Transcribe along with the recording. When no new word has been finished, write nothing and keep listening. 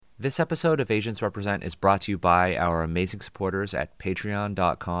This episode of Agents Represent is brought to you by our amazing supporters at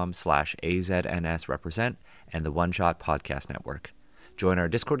patreon.com/AZNSrepresent and the One Shot Podcast Network. Join our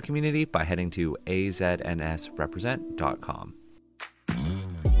Discord community by heading to aznsrepresent.com.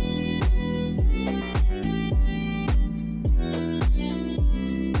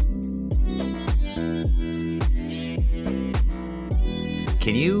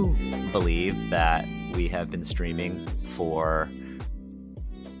 Can you believe that we have been streaming for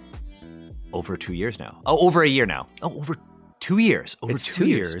over 2 years now? Oh, over a year now. Oh, over 2 years. Over it's 2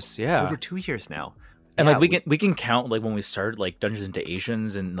 years. Yeah. Over 2 years now. And like we can count like when we started like Dungeons into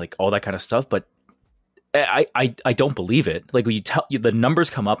Asians and like all that kind of stuff, but I don't believe it. Like when you tell you the numbers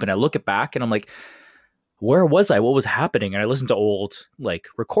come up and I look it back and I'm like, where was I? What was happening? And I listen to old like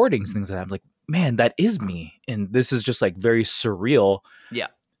recordings and things like that. I'm like, man, that is me. And this is just like very surreal. Yeah.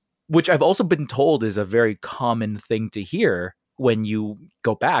 Which I've also been told is a very common thing to hear when you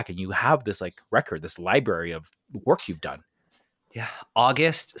go back and you have this like record, this library of work you've done. Yeah.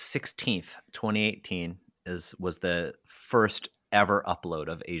 August 16th, 2018 was the first ever upload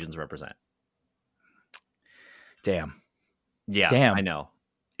of Asians Represent. Damn. Yeah. Damn. I know.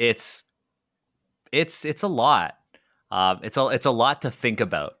 It's a lot. It's a lot to think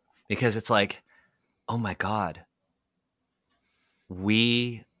about because it's like, oh my God,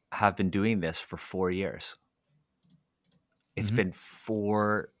 we have been doing this for 4 years. It's been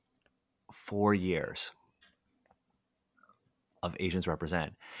four years of Asians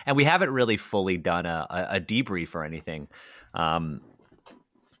Represent. And we haven't really fully done a debrief or anything of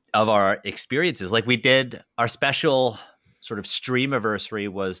our experiences. Like we did our special sort of streamiversary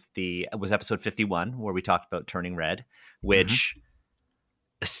was episode 51 where we talked about Turning Red, which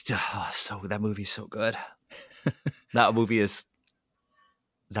still, that movie's so good. That movie is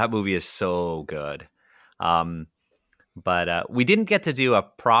so good. But we didn't get to do a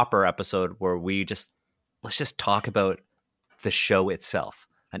proper episode where let's just talk about the show itself,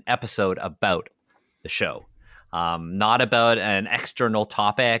 an episode about the show, not about an external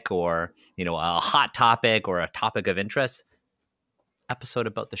topic or, a hot topic or a topic of interest. Episode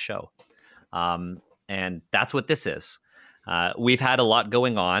about the show. And that's what this is. We've had a lot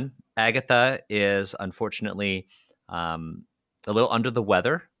going on. Agatha is unfortunately a little under the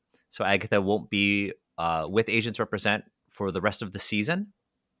weather. So Agatha won't be with Agents Represent for the rest of the season.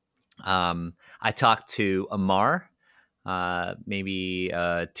 I talked to Amar maybe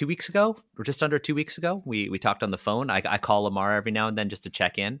 2 weeks ago, or just under 2 weeks ago. We talked on the phone. I call Amar every now and then just to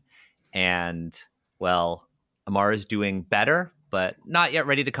check in. And, well, Amar is doing better, but not yet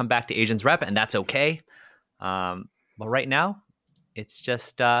ready to come back to Agents Rep, and that's okay. But right now, it's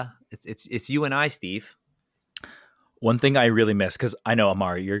just it's you and I, Steve. One thing I really miss, because I know,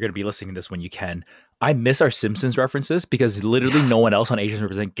 Amar, you're going to be listening to this when you can. I miss our Simpsons references because literally no one else on Agents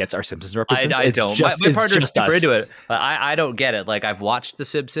Represent gets our Simpsons references. I don't. My partner's super us. into it. I don't get it. Like I've watched The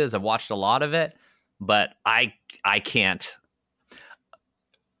Simpsons. I've watched a lot of it, but I can't.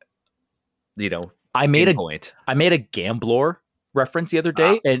 I made pinpoint. a Gamblor reference the other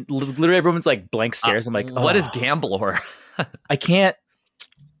day, and literally everyone's like blank stares. I'm like, what is Gamblor? I can't.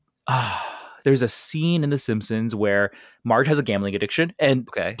 There's a scene in The Simpsons where Marge has a gambling addiction, and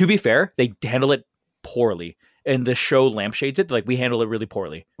to be fair, they handle it poorly. And the show lampshades it, like we handle it really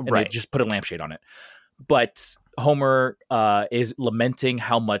poorly, and they just put a lampshade on it. But Homer is lamenting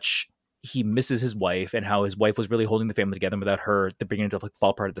how much he misses his wife and how his wife was really holding the family together. Without her, they're beginning to like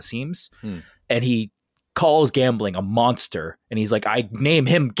fall apart at the seams. And he calls gambling a monster, and he's like, "I name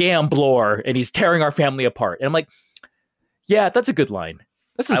him Gamblor," and he's tearing our family apart. And I'm like, "Yeah, that's a good line.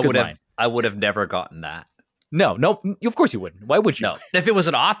 That's a good line." I would have never gotten that. No, of course you wouldn't. Why would you? No. If it was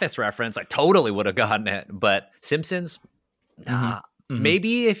an Office reference, I totally would have gotten it. But Simpsons, nah.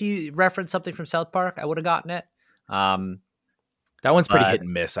 Maybe if you reference something from South Park, I would have gotten it. That one's pretty hit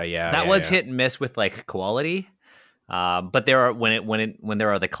and miss. That one's hit and miss with like quality. But there are when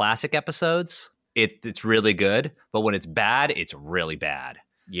there are the classic episodes, it's really good. But when it's bad, it's really bad.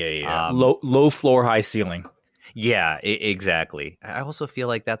 Yeah. Low floor, high ceiling. Yeah, exactly. I also feel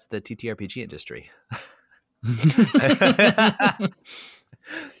like that's the TTRPG industry.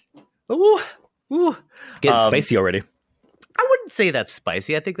 Ooh. Getting spicy already. I wouldn't say that's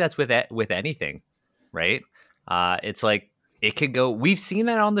spicy. I think that's with anything, right? It's like it could go. We've seen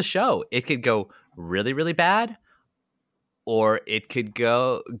that on the show. It could go really, really bad, or it could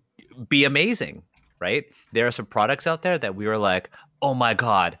be amazing, right? There are some products out there that we were like, oh my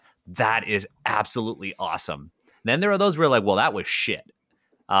God, that is absolutely awesome. And then there are those where we're like, well, that was shit.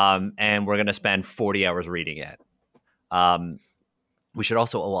 And we're going to spend 40 hours reading it. We should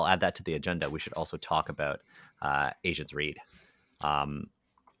also, I'll add that to the agenda. We should also talk about Agents Read.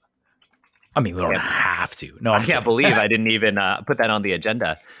 I mean, we don't have to. No, I can't believe I didn't even put that on the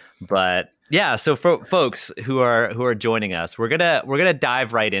agenda. But yeah, so for folks who are joining us, we're gonna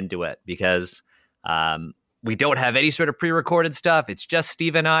dive right into it because we don't have any sort of pre-recorded stuff. It's just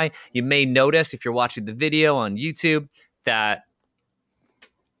Steve and I. You may notice if you're watching the video on YouTube that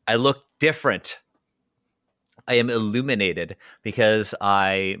I look different. I am illuminated because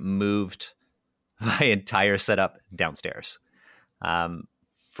I moved my entire setup downstairs.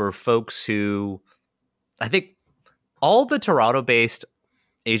 For folks who, I think all the Toronto-based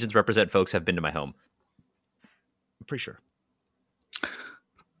Asians Represent folks have been to my home. I'm pretty sure.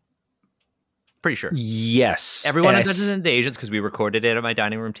 Yes. Everyone has been to Asians because we recorded it at my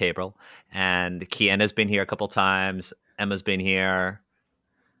dining room table. And Kiana's been here a couple times. Emma's been here.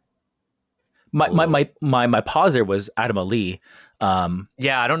 My pause there was Adam Ali.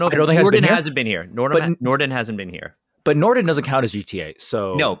 Yeah, I don't know if Norden hasn't been here. Norden hasn't been here. But Norden doesn't count as GTA.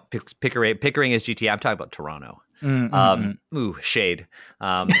 So no, Pickering is GTA. I'm talking about Toronto. Ooh, shade.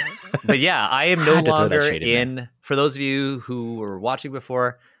 But yeah, I am no longer in. For those of you who were watching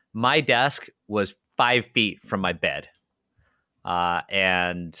before, my desk was 5 feet from my bed,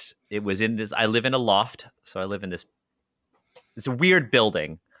 and it was in this. I live in a loft, so I live in this. It's a weird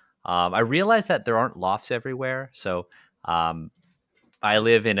building. I realized that there aren't lofts everywhere, so I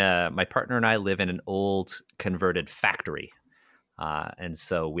live in my partner and I live in an old converted factory. And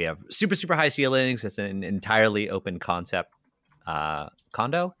so we have super, super high ceilings. It's an entirely open concept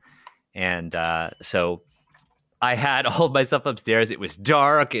condo. And so I had all of my stuff upstairs. It was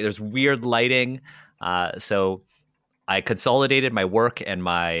dark. There's weird lighting. So I consolidated my work and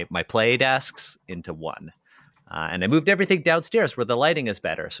my play desks into one. And I moved everything downstairs where the lighting is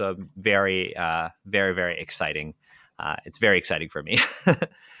better. So I'm very, very, very exciting. It's very exciting for me.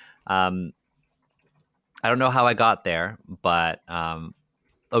 I don't know how I got there, but so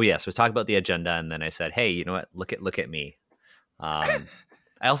I was talking about the agenda, and then I said, "Hey, you know what? Look at me." I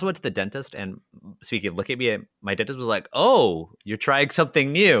also went to the dentist, and speaking of look at me, my dentist was like, "Oh, you're trying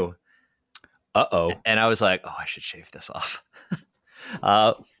something new." And I was like, "Oh, I should shave this off,"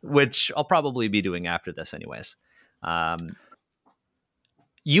 which I'll probably be doing after this, anyways.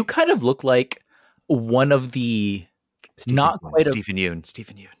 You kind of look like one of the Stephen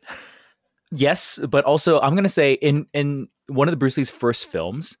Yoon. Yes, but also I'm gonna say in one of the Bruce Lee's first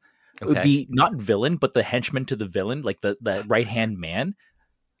films, the not villain but the henchman to the villain, like the right hand man,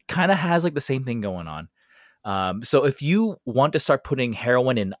 kind of has like the same thing going on. So if you want to start putting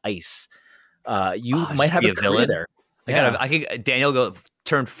heroin in ice, you might have a villain there. Daniel go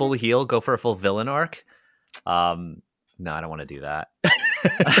turn full heel, go for a full villain arc. No, I don't want to do that.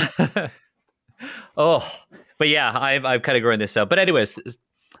 But yeah, I'm kind of growing this up. But anyways,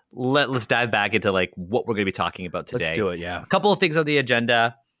 let's dive back into like what we're going to be talking about today. Let's do it. Yeah, a couple of things on the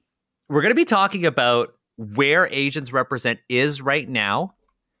agenda. We're going to be talking about where Asians Represent is right now,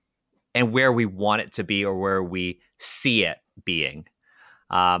 and where we want it to be, or where we see it being.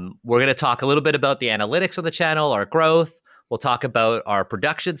 We're going to talk a little bit about the analytics of the channel, our growth. We'll talk about our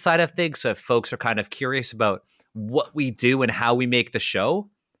production side of things. So if folks are kind of curious about what we do and how we make the show,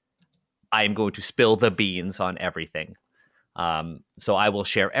 I am going to spill the beans on everything. So I will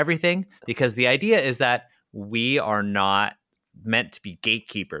share everything, because the idea is that we are not meant to be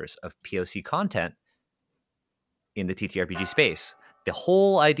gatekeepers of POC content in the TTRPG space. The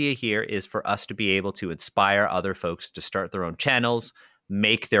whole idea here is for us to be able to inspire other folks to start their own channels,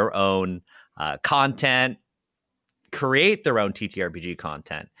 make their own content, create their own TTRPG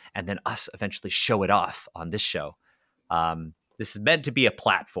content, and then us eventually show it off on this show. This is meant to be a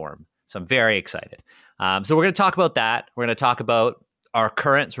platform. So I'm very excited. So we're going to talk about that. We're going to talk about our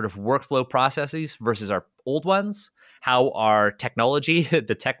current sort of workflow processes versus our old ones, how our technology,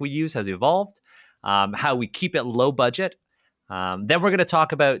 the tech we use, has evolved, how we keep it low budget. Then we're going to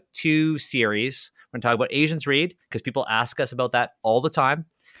talk about 2 series. We're going to talk about Asians Read, because people ask us about that all the time,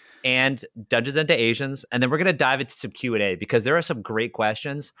 and Dungeons into Asians. And then we're going to dive into some Q&A, because there are some great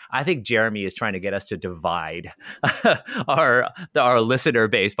questions. I think Jeremy is trying to get us to divide our listener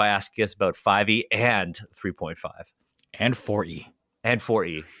base by asking us about 5e and 3.5. And 4e. And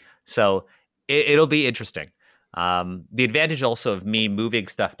 4e. So it'll be interesting. The advantage also of me moving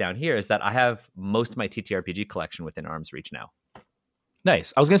stuff down here is that I have most of my TTRPG collection within arm's reach now.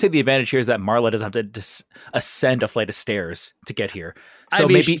 Nice. I was going to say the advantage here is that Marla doesn't have to ascend a flight of stairs to get here. So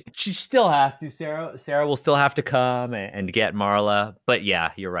maybe she still has to. Sarah will still have to come and get Marla. But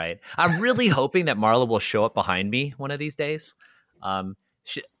yeah, you're right. I'm really hoping that Marla will show up behind me one of these days.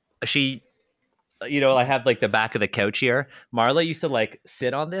 She I have like the back of the couch here. Marla used to like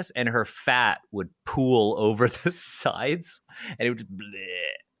sit on this, and her fat would pool over the sides, and it would just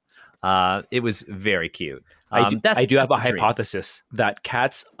bleh. It was very cute. I do have a hypothesis that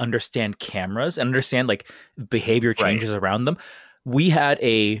cats understand cameras and understand like behavior changes around them. We had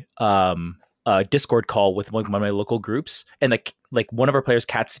a Discord call with one of my local groups, and like one of our players'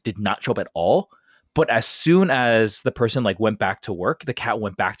 cats did not show up at all. But as soon as the person like went back to work, the cat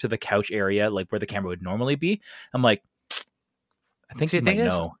went back to the couch area, like where the camera would normally be. I'm like, I think you might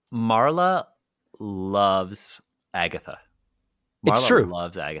know. Marla loves Agatha. It's true.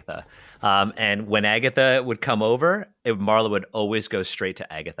 Loves Agatha. And when Agatha would come over, Marla would always go straight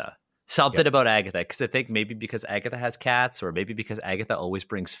to Agatha. Something about Agatha, because I think maybe because Agatha has cats, or maybe because Agatha always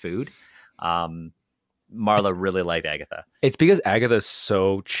brings food. Marla really liked Agatha. It's because Agatha's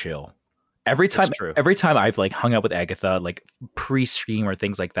so chill. Every time I've like hung out with Agatha, like pre-stream or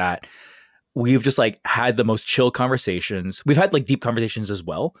things like that, we've just like had the most chill conversations. We've had like deep conversations as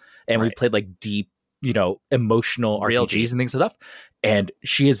well, and we've played like deep, emotional RPGs and things like that. And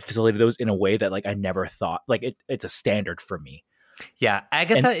she has facilitated those in a way that like I never thought. Like it's a standard for me. Yeah,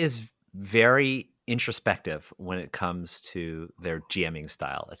 Agatha is very introspective when it comes to their GMing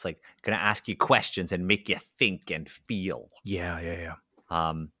style. It's like going to ask you questions and make you think and feel. Yeah.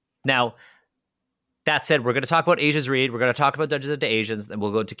 Now, that said, we're going to talk about Asia's Read. We're going to talk about Dungeons & Asians, then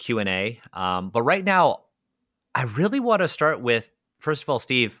we'll go to Q&A. But right now, I really want to start with, first of all,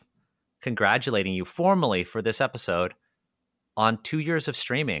 Steve, congratulating you formally for this episode on 2 years of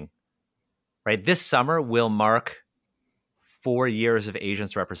streaming. Right, this summer will mark 4 years of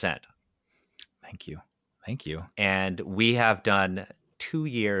Asians Represent. Thank you. And we have done 2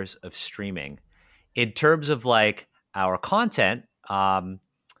 years of streaming. In terms of like our content,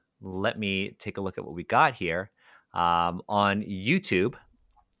 let me take a look at what we got here. On YouTube,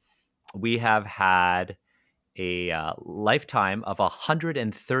 we have had a lifetime of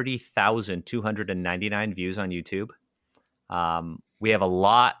 130,299 views on YouTube. We have a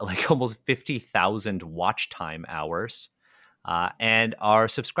lot, like almost 50,000 watch time hours. And our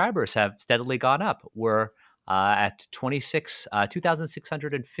subscribers have steadily gone up. We're at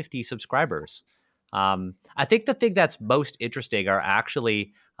 2,650 subscribers. I think the thing that's most interesting are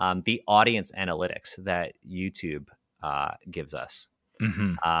actually the audience analytics that YouTube gives us.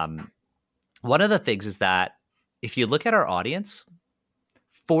 Mm-hmm. One of the things is that if you look at our audience,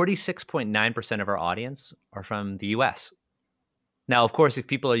 46.9% of our audience are from the US. Now, of course, if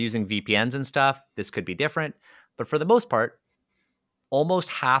people are using VPNs and stuff, this could be different. But for the most part, almost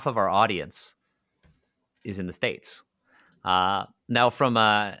half of our audience is in the States. Now, from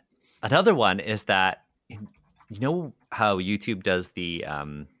another one is that, you know how YouTube does the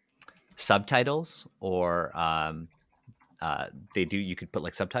subtitles, or you could put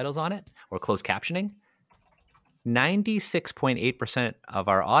like subtitles on it or closed captioning. 96.8% of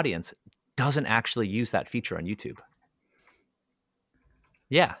our audience doesn't actually use that feature on YouTube.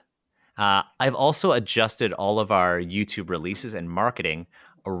 Yeah. I've also adjusted all of our YouTube releases and marketing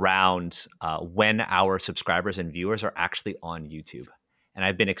around when our subscribers and viewers are actually on YouTube. And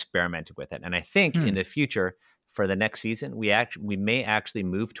I've been experimenting with it. And I think in the future, for the next season, we may actually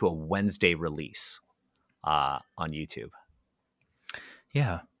move to a Wednesday release on YouTube.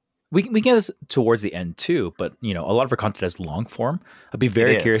 Yeah. We get this towards the end too, but a lot of our content is long form. I'd be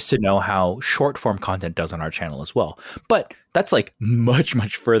very curious to know how short form content does on our channel as well. But that's like much,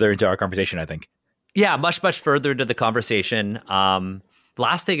 much further into our conversation, I think. Yeah, much, much further into the conversation.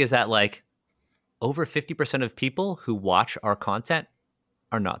 Last thing is that like over 50% of people who watch our content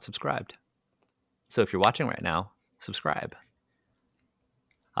are not subscribed. So if you're watching right now, subscribe.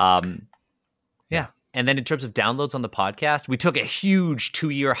 Yeah. And then in terms of downloads on the podcast, we took a huge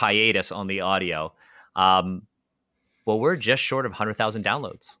 2-year hiatus on the audio. Well, we're just short of 100,000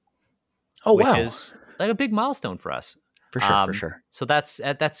 downloads. Oh, wow. Which is like a big milestone for us. For sure. So that's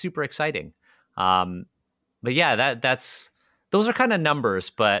super exciting. But yeah, those are kind of numbers,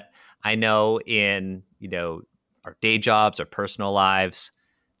 but I know in, our day jobs, our personal lives,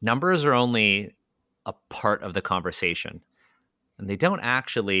 numbers are only a part of the conversation, and they don't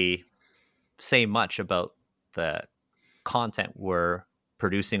actually say much about the content we're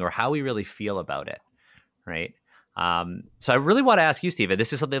producing or how we really feel about it, right? So I really want to ask you, Steven,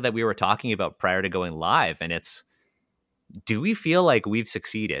 this is something that we were talking about prior to going live, and it's, do we feel like we've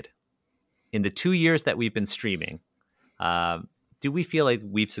succeeded in the 2 years that we've been streaming? Do we feel like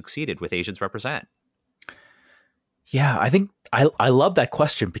we've succeeded with Asians Represent? Yeah, I think I love that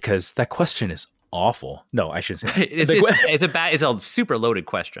question, because that question is awful. No, I shouldn't say that. It's a super loaded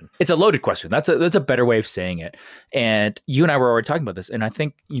question. It's a loaded question. That's a better way of saying it. And you and I were already talking about this. And I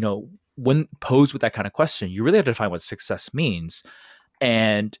think, when posed with that kind of question, you really have to define what success means.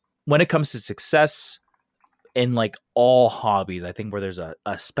 And when it comes to success, in like all hobbies, I think where there's a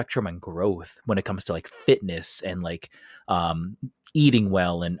spectrum and growth when it comes to like fitness and like eating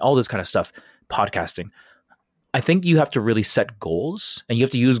well and all this kind of stuff, podcasting, I think you have to really set goals, and you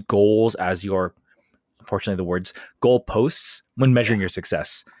have to use goals as your, unfortunately, the words goalposts when measuring your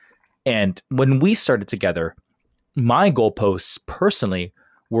success. And when we started together, my goalposts personally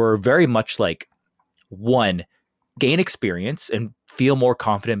were very much like, one, gain experience and feel more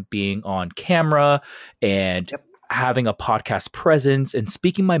confident being on camera and having a podcast presence and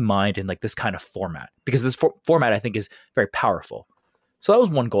speaking my mind in like this kind of format, because this format I think is very powerful. So that was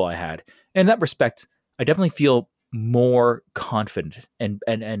one goal I had. And in that respect, I definitely feel more confident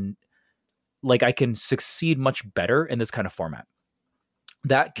and like I can succeed much better in this kind of format.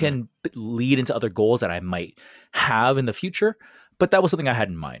 That can lead into other goals that I might have in the future, but that was something I had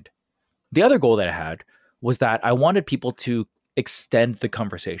in mind. The other goal that I had was that I wanted people to extend the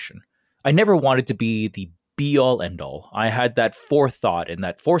conversation. I never wanted to be the be all end all. I had that forethought and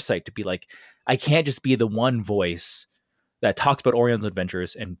that foresight to be like, I can't just be the one voice that talks about Oriental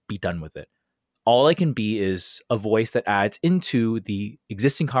Adventures and be done with it. All I can be is a voice that adds into the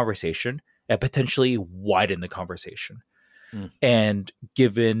existing conversation and potentially widen the conversation. And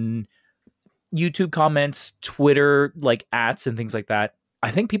given YouTube comments, Twitter, like ats and things like that,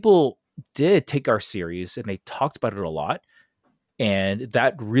 I think people did take our series and they talked about it a lot. And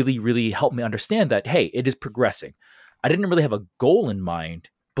that really, really helped me understand that, hey, it is progressing. I didn't really have a goal in mind,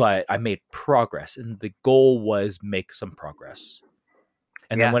 but I made progress. And the goal was make some progress.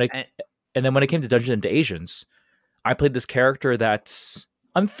 And then when it came to Dungeons & Asians, I played this character that's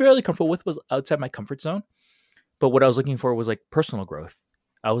I'm fairly comfortable with, was outside my comfort zone. But what I was looking for was like personal growth.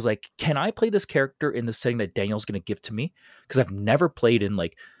 I was like, can I play this character in the setting that Daniel's going to give to me? Because I've never played in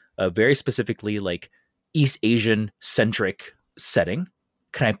like a very specifically like East Asian centric setting.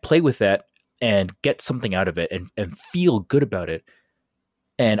 Can I play with that and get something out of it and feel good about it?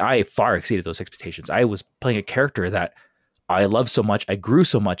 And I far exceeded those expectations. I was playing a character that I love so much. I grew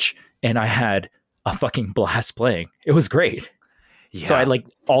so much, and I had a fucking blast playing. It was great. Yeah. So I like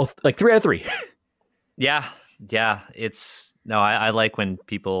all like 3 out of 3. Yeah. I like when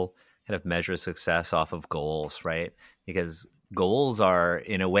people kind of measure success off of goals, right? Because goals are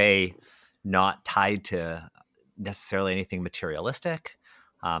in a way not tied to necessarily anything materialistic.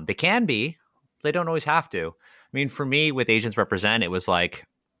 They can be, they don't always have to. I mean, for me with Asians Represent, it was like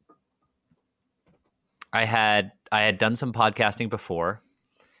I had done some podcasting before,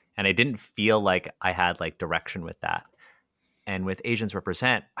 and I didn't feel like I had like direction with that. And with Asians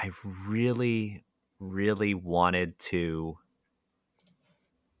Represent, I really wanted to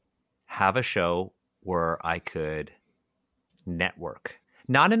have a show where I could network,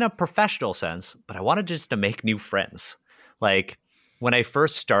 not in a professional sense, but I wanted just to make new friends. Like when I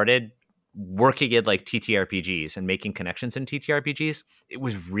first started working in like TTRPGs and making connections in TTRPGs, it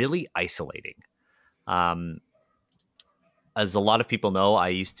was really isolating. As a lot of people know, I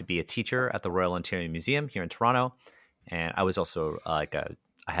used to be a teacher at the Royal Ontario Museum here in Toronto. And I was also I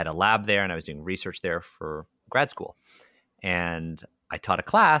had a lab there, and I was doing research there for grad school. And I taught a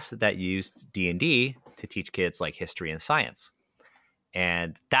class that used D&D to teach kids like history and science.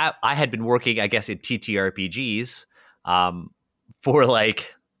 And that I had been working, I guess, in TTRPGs for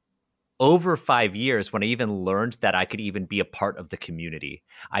like over 5 years when I even learned that I could even be a part of the community.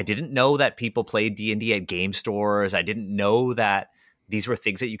 I didn't know that people played D&D at game stores. I didn't know that these were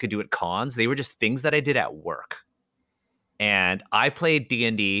things that you could do at cons. They were just things that I did at work. And I played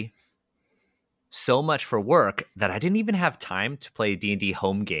D&D so much for work that I didn't even have time to play D&D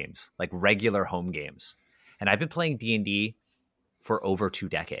home games, like regular home games. And I've been playing D&D for over 2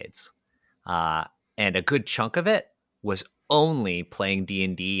 decades. And a good chunk of it was only playing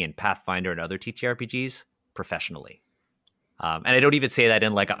D&D and Pathfinder and other TTRPGs professionally. And I don't even say that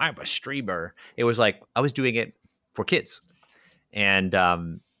in like, I'm a streamer. It was like, I was doing it for kids. And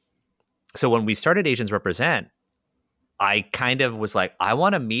so when we started Asians Represent, I kind of was like, I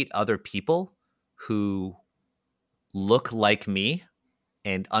want to meet other people who look like me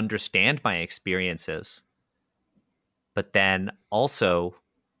and understand my experiences. But then also,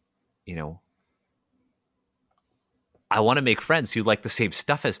 you know, I want to make friends who like the same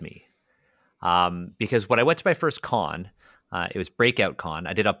stuff as me. Because when I went to my first con, it was Breakout Con.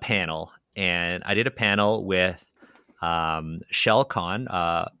 I did a panel, and I did a panel with Shell Con,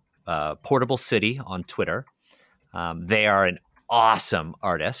 Portable City on Twitter. They are an awesome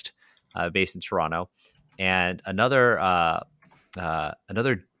artist based in Toronto, and another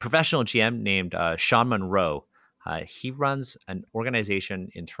professional GM named Sean Monroe. He runs an organization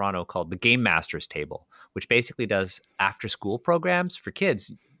in Toronto called the Game Masters Table, which basically does after-school programs for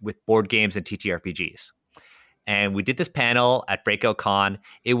kids with board games and TTRPGs. And we did this panel at Breakout Con.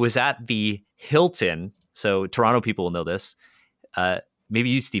 It was at the Hilton. So Toronto people will know this. Maybe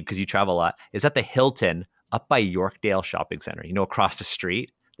you, Steve, because you travel a lot. It's at the Hilton up by Yorkdale Shopping Center. You know, across the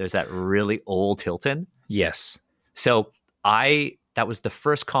street, there's that really old Hilton. Yes. So that was the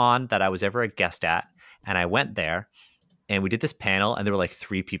first con that I was ever a guest at. And I went there and we did this panel and there were like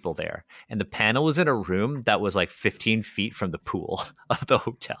 3 people there. And the panel was in a room that was like 15 feet from the pool of the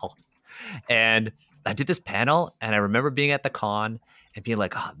hotel. And I did this panel and I remember being at the con and being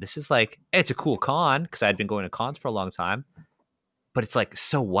like, oh, this is like, it's a cool con because I'd been going to cons for a long time, but it's like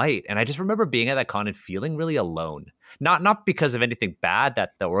so white. And I just remember being at that con and feeling really alone. Not because of anything bad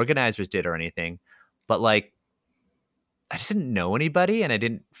that the organizers did or anything, but like, I just didn't know anybody and I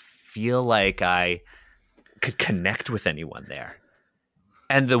didn't feel like I could connect with anyone there.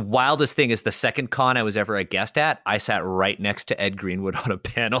 And the wildest thing is the second con I was ever a guest at, I sat right next to Ed Greenwood on a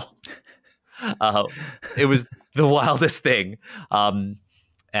panel. It was the wildest thing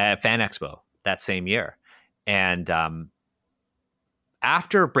at Fan Expo that same year. And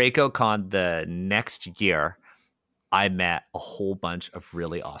after Breakout Con the next year, I met a whole bunch of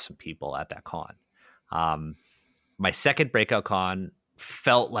really awesome people at that con. My second Breakout Con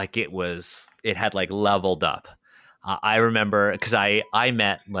felt like it had like leveled up. I remember because I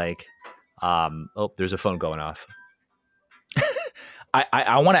met like, there's a phone going off.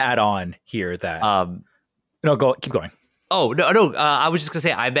 I want to add on here that keep going. Oh no. I was just gonna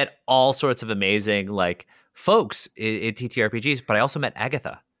say I met all sorts of amazing like folks in TTRPGs, but I also met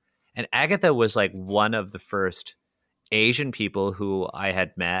Agatha, and Agatha was like one of the first Asian people who I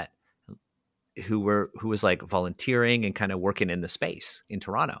had met who was like volunteering and kind of working in the space in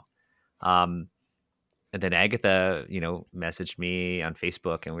Toronto. And then Agatha, messaged me on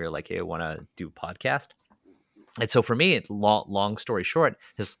Facebook and we were like, hey, I want to do a podcast. And so for me, long story short,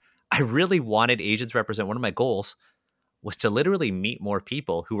 is I really wanted Asians represent. One of my goals was to literally meet more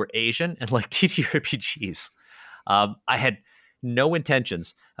people who were Asian and like TTRPGs. I had no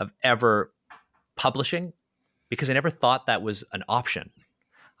intentions of ever publishing because I never thought that was an option.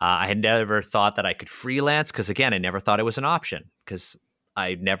 I had never thought that I could freelance because, again, I never thought it was an option because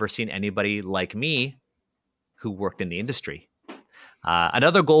I'd never seen anybody like me who worked in the industry.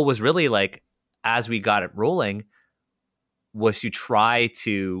 Another goal was really like, as we got it rolling, was to try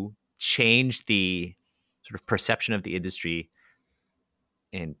to change the sort of perception of the industry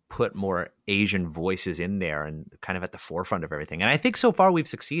and put more Asian voices in there and kind of at the forefront of everything. And I think so far we've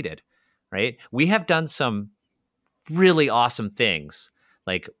succeeded, right? We have done some really awesome things.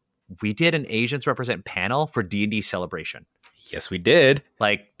 Like we did an Asians Represent panel for D&D Celebration. Yes, we did.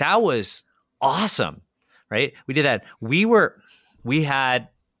 Like that was awesome, right? We did that. We had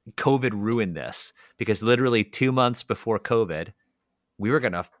COVID ruin this because literally 2 months before COVID, we were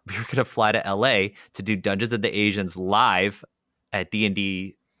gonna fly to LA to do Dungeons of the Asians live at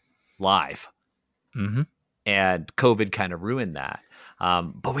D&D Live. Mm-hmm. And COVID kind of ruined that.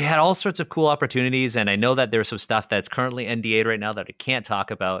 But we had all sorts of cool opportunities, and I know that there's some stuff that's currently NDA'd right now that I can't talk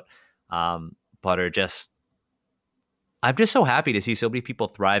about, but I'm just so happy to see so many people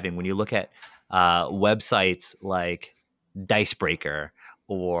thriving. When you look at websites like Dicebreaker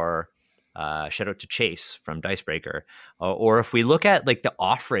or shout out to Chase from Dicebreaker, or if we look at like the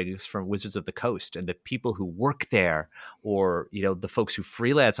offerings from Wizards of the Coast and the people who work there, or the folks who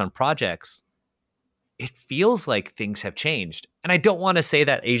freelance on projects, it feels like things have changed. And I don't want to say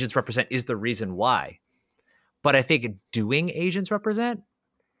that Asians Represent is the reason why, but I think doing Asians Represent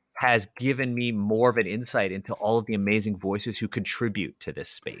has given me more of an insight into all of the amazing voices who contribute to this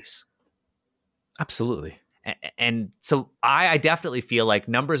space. Absolutely. And so I definitely feel like,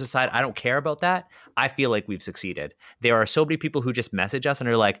 numbers aside, I don't care about that. I feel like we've succeeded. There are so many people who just message us and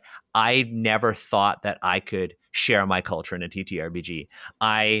are like, I never thought that I could share my culture in a TTRPG.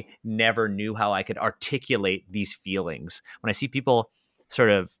 I never knew how I could articulate these feelings. When I see people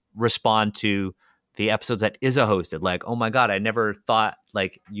sort of respond to the episodes that Isa hosted, like, oh my God, I never thought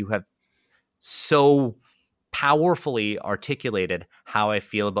like you have so powerfully articulated how I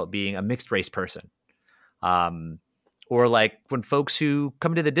feel about being a mixed race person. Or like when folks who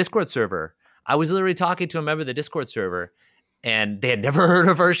come to the Discord server, I was literally talking to a member of the Discord server and they had never heard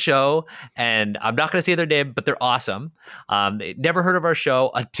of our show, and I'm not going to say their name, but they're awesome. They never heard of our show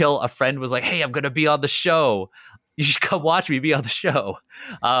until a friend was like, hey, I'm going to be on the show. You should come watch me be on the show.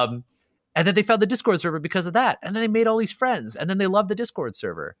 And then they found the Discord server because of that. And then they made all these friends, and then they loved the Discord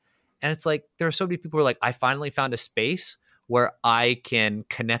server. And it's like, there are so many people who are like, I finally found a space where I can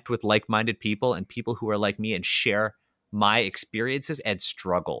connect with like-minded people and people who are like me and share my experiences and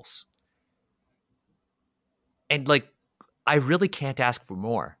struggles. And like, I really can't ask for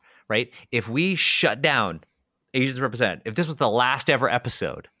more, right? If we shut down Asians Represent, if this was the last ever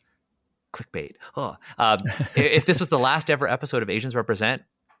episode, clickbait. If this was the last ever episode of Asians Represent,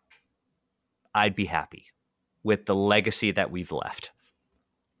 I'd be happy with the legacy that we've left.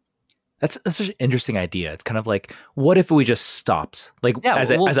 That's such an interesting idea. It's kind of like, what if we just stopped? Like, as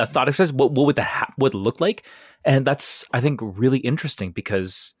a thought exercise, what would that would look like? And that's, I think, really interesting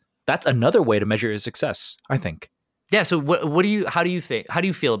because that's another way to measure your success, I think. Yeah. So how do you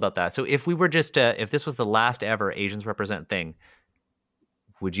feel about that? So if we were just, if this was the last ever Asians Represent thing,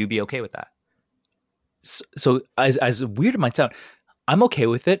 would you be okay with that? So as weird it might sound, I'm okay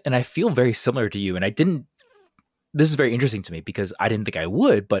with it. And I feel very similar to you. And this is very interesting to me because I didn't think I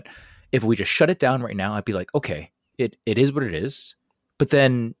would, but if we just shut it down right now, I'd be like, okay, it is what it is. But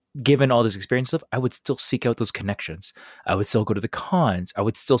then given all this experience stuff, I would still seek out those connections. I would still go to the cons. I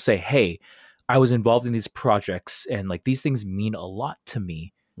would still say, hey, I was involved in these projects and like these things mean a lot to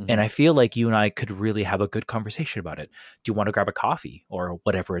me. Mm-hmm. And I feel like you and I could really have a good conversation about it. Do you want to grab a coffee or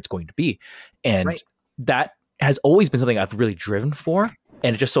whatever it's going to be? And that has always been something I've really driven for.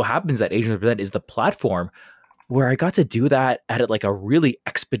 And it just so happens that Asians Represent is the platform where I got to do that at like a really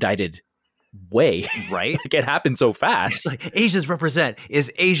expedited way. Right. Like it happened so fast. It's like Asians Represent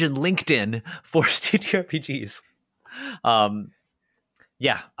is Asian LinkedIn for studio RPGs.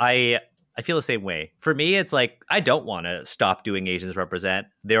 Yeah, I feel the same way. For me, it's like, I don't want to stop doing Asians Represent.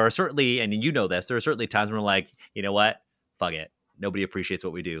 There are certainly, and you know this, there are certainly times when we're like, you know what? Fuck it. Nobody appreciates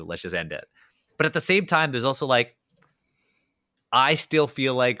what we do. Let's just end it. But at the same time, there's also like, I still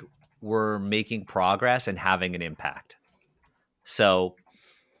feel like we're making progress and having an impact. So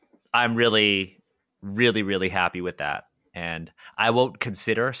I'm really, really, really happy with that. And I won't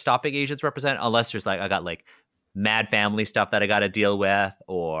consider stopping Asians Represent unless there's like, I got like mad family stuff that I got to deal with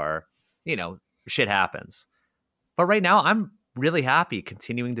or, you know, shit happens. But right now I'm really happy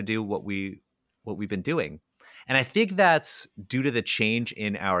continuing to do what we've been doing. And I think that's due to the change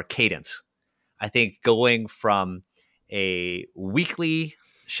in our cadence. I think going from a weekly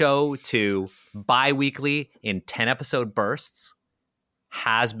show to bi-weekly in 10 episode bursts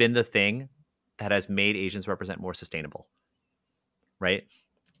has been the thing that has made Asians Represent more sustainable, right?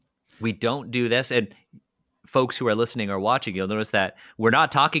 We don't do this. And folks who are listening or watching, you'll notice that we're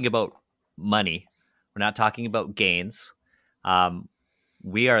not talking about money. We're not talking about gains.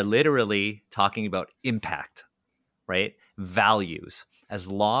 We are literally talking about impact, right? Values. As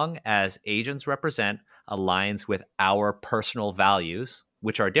long as Asians Represent aligns with our personal values,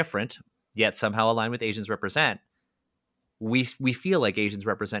 which are different, yet somehow align with Asians Represent, we feel like Asians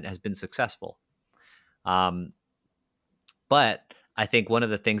Represent has been successful. But I think one of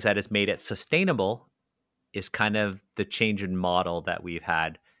the things that has made it sustainable is kind of the change in model that we've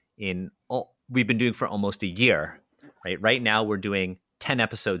had we've been doing for almost a year, right? Right now we're doing 10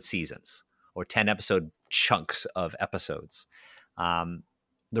 episode seasons or 10 episode chunks of episodes.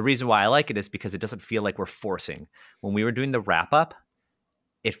 The reason why I like it is because it doesn't feel like we're forcing. When we were doing the wrap up,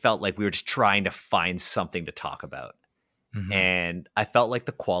 it felt like we were just trying to find something to talk about. Mm-hmm. And I felt like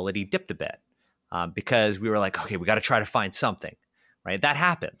the quality dipped a bit because we were like, okay, we got to try to find something, right? That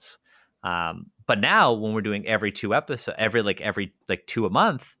happens. But now when we're doing every 2 episodes, every 2 a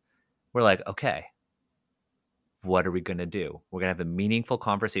month, we're like, okay, what are we going to do? We're going to have a meaningful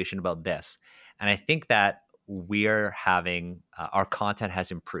conversation about this. And I think that we're having, our content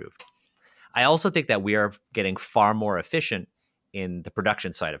has improved. I also think that we are getting far more efficient in the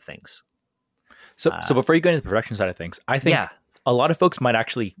production side of things. So before you go into the production side of things, I think a lot of folks might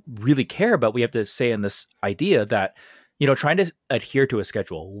actually really care about, we have to say in this idea that, you know, trying to adhere to a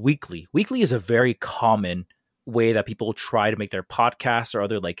schedule weekly. Weekly is a very common way that people try to make their podcasts or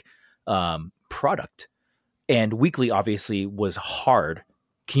other like product. And weekly obviously was hard.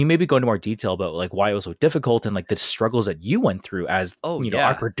 Can you maybe go into more detail about like why it was so difficult and like the struggles that you went through as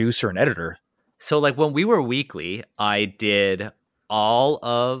our producer and editor? So like when we were weekly, I did all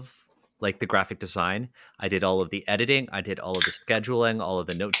of like the graphic design. I did all of the editing. I did all of the scheduling, all of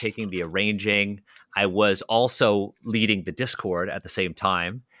the note taking, the arranging. I was also leading the Discord at the same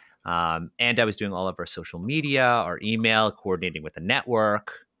time. And I was doing all of our social media, our email, coordinating with the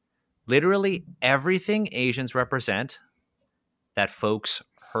network. Literally everything Asians Represent that folks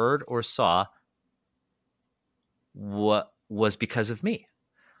heard or saw was because of me.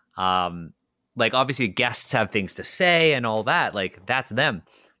 Like obviously guests have things to say and all that, like that's them.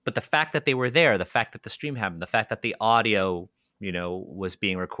 But the fact that they were there, the fact that the stream happened, the fact that the audio, you know, was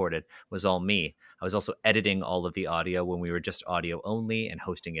being recorded was all me. I was also editing all of the audio when we were just audio only and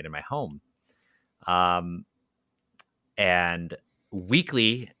hosting it in my home. And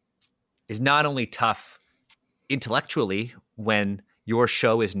weekly is not only tough intellectually when your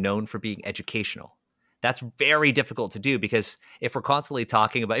show is known for being educational. That's very difficult to do, because if we're constantly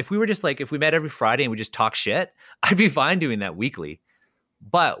talking about, if we were just like, if we met every Friday and we just talk shit, I'd be fine doing that weekly.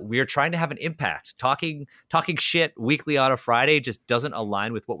 But we're trying to have an impact. Talking shit weekly on a Friday just doesn't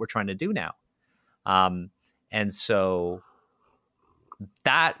align with what we're trying to do now. And so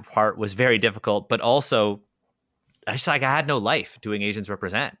that part was very difficult, but also I had no life doing Asians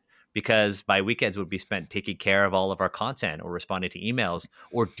Represent, because my weekends would be spent taking care of all of our content or responding to emails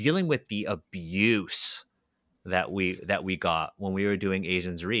or dealing with the abuse that we got when we were doing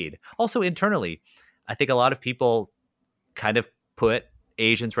Asians Read. Also internally, I think a lot of people kind of put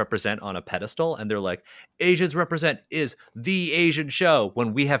Asians Represent on a pedestal, and they're like, Asians Represent is the Asian show,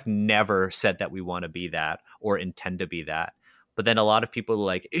 when we have never said that we want to be that or intend to be that. But then a lot of people are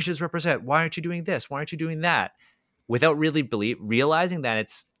like, Asians Represent, why aren't you doing this? Why aren't you doing that? Without really realizing that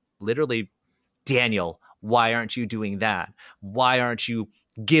it's literally, Daniel, why aren't you doing that? Why aren't you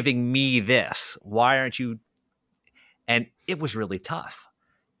giving me this? Why aren't you? And it was really tough.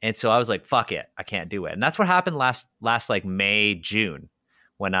 And so I was like, fuck it, I can't do it. And that's what happened last like May, June,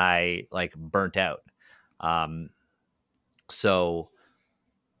 when I like burnt out. So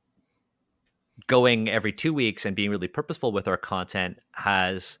going every 2 weeks and being really purposeful with our content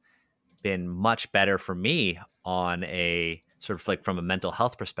has been much better for me on a sort of like from a mental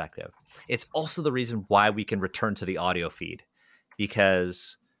health perspective. It's also the reason why we can return to the audio feed,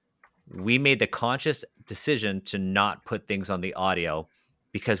 because we made the conscious decision to not put things on the audio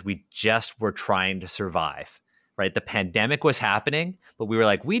because we just were trying to survive, right? The pandemic was happening, but we were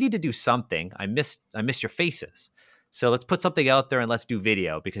like, we need to do something. I missed your faces. So let's put something out there and let's do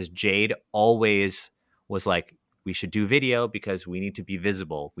video, because Jade always was like, we should do video because we need to be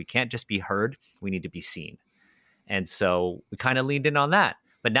visible. We can't just be heard. We need to be seen. And so we kind of leaned in on that.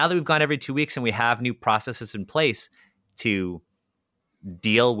 But now that we've gone every 2 weeks and we have new processes in place to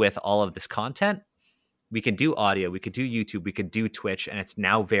deal with all of this content, we can do audio, we could do YouTube, we could do Twitch, and it's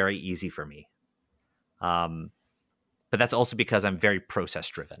now very easy for me. But that's also because I'm very process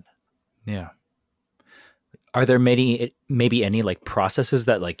driven. Yeah. Are there maybe any like processes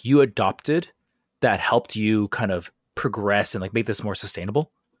that like you adopted that helped you kind of progress and like make this more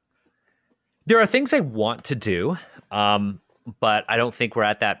sustainable? There are things I want to do, but I don't think we're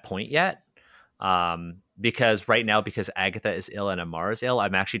at that point yet. Because right now, because Agatha is ill and Amar is ill,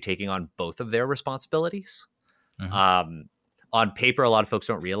 I'm actually taking on both of their responsibilities. Mm-hmm. On paper, a lot of folks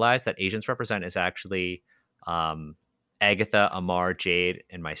don't realize that Asians Represent is actually Agatha, Amar, Jade,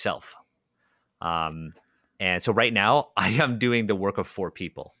 and myself. And so right now, I am doing the work of 4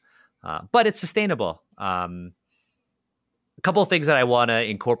 people, but it's sustainable. A couple of things that I want to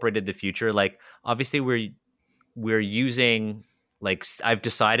incorporate in the future, like obviously we're using, like I've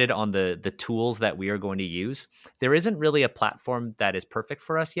decided on the tools that we are going to use. There isn't really a platform that is perfect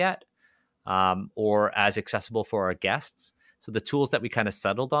for us yet, or as accessible for our guests. So the tools that we kind of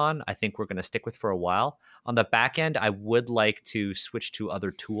settled on, I think we're going to stick with for a while. On the back end, I would like to switch to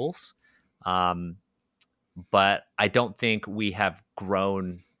other tools, but I don't think we have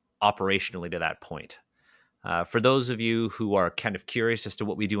grown operationally to that point. For those of you who are kind of curious as to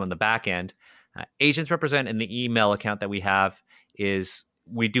what we do on the back end, Asians Represent in the email account that we have is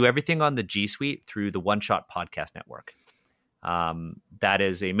we do everything on the G Suite through the One Shot Podcast Network. That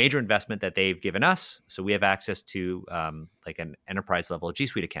is a major investment that they've given us. So we have access to like an enterprise level G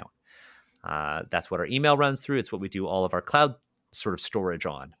Suite account. That's what our email runs through. It's what we do all of our cloud sort of storage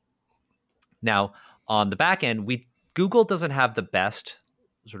on. Now, on the back end, Google doesn't have the best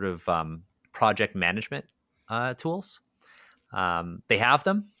sort of project management tools. They have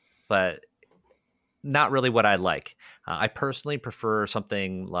them, but not really what I like. I personally prefer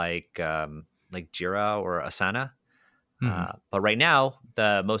something like Jira or Asana. Mm-hmm. But right now,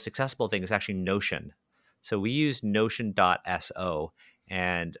 the most accessible thing is actually Notion. So we use Notion.so,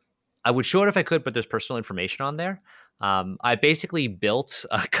 and I would show it if I could, but there's personal information on there. I basically built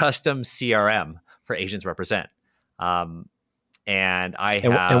a custom CRM for Asians Represent. And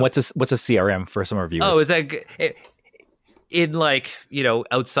what's a CRM for some of our viewers? Oh, it's like in like,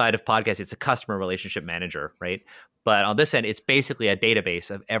 outside of podcasts, it's a customer relationship manager, right? But on this end, it's basically a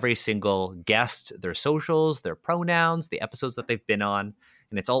database of every single guest, their socials, their pronouns, the episodes that they've been on,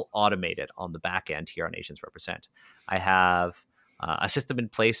 and it's all automated on the back end here on Asians Represent. I have a system in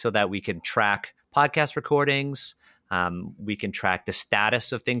place so that we can track podcast recordings. We can track the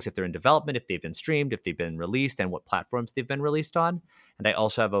status of things, if they're in development, if they've been streamed, if they've been released, and what platforms they've been released on. And I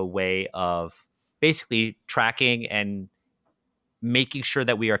also have a way of basically tracking and making sure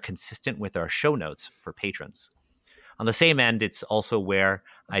that we are consistent with our show notes for patrons. On the same end, it's also where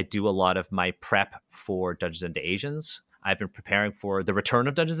I do a lot of my prep for Dungeons and Asians. I've been preparing for the return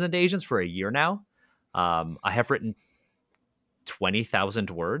of Dungeons and Asians for a year now. I have written 20,000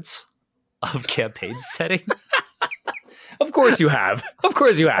 words of campaign setting. Of course you have. Of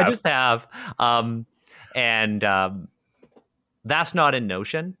course you have. I just have. And that's not in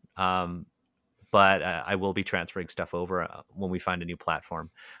Notion. But I will be transferring stuff over when we find a new platform.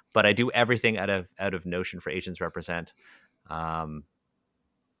 But I do everything out of Notion for Agents Represent. That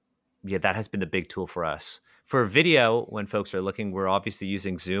has been the big tool for us. For video, when folks are looking, we're obviously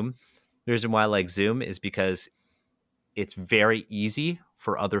using Zoom. The reason why I like Zoom is because it's very easy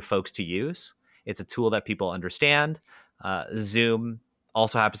for other folks to use. It's a tool that people understand. Zoom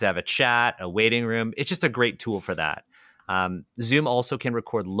also happens to have a chat, a waiting room. It's just a great tool for that. Zoom also can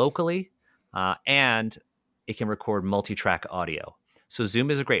record locally, and it can record multi-track audio. So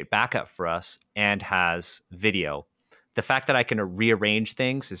Zoom is a great backup for us and has video. The fact that I can rearrange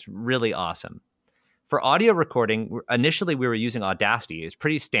things is really awesome. For audio recording, initially we were using Audacity. It's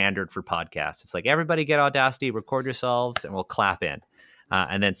pretty standard for podcasts. It's like, everybody get Audacity, record yourselves, and we'll clap in.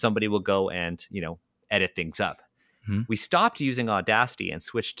 And then somebody will go and, edit things up. Mm-hmm. We stopped using Audacity and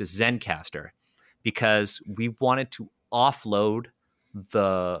switched to Zencastr because we wanted to offload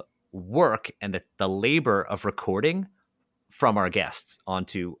the work and the labor of recording from our guests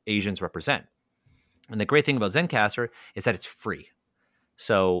onto Asians Represent. And the great thing about Zencastr is that it's free.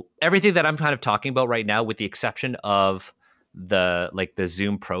 So everything that I'm kind of talking about right now, with the exception of the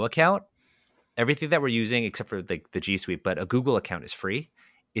Zoom Pro account, everything that we're using except for the G Suite, but a Google account is free.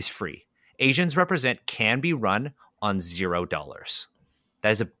 Asians Represent can be run on $0. That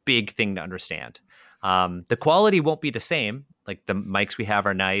is a big thing to understand. The quality won't be the same. Like, the mics we have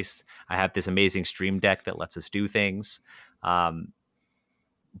are nice. I have this amazing Stream Deck that lets us do things.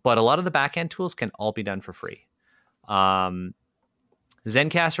 But a lot of the backend tools can all be done for free.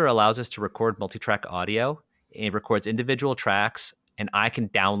 Zencastr allows us to record multi-track audio. It records individual tracks, and I can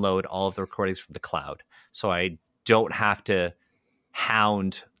download all of the recordings from the cloud. So I don't have to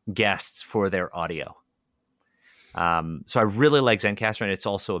hound guests for their audio. So I really like Zencastr, and it's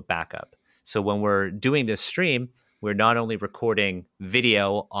also a backup. So when we're doing this stream, we're not only recording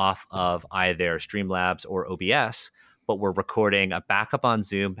video off of either Streamlabs or OBS, but we're recording a backup on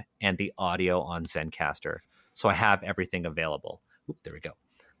Zoom and the audio on Zencastr. So I have everything available. There we go.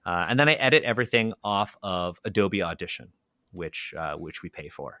 And then I edit everything off of Adobe Audition, which we pay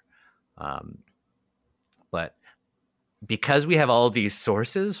for. But because we have all of these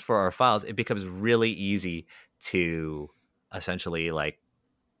sources for our files, it becomes really easy to essentially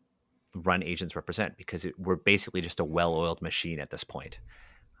run Agents Represent, because we're basically just a well-oiled machine at this point.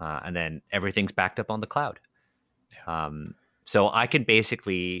 And then everything's backed up on the cloud. So I can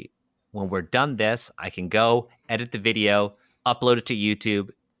basically, when we're done this, I can go edit the video, upload it to YouTube,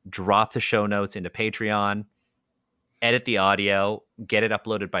 drop the show notes into Patreon, edit the audio, get it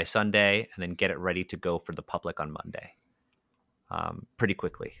uploaded by Sunday, and then get it ready to go for the public on Monday. Pretty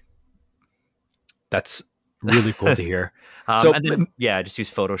quickly. That's really cool to hear. And then, just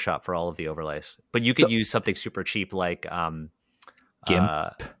use Photoshop for all of the overlays. But you could use something super cheap like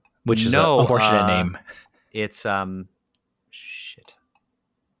GIMP, which is an unfortunate name. It's shit.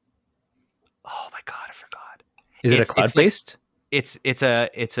 Oh my god, I forgot. Is it a cloud-based? It's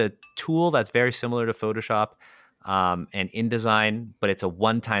a tool that's very similar to Photoshop and InDesign, but it's a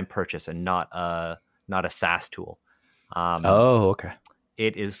one-time purchase and not a SaaS tool. Okay.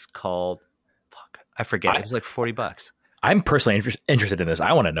 It is called, I forget. It was like $40. I'm personally interested in this.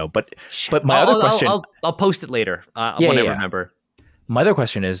 I want to know, but my other question, I'll post it later when I remember. My other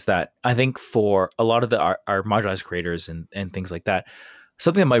question is that I think for a lot of our modularized creators and things like that,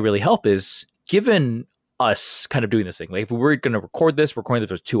 something that might really help is, given us kind of doing this thing, like if we were going to recording this for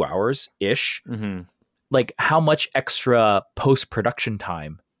 2 hours ish, mm-hmm. like how much extra post-production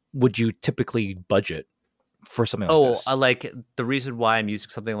time would you typically budget for something like this? Like the reason why I'm using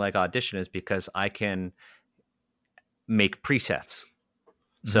something like Audition is because I can make presets.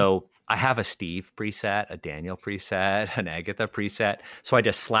 Mm-hmm. So I have a Steve preset, a Daniel preset, an Agatha preset. So I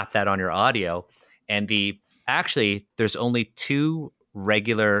just slap that on your audio. And there's only 2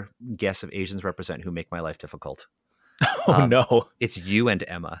 regular guests of Asians Represent who make my life difficult. No. It's you and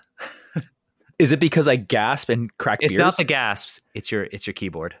Emma. Is it because I gasp and crack beers? It's not the gasps. It's your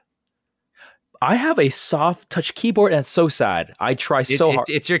keyboard. I have a soft touch keyboard, and it's so sad. I try so hard.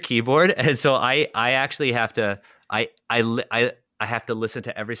 It's your keyboard, and so I actually have to I have to listen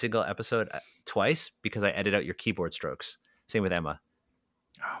to every single episode twice because I edit out your keyboard strokes. Same with Emma.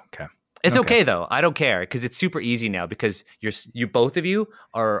 Oh, okay. It's okay though. I don't care because it's super easy now because you both of you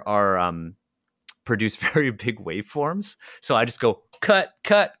are produce very big waveforms. So I just go cut,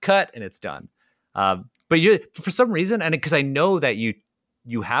 and it's done. But for some reason, and because I know that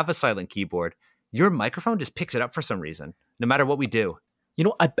you have a silent keyboard, your microphone just picks it up for some reason, no matter what we do. You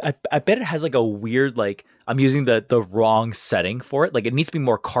know, I bet it has like a weird, like, I'm using the wrong setting for it. Like, it needs to be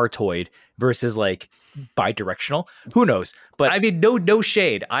more Cartoid versus like bi-directional. Who knows? But I mean, no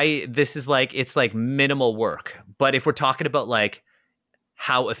shade. This is like, it's like minimal work. But if we're talking about like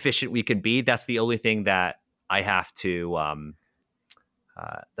how efficient we can be, that's the only thing that I have to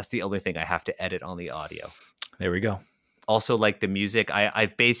edit on the audio. There we go. Also, like the music,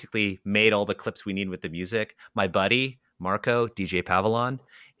 I've basically made all the clips we need with the music. My buddy Marco, DJ Pavalon,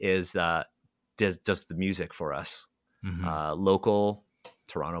 does the music for us. Mm-hmm. Local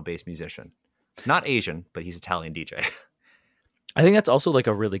Toronto-based musician, not Asian, but he's Italian DJ. I think that's also like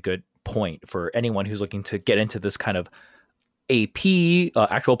a really good point for anyone who's looking to get into this kind of AP,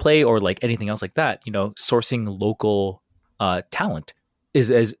 actual play, or like anything else like that. You know, sourcing local talent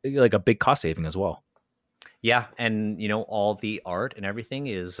is like a big cost saving as well. Yeah, and you know, all the art and everything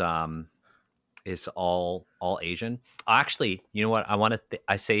is all Asian. Actually, you know what? I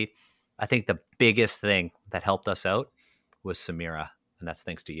think the biggest thing that helped us out was Samira, and that's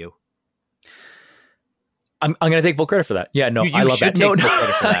thanks to you. I'm going to take full credit for that. Yeah, no, I love that. No, credit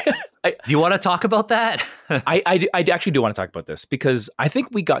for that. Do you want to talk about that? I actually do want to talk about this because I think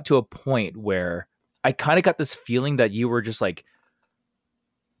we got to a point where I kind of got this feeling that you were just like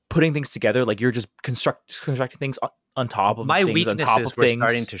putting things together, like you're just constructing things on top of my things, weaknesses on top of were things.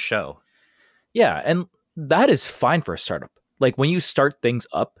 Starting to show. Yeah, and that is fine for a startup. Like when you start things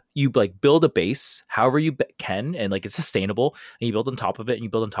up, you like build a base however you can, and like it's sustainable, and you build on top of it, and you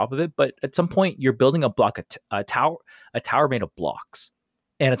build on top of it. But at some point, you're building a tower made of blocks,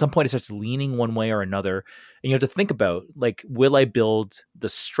 and at some point, it starts leaning one way or another, and you have to think about like, will I build the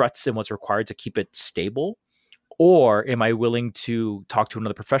struts and what's required to keep it stable, or am I willing to talk to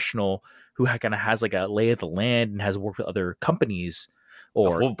another professional who kind of has like a lay of the land and has worked with other companies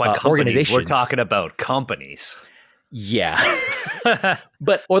or organizations? We're talking about companies. Yeah.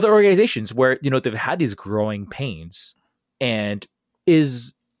 But other organizations where, you know, they've had these growing pains, and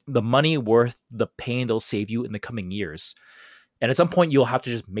is the money worth the pain they'll save you in the coming years? And at some point you'll have to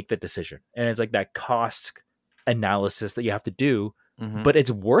just make that decision. And it's like that cost analysis that you have to do, but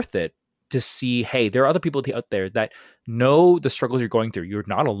it's worth it to see, hey, there are other people out there that know the struggles you're going through. You're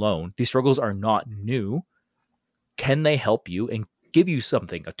not alone. These struggles are not new. Can they help you and give you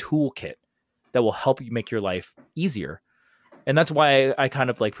something, a toolkit that will help you make your life easier? And that's why I kind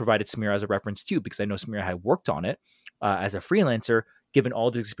of like provided Samira as a reference too, because I know Samira had worked on it as a freelancer, given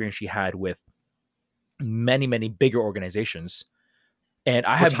all the experience she had with many, many bigger organizations. And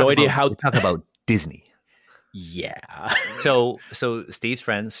I have no idea how we talk about Disney. Yeah. So Steve's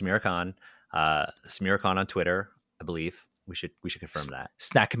friend Samira Khan on Twitter, I believe. We should confirm that.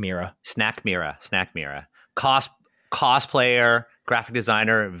 Snack Mira. Cosplayer, graphic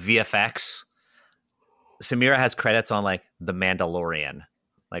designer, VFX. Samira has credits on like The Mandalorian,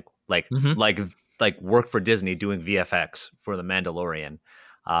 like work for Disney doing VFX for The Mandalorian.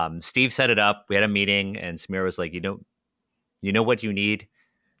 Steve set it up. We had a meeting, and Samira was like, you know what you need?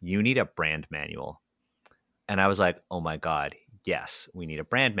 You need a brand manual. And I was like, oh my God, yes, we need a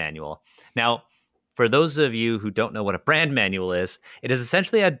brand manual. Now, for those of you who don't know what a brand manual is, it is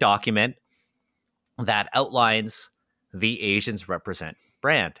essentially a document that outlines the Asians represent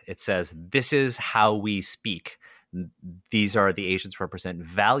brand. It says, this is how we speak. These are the Asians represent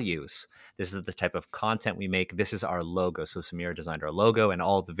values. This is the type of content we make. This is our logo. So Samira designed our logo and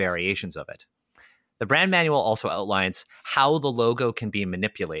all the variations of it. The brand manual also outlines how the logo can be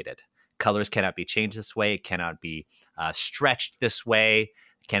manipulated. Colors cannot be changed this way. It cannot be stretched this way.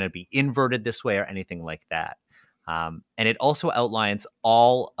 It cannot be inverted this way or anything like that. And it also outlines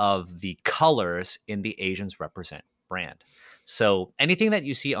all of the colors in the Asians represent brand. So anything that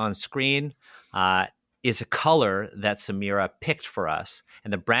you see on screen is a color that Samira picked for us.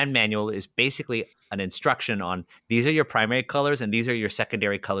 And the brand manual is basically an instruction on these are your primary colors and these are your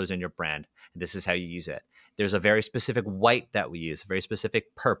secondary colors in your brand. And this is how you use it. There's a very specific white that we use, a very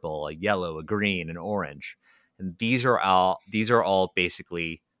specific purple, a yellow, a green, an orange. And these are all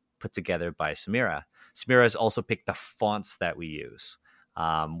basically put together by Samira. Samira has also picked the fonts that we use.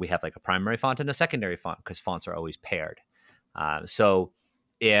 We have like a primary font and a secondary font because fonts are always paired. So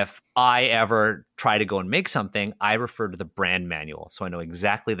if I ever try to go and make something, I refer to the brand manual. So I know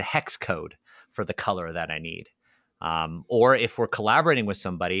exactly the hex code for the color that I need. Or if we're collaborating with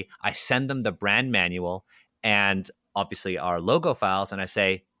somebody, I send them the brand manual and obviously our logo files, and I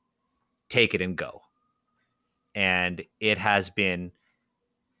say, take it and go. And it has been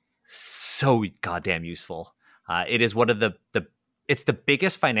so goddamn useful. It is one of it's the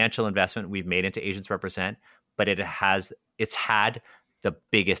biggest financial investment we've made into Asians Represent, but it's had the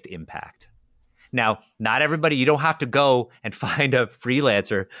biggest impact. Now, not everybody, you don't have to go and find a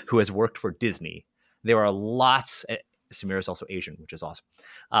freelancer who has worked for Disney. There are lots. Samira is also Asian, which is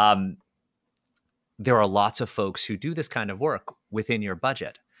awesome. There are lots of folks who do this kind of work within your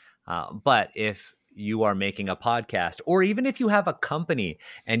budget. But if you are making a podcast, or even if you have a company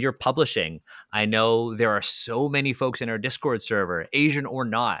and you're publishing, I know there are so many folks in our Discord server, Asian or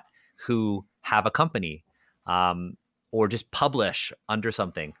not, who have a company or just publish under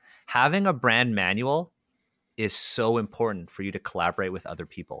something. Having a brand manual is so important for you to collaborate with other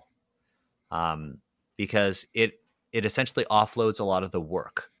people because it essentially offloads a lot of the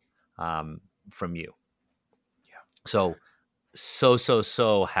work from you. Yeah. So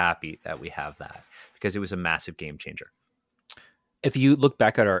happy that we have that because it was a massive game changer. If you look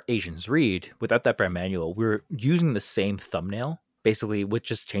back at our Asians Read, without that brand manual, we're using the same thumbnail, basically, with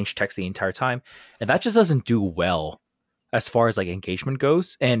just change text the entire time. And that just doesn't do well as far as like engagement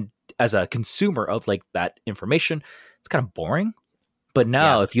goes. And as a consumer of like that information, it's kind of boring. But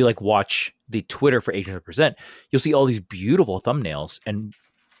now if you like watch the Twitter for Asians Represent, you'll see all these beautiful thumbnails and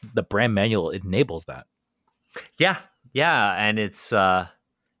the brand manual enables that. Yeah. And it's,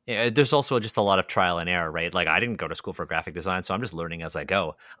 there's also just a lot of trial and error, right? Like I didn't go to school for graphic design, so I'm just learning as I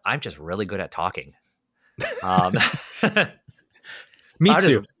go. I'm just really good at talking. Me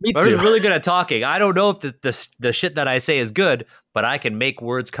too. I'm really good at talking. I don't know if the shit that I say is good, but I can make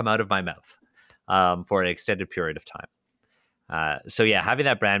words come out of my mouth for an extended period of time. So yeah, having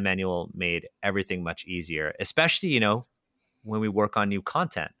that brand manual made everything much easier, especially, when we work on new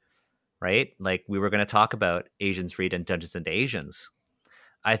content, right? Like we were going to talk about Asians Read and Dungeons and Asians.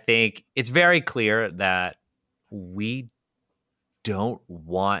 I think it's very clear that we don't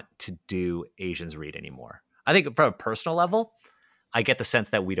want to do Asians Read anymore. I think from a personal level, I get the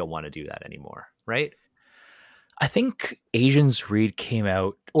sense that we don't want to do that anymore, right? I think Asians Read came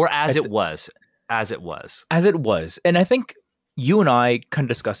out... Or as it was. As it was. And I think you and I kind of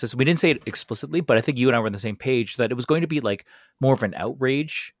discussed this. We didn't say it explicitly, but I think you and I were on the same page that it was going to be like more of an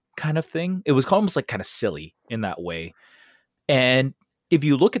outrage kind of thing. It was almost like kind of silly in that way. And if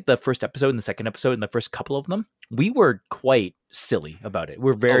you look at the first episode and the second episode and the first couple of them, we were quite silly about it.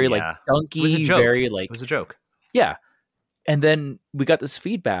 We're very like dunky. It was a joke. It was a joke. Yeah. And then we got this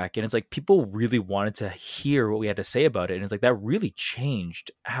feedback and it's like people really wanted to hear what we had to say about it. And it's like that really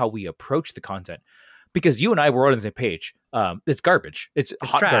changed how we approach the content because you and I were on the same page. It's garbage. It's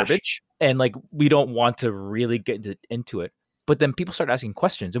hot trash. Garbage. And like we don't want to really get into it. But then people started asking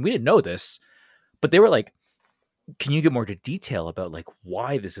questions and we didn't know this, but they were like, can you get more into detail about like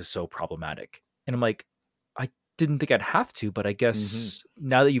why this is so problematic? And I'm like, I didn't think I'd have to, but I guess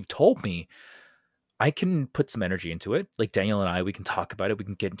now that you've told me, I can put some energy into it. Like Daniel and I, we can talk about it. We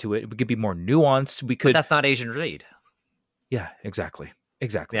can get into it. We could be more nuanced. But that's not Asian Read. Yeah, exactly.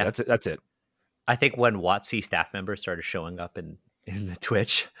 Yeah. That's it. I think when WotC staff members started showing up in the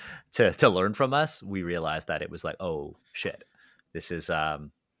Twitch to learn from us, we realized that it was like, oh shit, this is,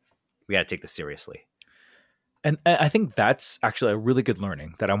 we got to take this seriously. And I think that's actually a really good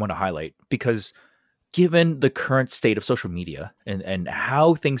learning that I want to highlight because given the current state of social media and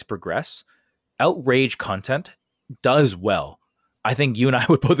how things progress, outrage content does well. I think you and I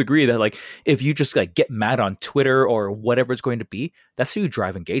would both agree that like if you just like get mad on Twitter or whatever it's going to be, that's how you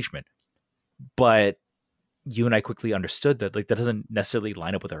drive engagement. But you and I quickly understood that like that doesn't necessarily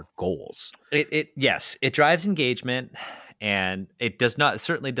line up with our goals. Yes, it drives engagement and it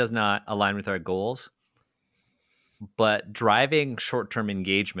certainly does not align with our goals. But driving short-term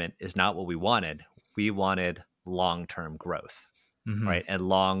engagement is not what we wanted. We wanted long-term growth, right? And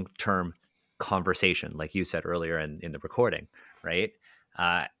long-term conversation, like you said earlier in the recording, right?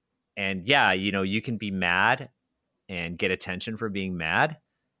 And yeah, you can be mad and get attention for being mad,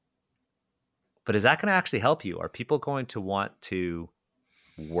 but is that going to actually help you? Are people going to want to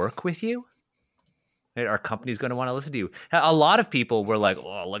work with you? Right? Are companies going to want to listen to you? A lot of people were like,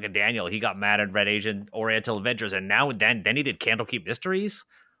 oh, look at Daniel. He got mad at Red Asian Oriental Adventures, and then he did Candlekeep Mysteries.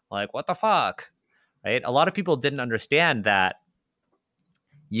 Like, what the fuck? Right? A lot of people didn't understand that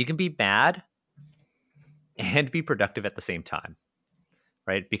you can be mad and be productive at the same time,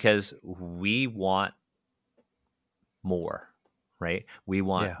 right? Because we want more, right? We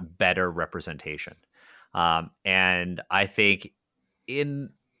want better representation. And I think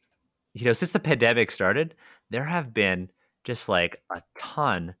since the pandemic started, there have been just like a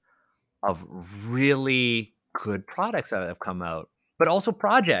ton of really good products that have come out, but also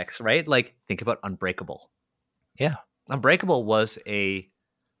projects, right? Like think about Unbreakable. Yeah. Unbreakable was a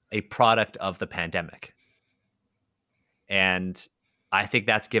product of the pandemic. And I think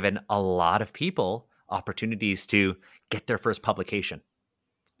that's given a lot of people opportunities to get their first publication,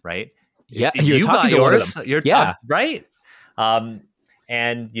 right? Yeah, you got yours. You're yeah, right. And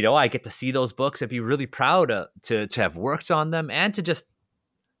I get to see those books and be really proud to have worked on them and to just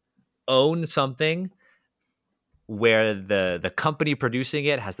own something where the company producing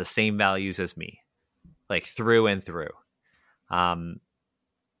it has the same values as me, like through and through.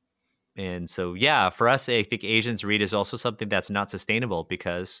 And so, yeah, for us, I think Asians Read is also something that's not sustainable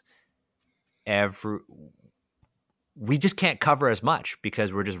because we just can't cover as much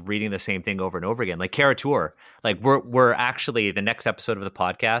because we're just reading the same thing over and over again. Like Kara-Tur, like we're actually the next episode of the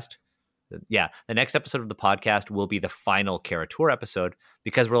podcast. Yeah, the next episode of the podcast will be the final Kara-Tur episode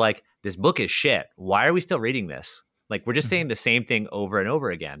because we're like, this book is shit. Why are we still reading this? Like, we're just saying the same thing over and over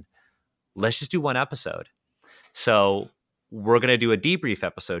again. Let's just do one episode. So we're going to do a debrief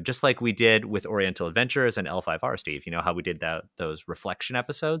episode, just like we did with Oriental Adventures and L5R, Steve. You know how we did those reflection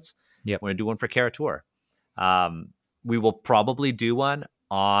episodes? Yeah. We're going to do one for Kara-Tur. We will probably do one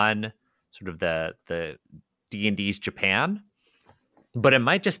on sort of the D&D's Japan, but it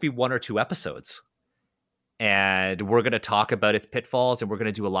might just be 1 or 2 episodes. And we're going to talk about its pitfalls, and we're going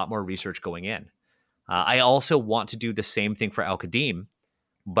to do a lot more research going in. I also want to do the same thing for Al-Qadim,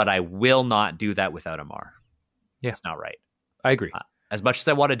 but I will not do that without Ammar. Yeah. It's not right. I agree. As much as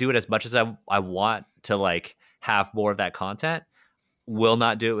I want to do it, as much as I want to like have more of that content, will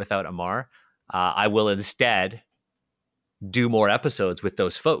not do it without Ammar. I will instead do more episodes with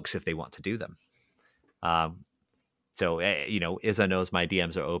those folks if they want to do them. So, Izza knows my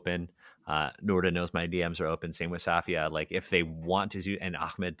DMs are open. Noorda knows my DMs are open. Same with Safia. Like if they want to do, and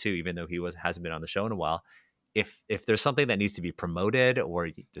Ahmed too, even though he hasn't been on the show in a while. If there's something that needs to be promoted or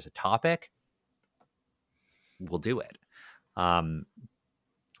there's a topic, we'll do it.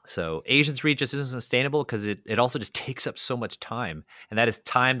 So Asians Read just isn't sustainable because it also just takes up so much time, and that is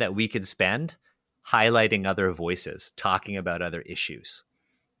time that we could spend highlighting other voices, talking about other issues.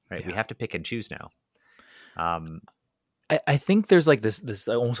 Right? Yeah. We have to pick and choose now. I think there's like this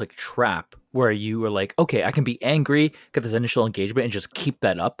almost like trap where you are like, okay, I can be angry, get this initial engagement, and just keep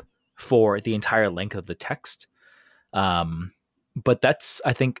that up for the entire length of the text. But that's,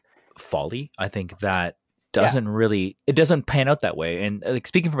 I think, folly. I think that it doesn't pan out that way. And like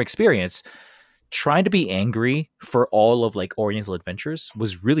speaking from experience, trying to be angry for all of like Oriental Adventures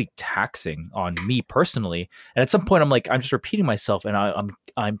was really taxing on me personally. And at some point, I'm just repeating myself, and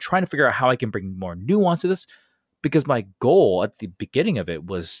I'm trying to figure out how I can bring more nuance to this, because my goal at the beginning of it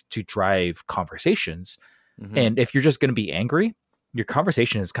was to drive conversations. Mm-hmm. And if you're just going to be angry, your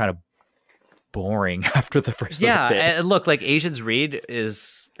conversation is kind of boring after the first little bit. And look, like Asians Read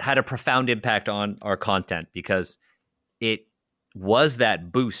had a profound impact on our content because it was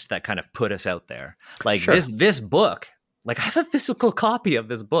that boost that kind of put us out there. Like this book, like I have a physical copy of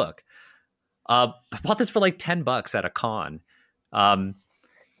this book. I bought this for like $10 at a con.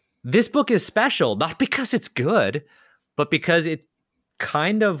 This book is special, not because it's good, but because it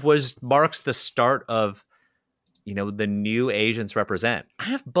kind of marks the start of, the new Asians Represent. I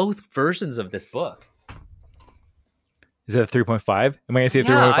have both versions of this book. Is that a 3.5? Am I going to see a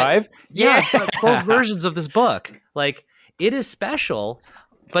 3.5? Yeah, both versions of this book. Like, it is special,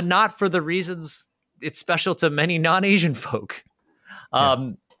 but not for the reasons it's special to many non-Asian folk.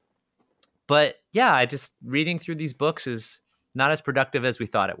 But yeah, reading through these books is not as productive as we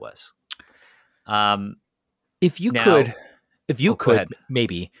thought it was. If you could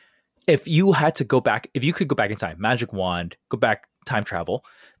go back in time, magic wand, go back, time travel,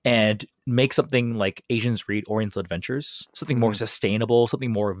 and make something like Asians Read Oriental Adventures, something more sustainable,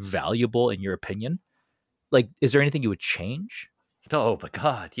 something more valuable in your opinion, like, is there anything you would change? Oh my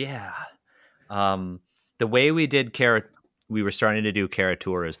God. Yeah. The way we did we were starting to do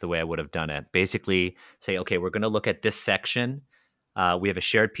Kara-Tur is the way I would have done it. Basically say, okay, we're going to look at this section. We have a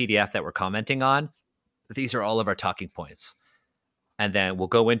shared PDF that we're commenting on. These are all of our talking points. And then we'll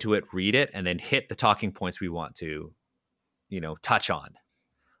go into it, read it, and then hit the talking points we want to, touch on.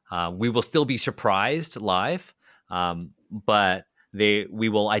 We will still be surprised live, but we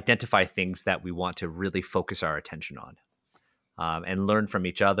will identify things that we want to really focus our attention on, and learn from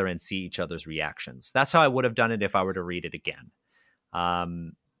each other and see each other's reactions. That's how I would have done it if I were to read it again.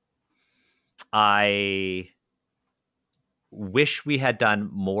 I wish we had done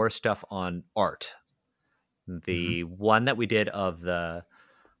more stuff on art. The one that we did of the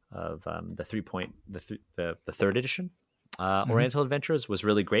third edition Oriental Adventures was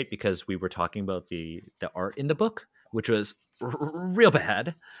really great because we were talking about the art in the book, which was real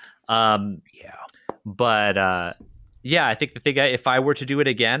bad. But I think the thing, if I were to do it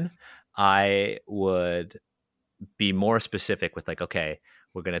again, I would be more specific with like, okay,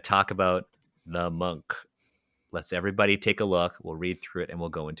 we're going to talk about the monk Let's everybody take a look. We'll read through it and we'll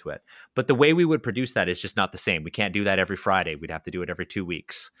go into it. But the way we would produce that is just not the same. We can't do that every Friday. We'd have to do it every 2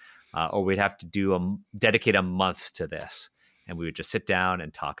 weeks, or we'd have to dedicate a month to this, and we would just sit down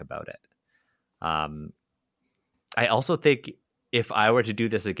and talk about it. I also think if I were to do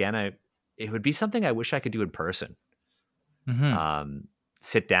this again, it would be something I wish I could do in person.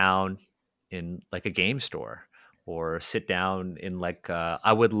 Sit down in like a game store, or sit down in like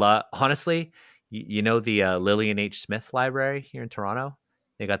I would love, honestly. You know the Lillian H. Smith Library here in Toronto?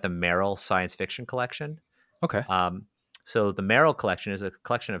 They got the Merrill Science Fiction Collection. Okay. So the Merrill Collection is a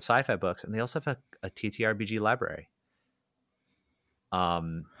collection of sci-fi books, and they also have a TTRPG library.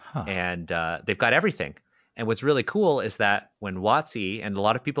 And they've got everything. And what's really cool is that when WotC, and a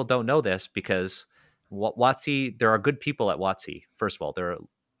lot of people don't know this because WotC, there are good people at WotC. First of all,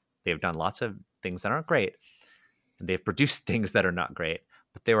 they've done lots of things that aren't great, and they've produced things that are not great.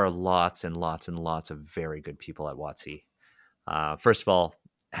 But there are lots and lots and lots of very good people at WotC. First of all,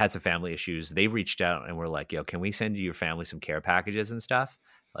 had some family issues. They reached out and were like, yo, can we send your family some care packages and stuff?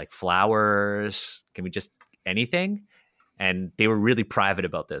 Like flowers? Can we just anything? And they were really private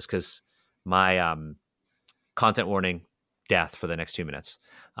about this because my content warning, death for the next 2 minutes.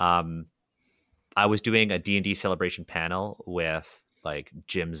 I was doing a D&D celebration panel with like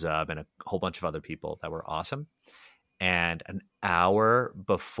Jim Zub and a whole bunch of other people that were awesome. And an hour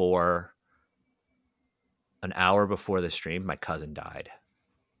before the stream, my cousin died.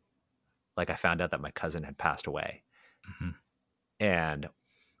 Like I found out that my cousin had passed away. And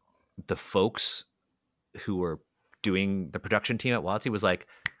the folks who were doing the production team at WotC was like,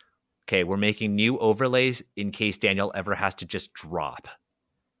 okay, we're making new overlays in case Daniel ever has to just drop.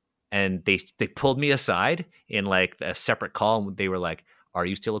 And they pulled me aside in like a separate call. And they were like, are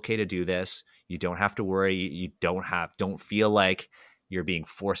you still okay to do this? You don't have to worry. You don't feel like you're being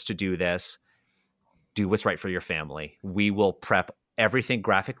forced to do this. Do what's right for your family. We will prep everything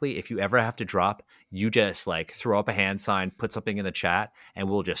graphically. If you ever have to drop, you just like throw up a hand sign, put something in the chat, and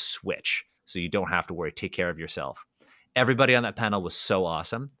we'll just switch. So you don't have to worry. Take care of yourself. Everybody on that panel was so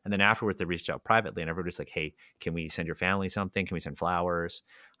awesome. And then afterwards, they reached out privately, and everybody's like, hey, can we send your family something? Can we send flowers?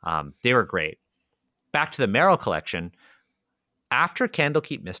 They were great. Back to the Merrill collection. After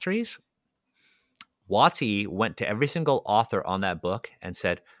Candlekeep Mysteries, WotC went to every single author on that book and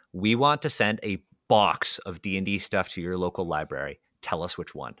said, we want to send a box of D&D stuff to your local library. Tell us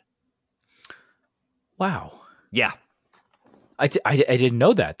which one. Wow. Yeah. I didn't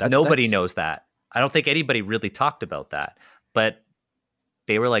know that. Nobody knows that. I don't think anybody really talked about that. But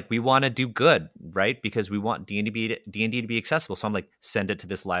they were like, we want to do good, right? Because we want D&D to be accessible. So I'm like, send it to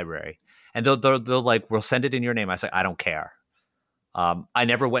this library. And they'll like, we'll send it in your name. I was like, I don't care. I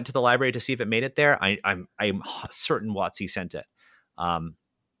never went to the library to see if it made it there. I'm certain WotC sent it.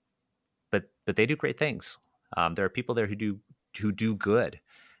 But they do great things. There are people there who do good.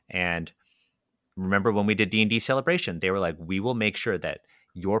 And remember when we did D&D Celebration, they were like, we will make sure that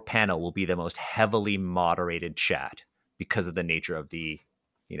your panel will be the most heavily moderated chat because of the nature of the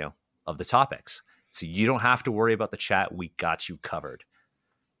topics. So you don't have to worry about the chat. We got you covered.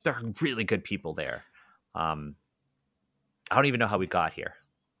 There are really good people there. I don't even know how we got here.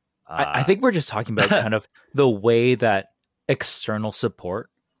 I think we're just talking about kind of the way that external support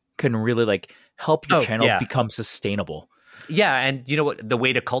can really like help your channel become sustainable. Yeah. And you know what? The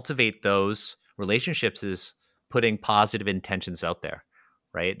way to cultivate those relationships is putting positive intentions out there,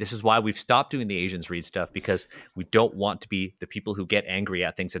 right? This is why we've stopped doing the Asians Read stuff, because we don't want to be the people who get angry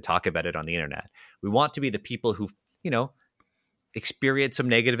at things and talk about it on the internet. We want to be the people who, experience some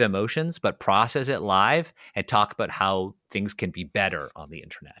negative emotions, but process it live and talk about how things can be better on the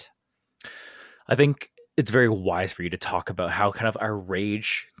internet. I think it's very wise for you to talk about how kind of our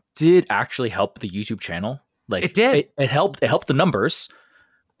rage did actually help the YouTube channel. Like it did. It helped the numbers,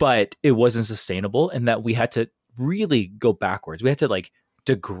 but it wasn't sustainable, and that we had to really go backwards. We had to like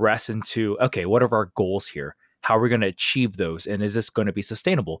digress into, okay, what are our goals here? How are we going to achieve those? And is this going to be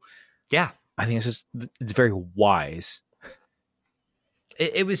sustainable? Yeah. I think it's very wise.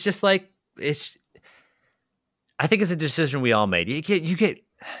 It was just like, I think it's a decision we all made.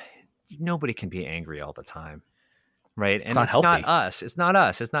 Nobody can be angry all the time. Right. It's not us. It's not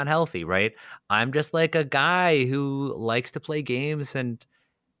us. It's not healthy. Right. I'm just like a guy who likes to play games and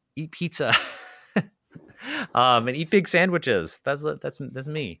eat pizza and eat big sandwiches. That's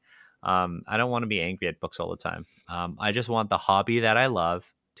me. I don't want to be angry at books all the time. I just want the hobby that I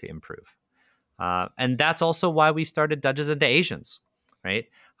love to improve. And that's also why we started Dungeons and Asians. Right.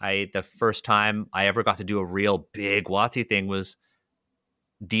 The first time I ever got to do a real big WotC thing was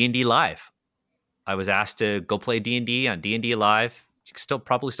D&D Live. I was asked to go play D&D on D&D Live. You can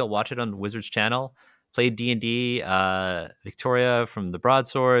probably still watch it on Wizards channel. played D&D. Victoria from the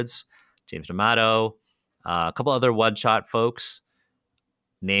Broadswords, James D'Amato, a couple other one-shot folks.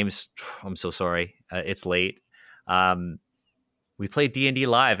 Names, I'm so sorry. It's late. We played D&D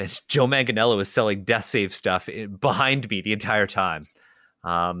live, and Joe Manganiello was selling death save stuff behind me the entire time.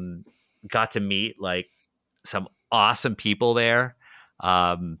 Got to meet like some awesome people there.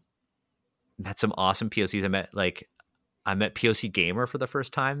 Met some awesome POCs. I met POC Gamer for the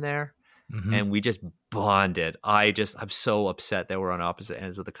first time there, and we just bonded. I'm so upset that we're on opposite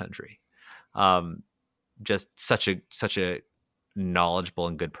ends of the country. Just such a knowledgeable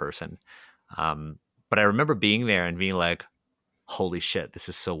and good person. But I remember being there and being like, holy shit, this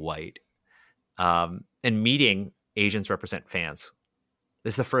is so white. And meeting Asians represent fans.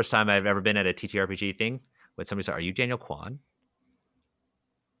 This is the first time I've ever been at a TTRPG thing when somebody said, "Are you Daniel Kwan?"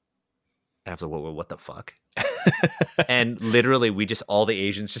 And I was like, what the fuck? And literally all the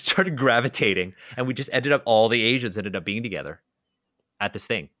Asians just started gravitating, and we just all the Asians ended up being together at this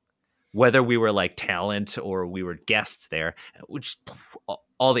thing. Whether we were like talent or we were guests there, which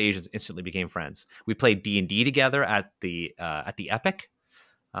all the Asians instantly became friends. We played D&D together at the Epic.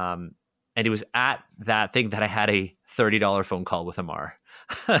 And it was at that thing that I had a $30 phone call with Amar.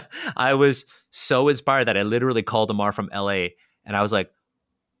 I was so inspired that I literally called Amar from LA, and I was like,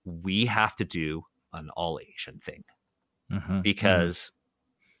 we have to do an all Asian thing because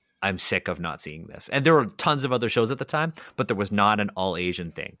I'm sick of not seeing this. And there were tons of other shows at the time, but there was not an all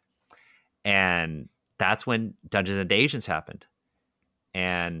Asian thing. And that's when Dungeons and Asians happened.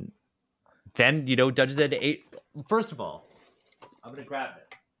 And then, Dungeons and Asians. First of all, I'm going to grab this.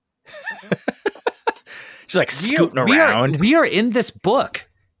 She's like scooting around. We are in this book.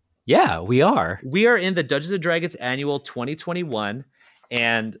 Yeah, we are. We are in the Dungeons and Dragons Annual 2021,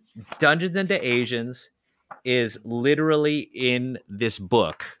 and Dungeons and Asians is literally in this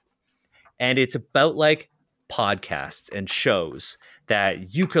book. And it's about like podcasts and shows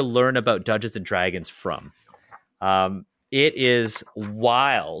that you could learn about Dungeons and Dragons from. It is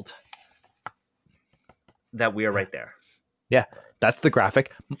wild that we are right there. Yeah, that's the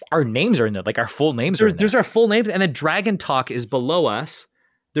graphic. Our names are in there, like our full names are in there. There's our full names, and then Dragon Talk is below us.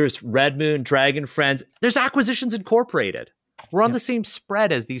 There's Red Moon, Dragon Friends. There's Acquisitions Incorporated. We're on the same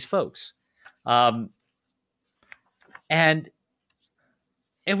spread as these folks. And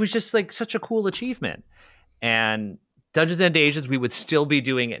it was just like such a cool achievement. And Dungeons and Asians, we would still be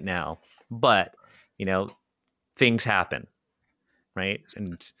doing it now. But, things happen, right?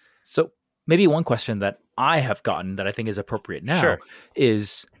 And so maybe one question that I have gotten that I think is appropriate now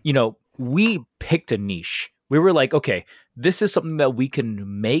is, we picked a niche. We were like, okay, this is something that we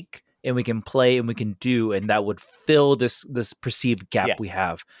can make and we can play and we can do, and that would fill this perceived gap we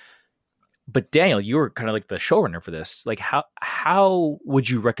have. But Daniel, you were kind of like the showrunner for this. Like, how would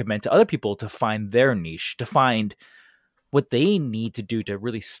you recommend to other people to find their niche, to find what they need to do to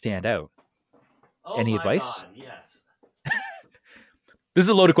really stand out? Any advice? God, yes. This is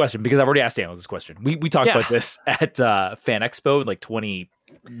a loaded question because I've already asked Daniel this question. We talked about this at Fan Expo, like 20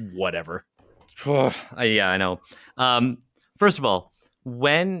 whatever. Yeah, I know. First of all,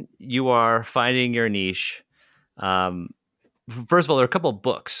 when you are finding your niche, first of all, there are a couple of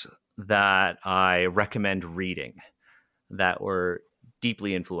books that I recommend reading that were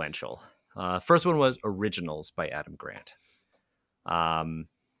deeply influential. First one was Originals by Adam Grant.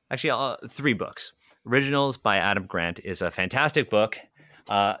 Actually, 3 books. Originals by Adam Grant is a fantastic book,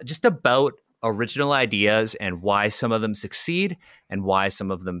 just about original ideas and why some of them succeed and why some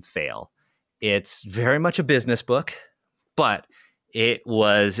of them fail. It's very much a business book, but it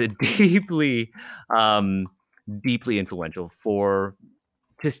was deeply, deeply influential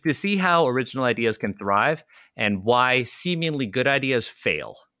to see how original ideas can thrive and why seemingly good ideas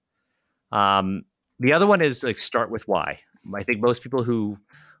fail. The other one is like Start With Why. I think most people who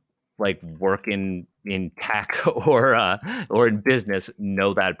like work in tech or in business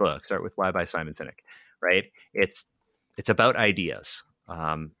know that book, Start With Why by Simon Sinek, right? It's about ideas.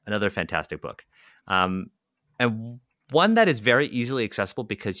 Another fantastic book. And one that is very easily accessible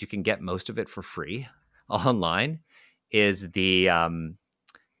because you can get most of it for free online is the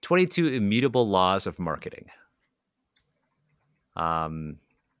 22 Immutable Laws of Marketing. I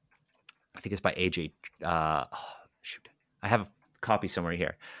think it's by AJ. Shoot, I have a copy somewhere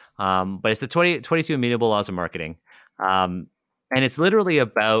here. But it's the 22 Immutable Laws of Marketing. And it's literally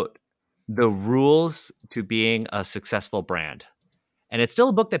about the rules to being a successful brand. And it's still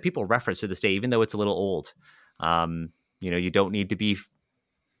a book that people reference to this day, even though it's a little old. You don't need to be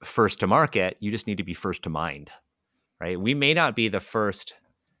first to market. You just need to be first to mind, right? We may not be the first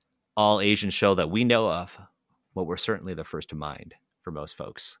all Asian show that we know of, but we're certainly the first to mind for most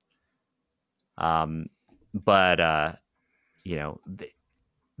folks. But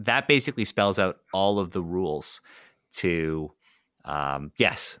that basically spells out all of the rules to, Al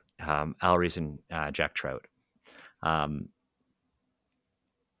and Jack Trout.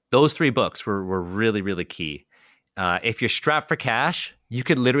 Those 3 books were really, really key. If you're strapped for cash, you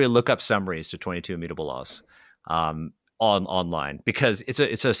could literally look up summaries to 22 Immutable Laws online, because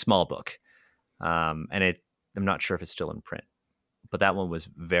it's a small book, and I'm not sure if it's still in print, but that one was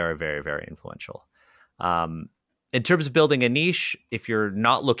very, very, very influential. In terms of building a niche, if you're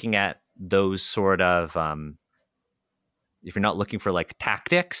not looking at those sort of, if you're not looking for like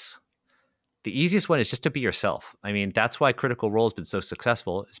tactics, the easiest one is just to be yourself. I mean, that's why Critical Role has been so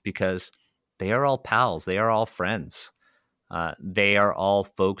successful, is because they are all pals. They are all friends. They are all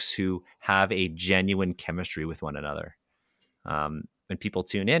folks who have a genuine chemistry with one another. And people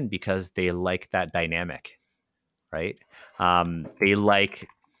tune in because they like that dynamic, right? They like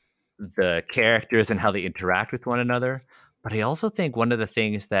the characters and how they interact with one another. But I also think one of the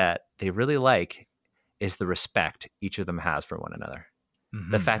things that they really like is the respect each of them has for one another.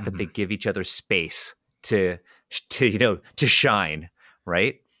 The fact that they give each other space to shine,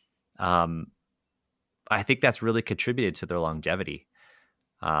 right? I think that's really contributed to their longevity.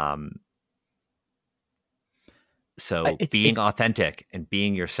 So being authentic and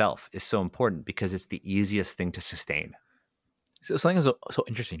being yourself is so important, because it's the easiest thing to sustain. So something that's so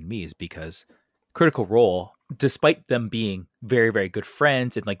interesting to me is because Critical Role, despite them being very, very good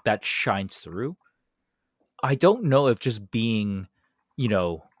friends and like that shines through, I don't know if just being,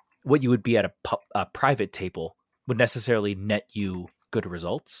 what you would be at a private table would necessarily net you good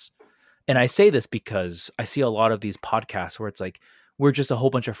results. And I say this because I see a lot of these podcasts where it's like, we're just a whole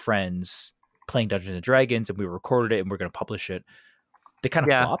bunch of friends playing Dungeons and Dragons and we recorded it and we're going to publish it. They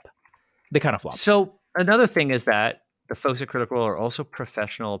kind of flop. They kind of flop. So another thing is that the folks at Critical Role are also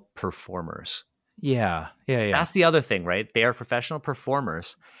professional performers. Yeah. That's the other thing, right? They are professional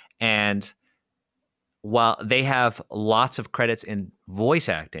performers. And while they have lots of credits in voice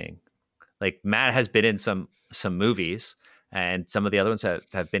acting, like Matt has been in some movies, and some of the other ones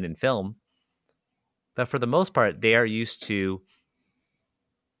have been in film, but for the most part, they are used to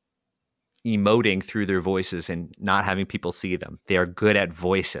emoting through their voices and not having people see them. They are good at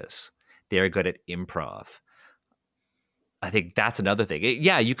voices. They are good at improv. I think that's another thing.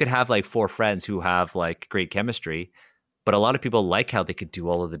 Yeah, you could have like 4 friends who have like great chemistry, but a lot of people like how they could do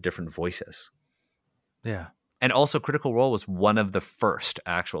all of the different voices. Yeah. And also Critical Role was one of the first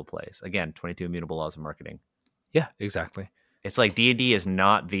actual plays. Again, 22 Immutable Laws of Marketing. Yeah, exactly. It's like D&D is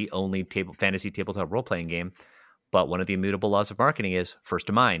not the only fantasy tabletop role-playing game, but one of the immutable laws of marketing is first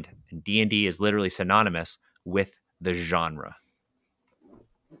to mind. And D&D is literally synonymous with the genre.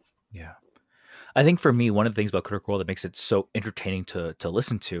 Yeah. I think for me, one of the things about Critical Role that makes it so entertaining to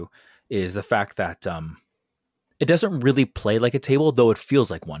listen to is the fact that it doesn't really play like a table, though it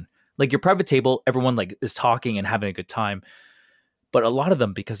feels like one. Like your private table, everyone like is talking and having a good time. But a lot of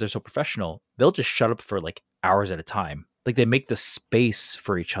them, because they're so professional, they'll just shut up for like hours at a time. Like they make the space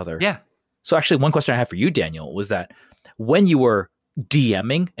for each other. Yeah. So actually, one question I have for you, Daniel, was that when you were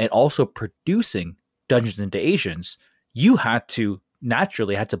DMing and also producing Dungeons and Asians, you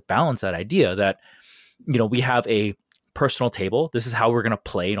naturally had to balance that idea that, we have a personal table. This is how we're going to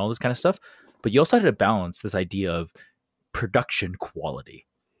play and all this kind of stuff. But you also had to balance this idea of production quality.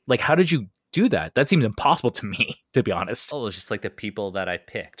 Like, how did you do that? That seems impossible to me, to be honest. Oh, it's just like the people that I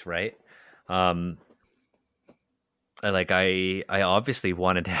picked, right? I obviously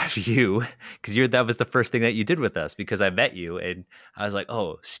wanted to have you, because that was the first thing that you did with us, because I met you and I was like,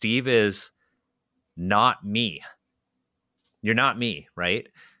 oh, Steve is not me. You're not me, right?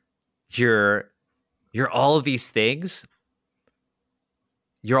 You're all of these things.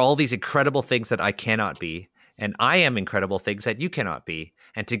 You're all these incredible things that I cannot be. And I am incredible things that you cannot be.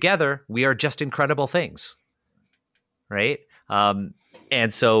 And together we are just incredible things. Right?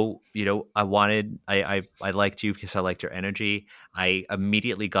 And so, I liked you because I liked your energy. I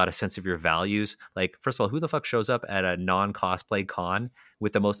immediately got a sense of your values. Like, first of all, who the fuck shows up at a non-cosplay con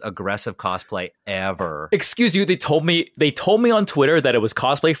with the most aggressive cosplay ever? Excuse you, they told me on Twitter that it was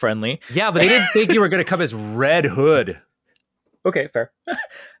cosplay friendly. Yeah, but they didn't think you were going to come as Red Hood. Okay, fair.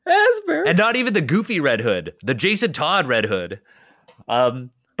 That's fair. And not even the goofy Red Hood, the Jason Todd Red Hood.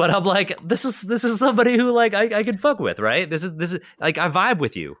 But I'm like, this is somebody who like I can fuck with, right? This is like I vibe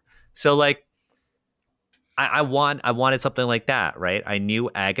with you. So like I wanted something like that, right? I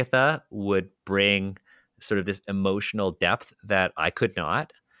knew Agatha would bring sort of this emotional depth that I could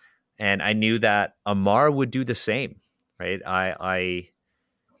not. And I knew that Amar would do the same, right? I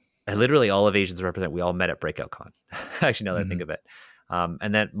literally all of Asians represent, we all met at Breakout Con. Actually, now that I think of it.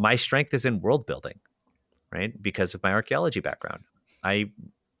 And that my strength is in world building, right? Because of my archaeology background. I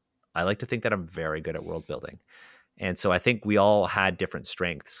like to think that I'm very good at world building. And so I think we all had different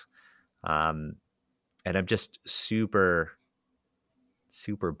strengths. And I'm just super,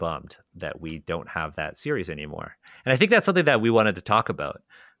 super bummed that we don't have that series anymore. And I think that's something that we wanted to talk about.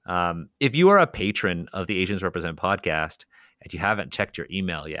 If you are a patron of the Asians Represent podcast and you haven't checked your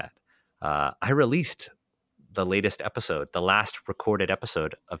email yet, I released the latest episode, the last recorded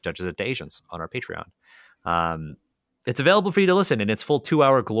episode of Dungeons and Asians on our Patreon. It's available for you to listen in its full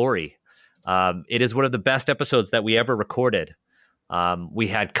 2-hour glory. It is one of the best episodes that we ever recorded. We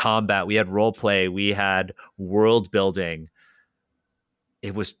had combat, we had role play, we had world building.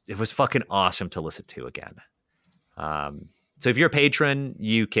 It was fucking awesome to listen to again. So if you're a patron,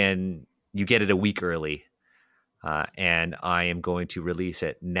 you get it a week early, and I am going to release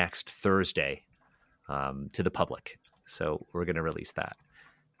it next Thursday to the public. So we're going to release that.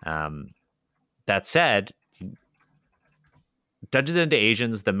 That said, Dungeons and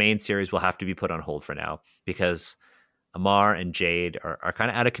Asians, the main series, will have to be put on hold for now because Amar and Jade are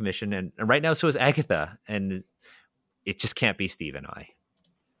kind of out of commission, and right now so is Agatha, and it just can't be Steve and I.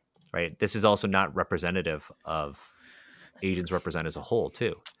 Right? This is also not representative of Asians Represent as a whole,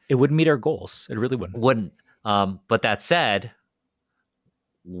 too. It wouldn't meet our goals. It really wouldn't. But that said,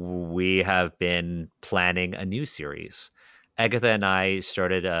 we have been planning a new series. Agatha and I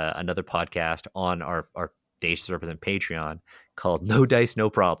started another podcast on our Asians Represent Patreon called No Dice, No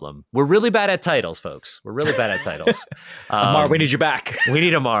Problem. We're really bad at titles, folks. We're really bad at titles. Amar, we need you back. We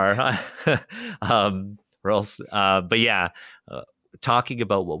need Amar. Or else, but yeah, talking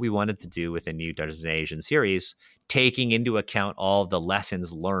about what we wanted to do with a new Dungeons and Asian series, taking into account all the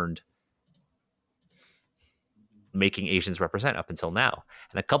lessons learned making Asians Represent up until now.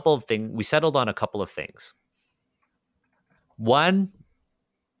 And a couple of things, we settled on a couple of things. One,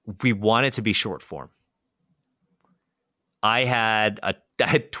 we want it to be short form. I had a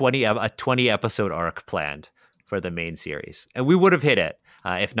 20 episode arc planned for the main series, and we would have hit it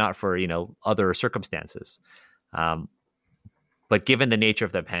if not for other circumstances. But given the nature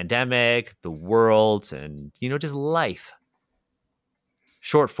of the pandemic, the world, and just life,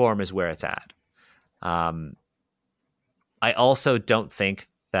 short form is where it's at. I also don't think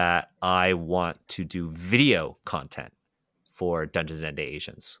that I want to do video content for Dungeons and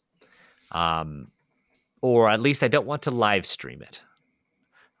Asians. Or at least I don't want to live stream it.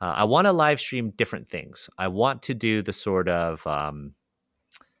 I want to live stream different things. I want to do the sort of, I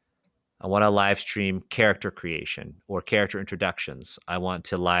want to live stream character creation or character introductions. I want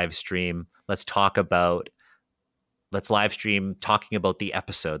to live stream, let's live stream talking about the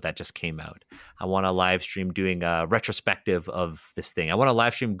episode that just came out. I want to live stream doing a retrospective of this thing. I want to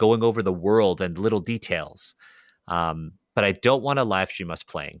live stream going over the world and little details. But I don't want to live stream us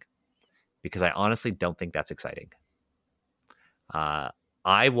playing because I honestly don't think that's exciting.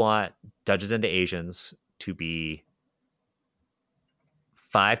 I want Dungeons and Asians to be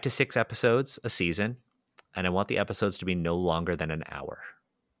 5 to 6 episodes a season, and I want the episodes to be no longer than an hour.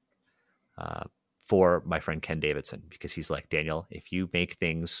 For my friend Ken Davidson, because he's like, Daniel, if you make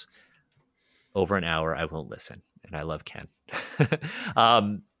things over an hour, I won't listen. And I love Ken.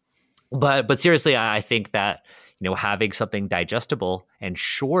 But seriously, I think that having something digestible and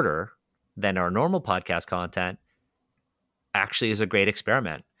shorter than our normal podcast content actually is a great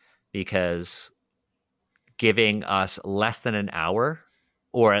experiment, because giving us less than an hour,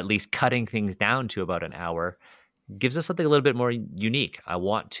 or at least cutting things down to about an hour, gives us something a little bit more unique. I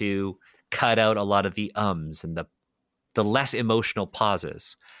want to cut out a lot of the ums and the less emotional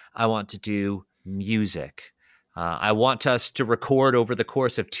pauses. I want to do music. I want us to record over the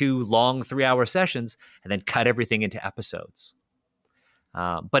course of 2 long 3-hour sessions and then cut everything into episodes.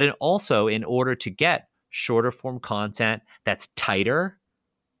 But also, in order to get shorter form content that's tighter,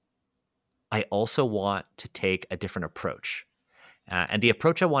 I also want to take a different approach. And the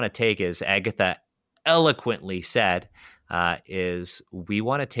approach I want to take, is Agatha eloquently said, is we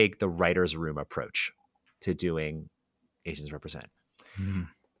want to take the writer's room approach to doing Asians Represent,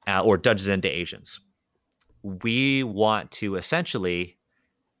 or Dungeons and Asians. We want to essentially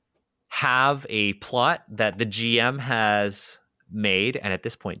have a plot that the GM has made and at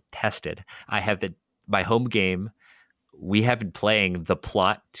this point tested. I have my home game. We have been playing the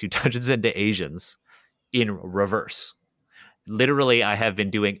plot to Dungeons and Asians in reverse. Literally, I have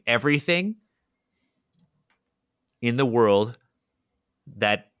been doing everything in the world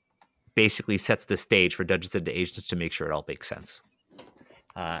that basically sets the stage for Dungeons and Asians to make sure it all makes sense.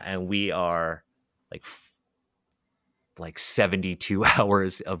 And we are like 72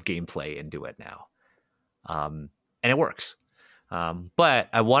 hours of gameplay into it now. And it works. But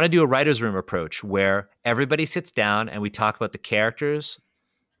I want to do a writer's room approach where everybody sits down and we talk about the characters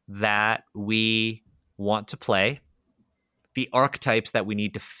that we want to play, the archetypes that we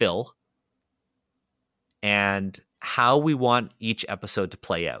need to fill, and how we want each episode to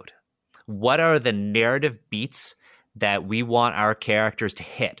play out. What are the narrative beats that we want our characters to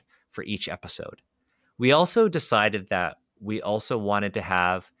hit for each episode? We also decided that we also wanted to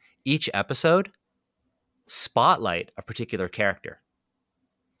have each episode spotlight a particular character.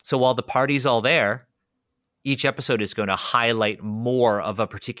 So while the party's all there, each episode is going to highlight more of a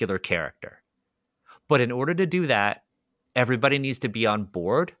particular character. But in order to do that, everybody needs to be on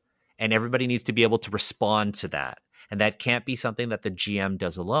board and everybody needs to be able to respond to that. And that can't be something that the GM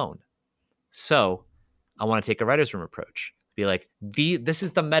does alone. So I want to take a writer's room approach. Be like, this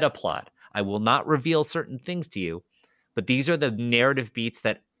is the meta plot. I will not reveal certain things to you, but these are the narrative beats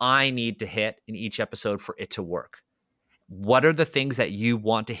that I need to hit in each episode for it to work. What are the things that you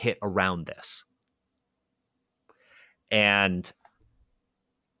want to hit around this? And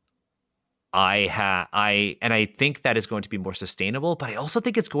I think that is going to be more sustainable, but I also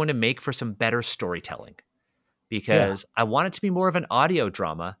think it's going to make for some better storytelling because I want it to be more of an audio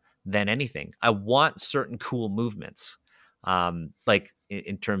drama than anything. I want certain cool movements, like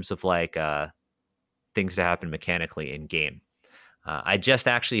in terms of like things to happen mechanically in game. I just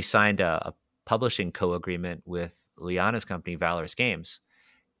actually signed a publishing co-agreement with Liana's company, Valorous Games.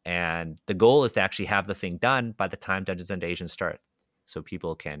 And the goal is to actually have the thing done by the time Dungeons and Asians start so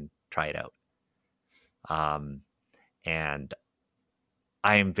people can try it out. And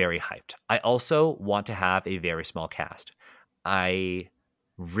I am very hyped. I also want to have a very small cast. I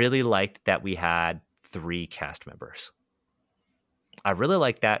really liked that we had 3 cast members. I really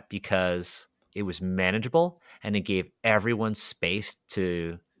liked that because it was manageable and it gave everyone space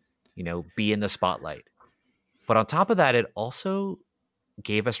to, be in the spotlight. But on top of that, it also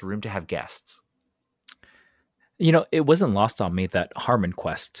gave us room to have guests. It wasn't lost on me that Harmon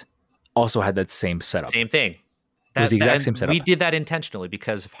Quest also had that same setup. Same thing. It was the exact same setup. We did that intentionally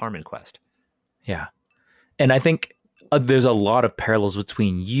because of Harmon Quest. Yeah. And I think there's a lot of parallels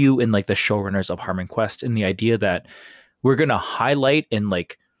between you and like the showrunners of Harmon Quest and the idea that we're going to highlight and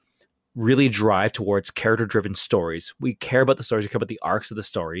like really drive towards character-driven stories. We care about the stories, we care about the arcs of the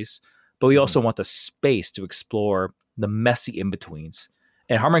stories, but we also want the space to explore the messy in-betweens.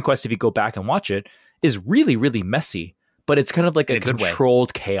 And Harmon Quest, if you go back and watch it, is really, really messy, but it's kind of like a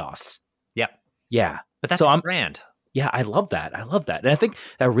controlled chaos. Yeah. Yeah. But that's the brand. Yeah, I love that. And I think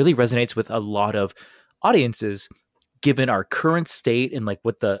that really resonates with a lot of audiences given our current state and like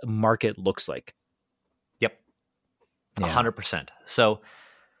what the market looks like. Yep. 100%. So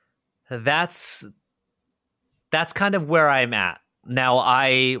that's kind of where I'm at. Now,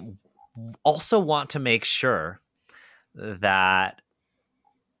 I also want to make sure that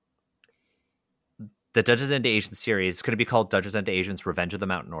the Dungeons and Asians series is going to be called Dungeons and Asians Revenge of the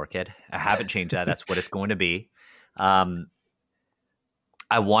Mountain Orchid. I haven't changed that. That's what it's going to be. I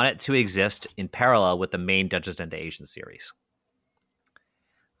want it to exist in parallel with the main Dungeons and Asians series.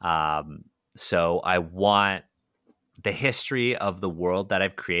 So I want the history of the world that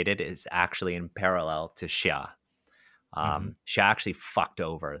I've created is actually in parallel to Xia. Xia actually fucked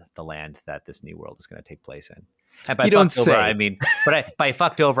over the land that this new world is going to take place in. And by fucked over, I mean, by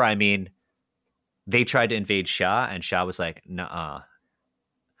fucked over, I mean, they tried to invade Xia, and Xia was like, nuh-uh.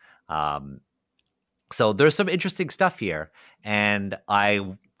 So there's some interesting stuff here, and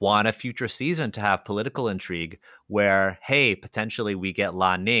I want a future season to have political intrigue where, hey, potentially we get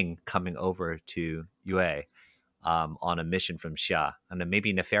La Ning coming over to Yue on a mission from Xia, and a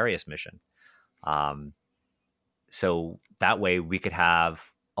maybe nefarious mission. So that way we could have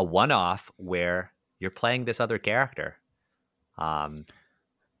a one-off where you're playing this other character.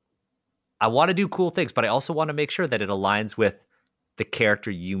 I want to do cool things, but I also want to make sure that it aligns with the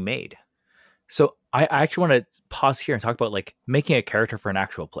character you made. So I actually want to pause here and talk about like making a character for an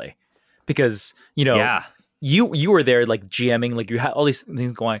actual play, because you were there like GMing, like you had all these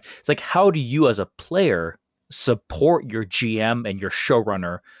things going. It's like, how do you as a player support your GM and your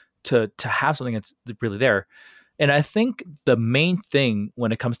showrunner to have something that's really there? And I think the main thing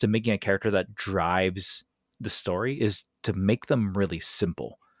when it comes to making a character that drives the story is to make them really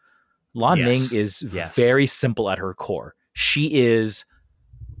simple. La Ning is very simple at her core. She is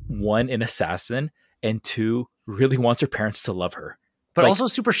 1, an assassin, and 2, really wants her parents to love her. But also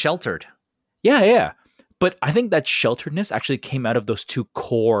super sheltered. Yeah. But I think that shelteredness actually came out of those 2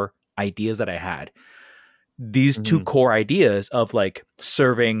 core ideas that I had. These 2 core ideas of like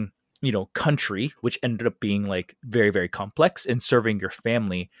serving, country, which ended up being like very, very complex, and serving your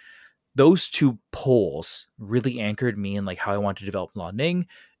family those two poles really anchored me in like how I wanted to develop Lan Ning.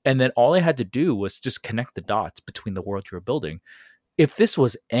 And then all I had to do was just connect the dots between the world you were building. If this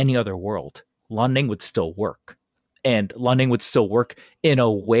was any other world, Lan Ning would still work. And Lan Ning would still work in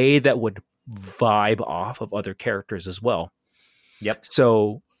a way that would vibe off of other characters as well. Yep.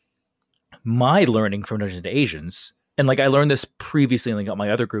 So my learning from Dungeons & Asians, and like I learned this previously in like my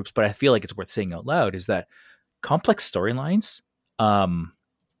other groups, but I feel like it's worth saying out loud, is that complex storylines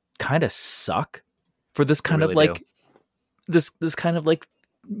kind of suck for this kind of like this kind of like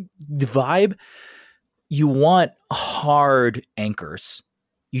vibe. You want hard anchors.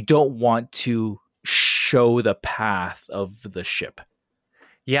 You don't want to show the path of the ship.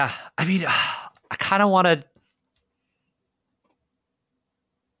 Yeah, I mean, I kind of want to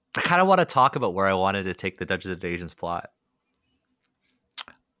talk about where I wanted to take the Dungeons & Asians plot.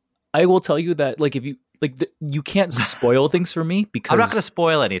 I will tell you that, like, if you like, you can't spoil things for me because I'm not going to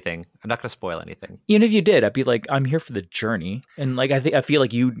spoil anything. Even if you did, I'd be like, I'm here for the journey, and like, I feel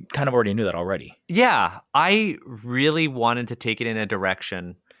like you kind of already knew that already. Yeah, I really wanted to take it in a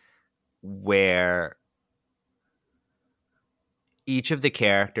direction where each of the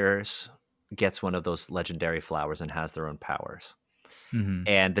characters gets one of those legendary flowers and has their own powers. Mm-hmm.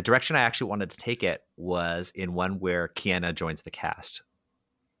 And the direction I actually wanted to take it was in one where Kiana joins the cast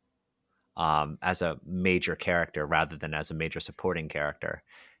as a major character rather than as a major supporting character,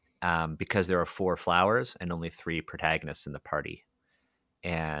 because there are 4 flowers and only 3 protagonists in the party.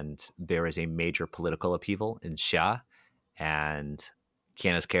 And there is a major political upheaval in Xia, and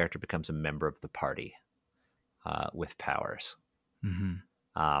Kiana's character becomes a member of the party with powers.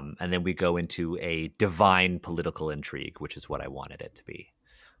 Mm-hmm. And then we go into a divine political intrigue, which is what I wanted it to be.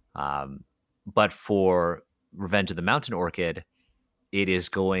 But for Revenge of the Mountain Orchid, it is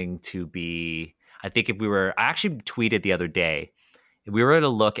going to be, I think I actually tweeted the other day, if we were to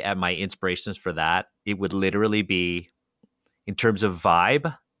look at my inspirations for that, it would literally be, in terms of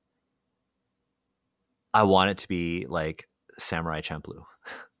vibe, I want it to be like Samurai Champloo.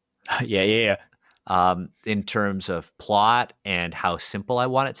 Yeah. In terms of plot and how simple I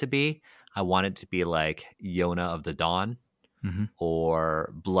want it to be, I want it to be like Yona of the Dawn, mm-hmm.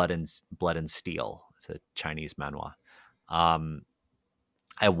 or Blood and Steel. It's a Chinese manhwa.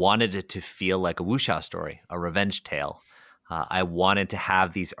 I wanted it to feel like a wuxia story, a revenge tale. I wanted to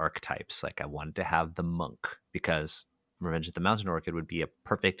have these archetypes. Like I wanted to have the monk, because Revenge of the Mountain Orchid would be a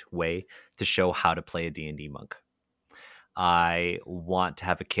perfect way to show how to play a D&D monk. I want to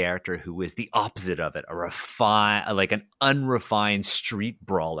have a character who is the opposite of it, like an unrefined street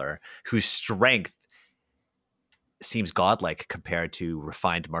brawler whose strength seems godlike compared to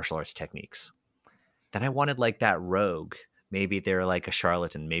refined martial arts techniques. Then I wanted like that rogue. Maybe they're like a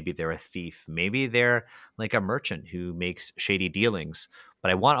charlatan. Maybe they're a thief. Maybe they're like a merchant who makes shady dealings.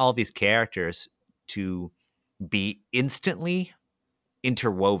 But I want all these characters to be instantly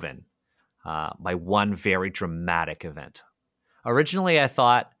interwoven by one very dramatic event. Originally, I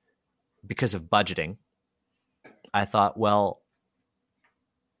thought, because of budgeting, well,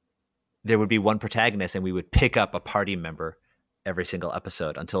 there would be one protagonist and we would pick up a party member every single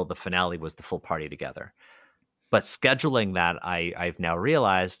episode until the finale was the full party together. But scheduling that, I've now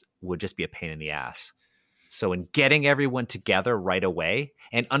realized, would just be a pain in the ass. So in getting everyone together right away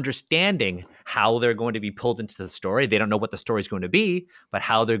and understanding how they're going to be pulled into the story, they don't know what the story is going to be, but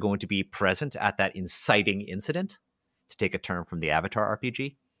how they're going to be present at that inciting incident, to take a term from the Avatar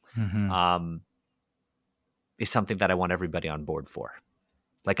RPG, mm-hmm. Is something that I want everybody on board for.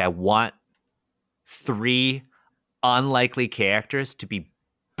 Like I want 3 unlikely characters to be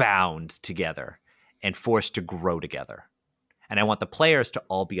bound together and forced to grow together. And I want the players to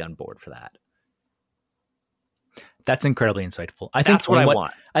all be on board for that. That's incredibly insightful. That's what I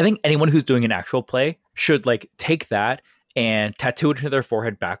want. I think anyone who's doing an actual play should like take that and tattoo it into their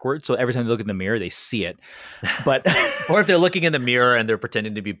forehead backwards, so every time they look in the mirror, they see it. But or if they're looking in the mirror and they're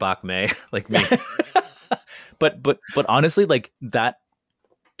pretending to be Bak Mei, like me. But honestly, like that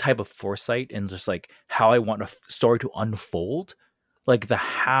type of foresight and just like how I want a story to unfold, like the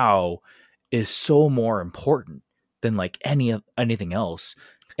how is so more important than like anything else.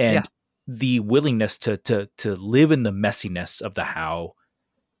 And the willingness to live in the messiness of the how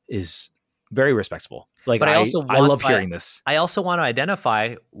is very respectful. Like, but I love hearing this. I also want to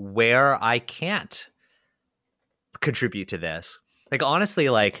identify where I can't contribute to this. Like, honestly,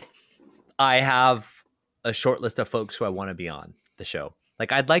 like I have a short list of folks who I want to be on the show.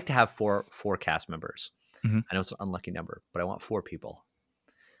 Like, I'd like to have four cast members. Mm-hmm. I know it's an unlucky number, but I want 4 people.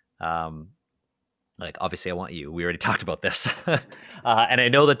 Like, obviously I want you. We already talked about this. And I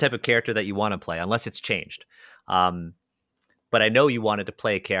know the type of character that you want to play, unless it's changed. But I know you wanted to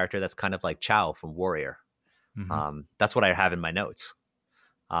play a character that's kind of like Chow from Warrior. Mm-hmm. That's what I have in my notes.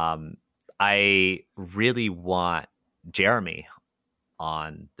 I really want Jeremy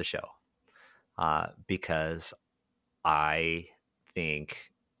on the show because I think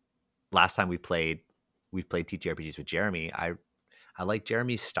last time we played TTRPGs with Jeremy. I like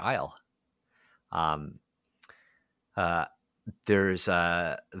Jeremy's style. There's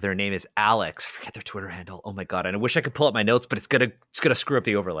their name is Alex. I forget their Twitter handle. Oh my god! And I wish I could pull up my notes, but it's gonna screw up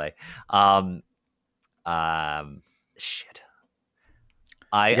the overlay. Shit.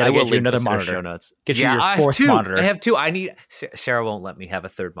 I will get you another monitor. Show notes. Get you your fourth monitor. I have two. I need. Sarah won't let me have a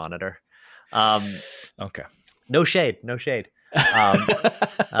third monitor. Okay. No shade. But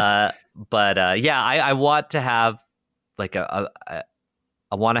yeah, I want to have like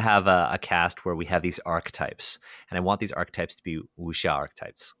I want to have a cast where we have these archetypes, and I want these archetypes to be wuxia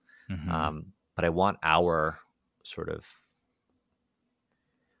archetypes. Mm-hmm. But I want our sort of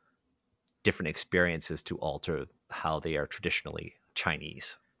different experiences to alter how they are traditionally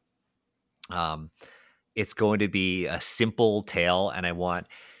Chinese. It's going to be a simple tale, and I want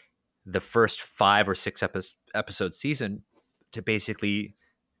the first 5 or 6 episode season to basically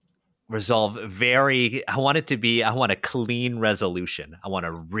resolve I want a clean resolution. I want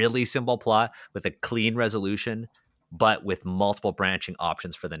a really simple plot with a clean resolution, but with multiple branching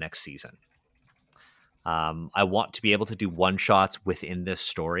options for the next season. I want to be able to do one-shots within this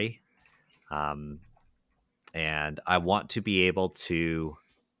story. And I want to be able to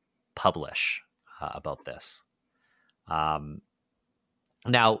publish about this.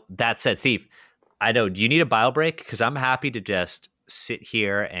 Now, that said, Steve, I know, do you need a bio break? Because I'm happy to just sit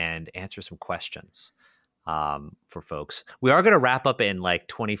here and answer some questions for folks. We are going to wrap up in like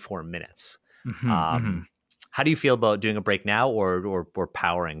 24 minutes. Mm-hmm. How do you feel about doing a break now or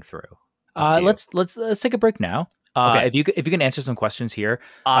powering through? Let's take a break now. Okay. If you can answer some questions here,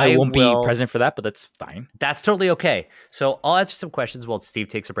 I won't be present for that, but that's fine. That's totally okay. So I'll answer some questions while Steve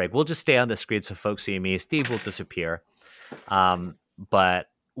takes a break. We'll just stay on the screen so folks see me. Steve will disappear. But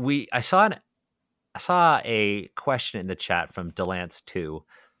I saw a question in the chat from Delance2,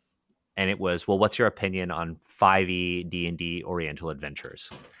 and it was, well, what's your opinion on 5e D&D Oriental Adventures?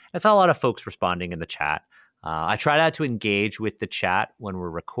 I saw a lot of folks responding in the chat. I try not to engage with the chat when we're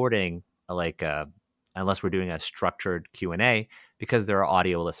recording, unless we're doing a structured Q&A, because there are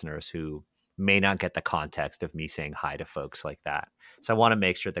audio listeners who may not get the context of me saying hi to folks like that. So I want to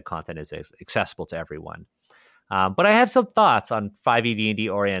make sure the content is accessible to everyone. But I have some thoughts on 5e D&D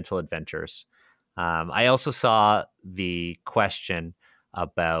Oriental Adventures. I also saw the question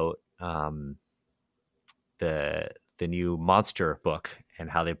about the new monster book and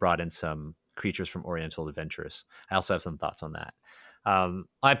how they brought in some creatures from Oriental Adventures. I also have some thoughts on that.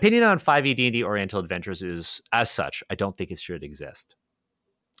 My opinion on 5e D&D Oriental Adventures is, as such, I don't think it should exist.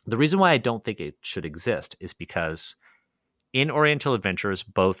 The reason why I don't think it should exist is because in Oriental Adventures,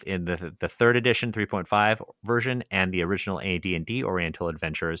 both in the 3rd edition 3.5 version and the original AD&D Oriental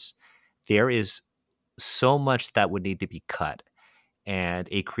Adventures, there is so much that would need to be cut, and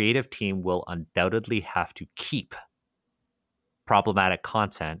a creative team will undoubtedly have to keep problematic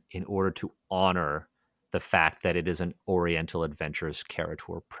content in order to honor the fact that it is an Oriental Adventures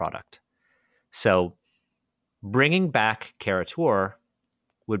Kara-Tur product. So bringing back Kara-Tur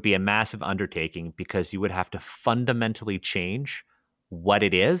would be a massive undertaking because you would have to fundamentally change what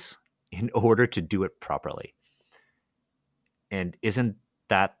it is in order to do it properly. And isn't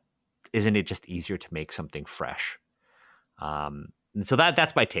it just easier to make something fresh? And so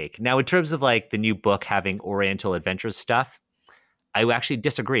that's my take. Now, in terms of like the new book having Oriental Adventures stuff, I actually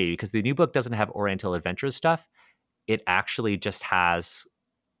disagree, because the new book doesn't have Oriental Adventures stuff. It actually just has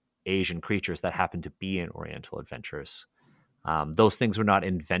Asian creatures that happen to be in Oriental Adventures. Those things were not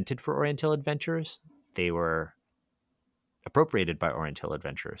invented for Oriental Adventures. They were appropriated by Oriental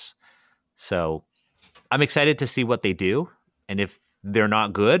Adventures. So I'm excited to see what they do. And if they're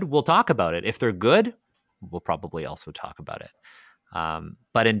not good, we'll talk about it. If they're good, we'll probably also talk about it.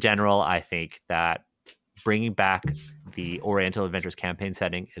 But in general, I think that bringing back the Oriental Adventures campaign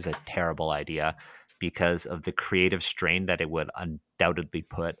setting is a terrible idea because of the creative strain that it would undoubtedly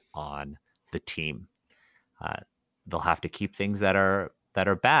put on the team. They'll have to keep things that are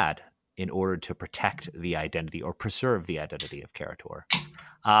bad in order to protect the identity or preserve the identity of Kara-Tur.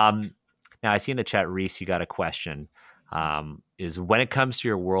 Now, I see in the chat, Reese, you got a question. Is when it comes to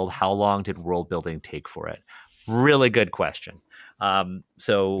your world, how long did world building take for it? Really good question.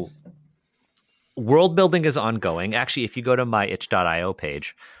 So world building is ongoing. Actually, if you go to my itch.io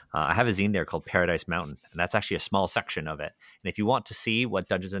page, I have a zine there called Paradise Mountain, and that's actually a small section of it. And if you want to see what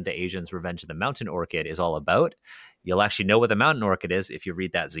Dungeons & Asians Revenge of the Mountain Orchid is all about, You'll actually know what the mountain orchid is if you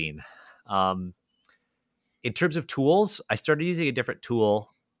read that zine. In terms of tools, I started using a different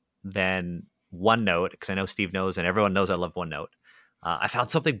tool than OneNote, because I know Steve knows and everyone knows I love OneNote. I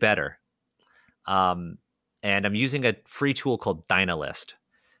found something better. And I'm using a free tool called Dynalist.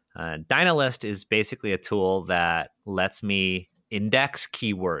 Dynalist is basically a tool that lets me index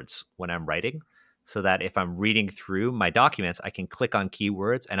keywords when I'm writing, so that if I'm reading through my documents, I can click on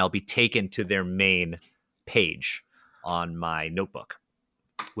keywords and I'll be taken to their main page on my notebook,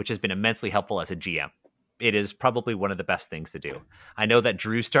 which has been immensely helpful as a GM. It is probably one of the best things to do. I know that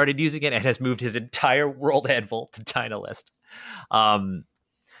Drew started using it and has moved his entire World Head Vault to Dynalist.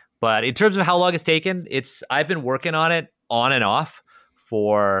 But in terms of how long it's taken, I've been working on it on and off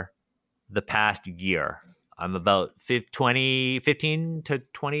for the past year. I'm about 15 to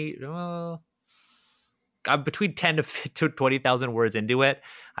 20. I'm between 10 to 20,000 words into it.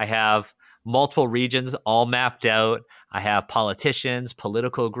 I have multiple regions all mapped out. I have politicians,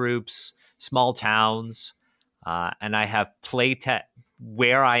 political groups, small towns, and I have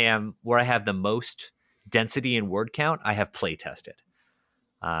where I have the most density and word count. I have play tested.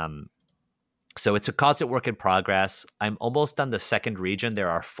 So it's a constant work in progress. I'm almost done the second region. There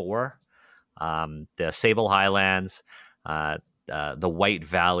are 4: the Sable Highlands, the White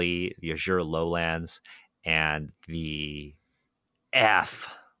Valley, the Azure Lowlands, and the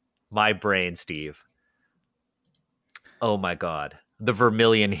my brain, Steve. Oh my God. The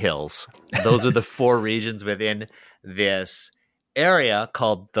Vermilion Hills. Those are the 4 regions within this area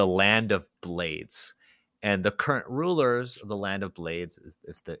called the Land of Blades. And the current rulers of the Land of Blades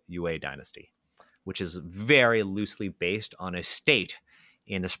is the Yue dynasty, which is very loosely based on a state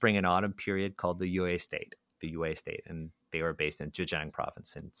in the spring and autumn period called the Yue state. And they were based in Zhejiang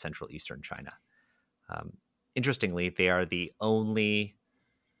province in central eastern China. Interestingly, they are the only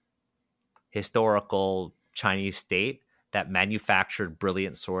historical Chinese state that manufactured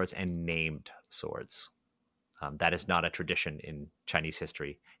brilliant swords and named swords. That is not a tradition in Chinese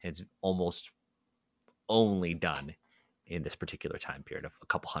history. It's almost only done in this particular time period of a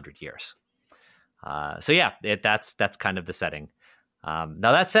couple hundred years. So yeah, that's kind of the setting. Now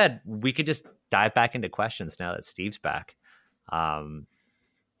that said, we could just dive back into questions now that Steve's back.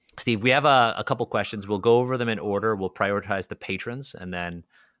 Steve, we have a couple questions. We'll go over them in order. We'll prioritize the patrons, and then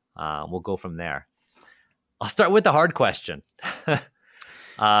we'll go from there. I'll start with the hard question.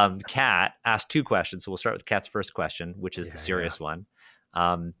 Kat asked 2 questions, so we'll start with Kat's first question, which is the serious one.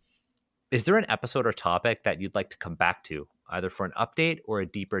 Is there an episode or topic that you'd like to come back to, either for an update or a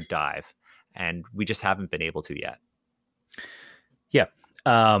deeper dive? And we just haven't been able to yet. Yeah.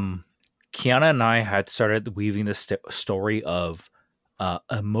 Kiana and I had started weaving this story of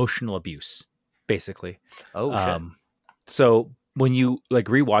emotional abuse, basically. Oh, shit. So when you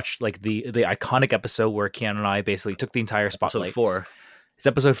rewatch the iconic episode where Kiana and I basically took the entire spotlight. Episode 4. It's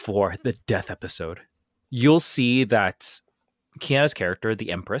episode 4, the death episode. You'll see that Kiana's character,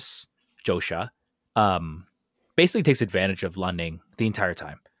 the Empress, Josha, basically takes advantage of Lan Ning the entire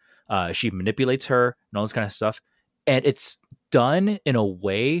time. She manipulates her and all this kind of stuff. And it's done in a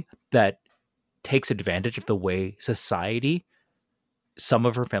way that takes advantage of the way society, some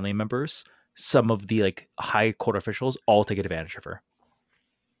of her family members, some of the high court officials all take advantage of her.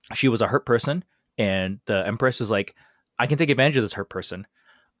 She was a hurt person, and the Empress was like, I can take advantage of this hurt person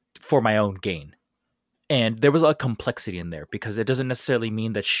for my own gain. And there was a complexity in there, because it doesn't necessarily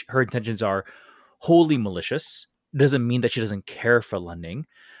mean that her intentions are wholly malicious. It doesn't mean that she doesn't care for Lan Ning,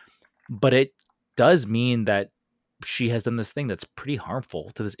 but it does mean that she has done this thing that's pretty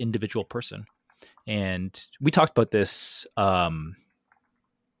harmful to this individual person. And we talked about this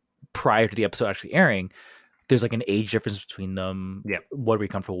prior to the episode actually airing. There's an age difference between them. Yep. What are we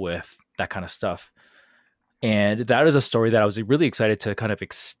comfortable with? That kind of stuff. And that is a story that I was really excited to kind of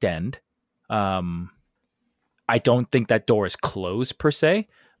extend. I don't think that door is closed per se,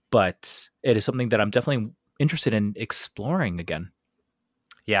 but it is something that I'm definitely interested in exploring again.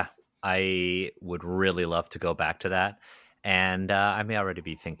 Yeah, I would really love to go back to that. And I may already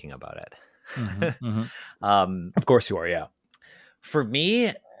be thinking about it. Mm-hmm, mm-hmm. Of course you are, yeah. For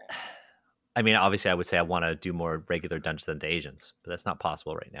me, I mean, obviously I would say I want to do more regular Dungeons and Agents, but that's not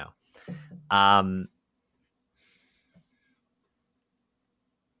possible right now.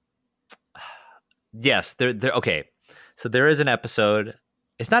 Yes, there. Okay, so there is an episode.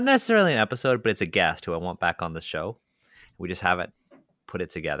 It's not necessarily an episode, but it's a guest who I want back on the show. We just haven't put it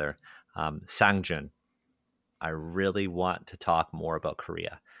together. Sangjun. I really want to talk more about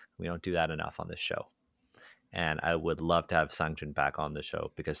Korea. We don't do that enough on this show. And I would love to have Sangjun back on the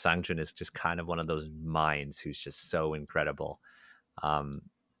show, because Sangjun is just kind of one of those minds who's just so incredible. And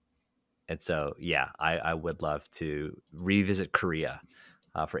And so, yeah, I would love to revisit Korea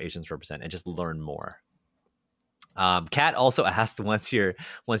for Asians Represent and just learn more. Kat also asked, once your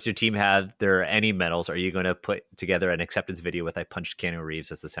team had their any medals, are you going to put together an acceptance video with "I Punched Keanu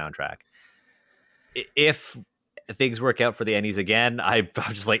Reeves" as the soundtrack? If things work out for the Ennies again, I'm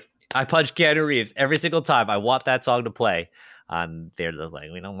just like, I punched Keanu Reeves every single time. I want that song to play. They're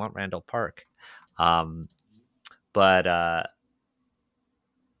like, we don't want Randall Park. But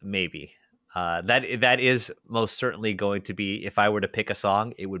maybe. That is most certainly going to be, if I were to pick a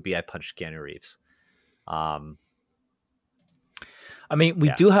song, it would be "I Punched Keanu Reeves." I mean,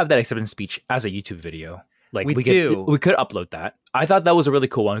 we do have that acceptance speech as a YouTube video. Like we could upload that. I thought that was a really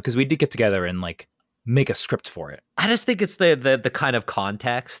cool one because we did get together and like make a script for it. I just think it's the kind of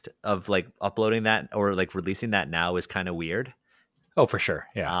context of like uploading that or like releasing that now is kind of weird. Oh, for sure.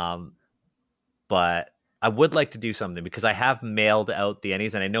 Yeah. But I would like to do something because I have mailed out the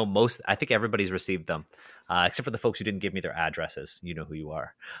Ennies and I know I think everybody's received them, except for the folks who didn't give me their addresses. You know who you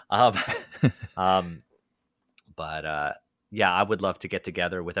are. But yeah, I would love to get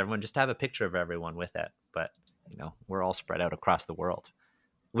together with everyone, just to have a picture of everyone with it. But, you know, we're all spread out across the world,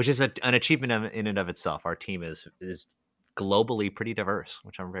 which is an achievement in and of itself. Our team is globally pretty diverse,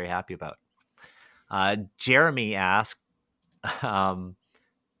 which I'm very happy about. Jeremy asked, okay, I'm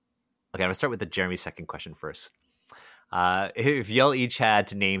going to start with Jeremy's second question first. If y'all each had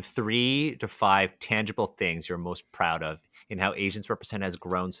to name 3 to 5 tangible things you're most proud of in how Asians Represent has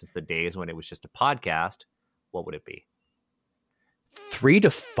grown since the days when it was just a podcast, what would it be? 3 to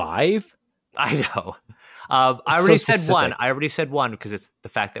 5? I know. I already said one. I already said one because it's the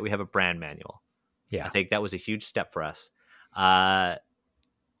fact that we have a brand manual. Yeah. I think that was a huge step for us.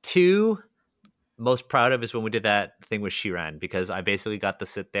 2, most proud of is when we did that thing with Shiran, because I basically got to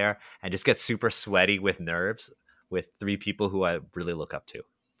sit there and just get super sweaty with nerves with 3 people who I really look up to.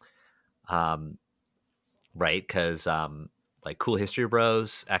 Right? Because like Cool History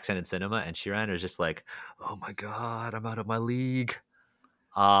Bros, Accent and Cinema, and Shiran are just like, oh my God, I'm out of my league.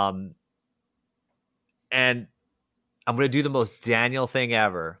 And I'm going to do the most Daniel thing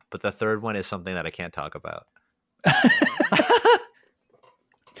ever, but the third one is something that I can't talk about.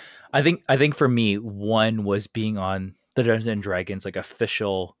 I think for me, one was being on the Dungeons and Dragons like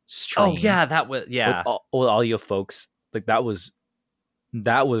official stream. Oh yeah, that was with all you folks. Like that was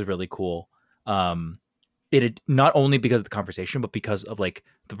really cool. It not only because of the conversation, but because of like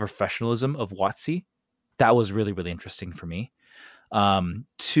the professionalism of WotC. That was really, really interesting for me.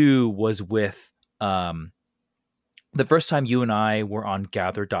 2 was with the first time you and I were on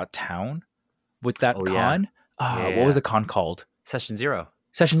Gather.town with that con. Yeah. What was the con called? Session Zero.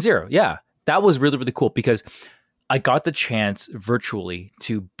 Yeah. That was really, really cool because I got the chance virtually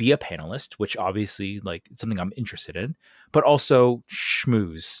to be a panelist, which obviously like it's something I'm interested in, but also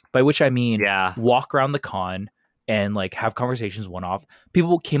schmooze, by which I mean walk around the con and like have conversations one-off.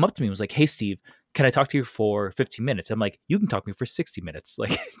 People came up to me and was like, hey, Steve, can I talk to you for 15 minutes? I'm like, you can talk to me for 60 minutes.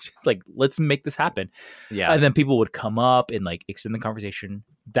 Like, let's make this happen. Yeah. And then people would come up and like extend the conversation.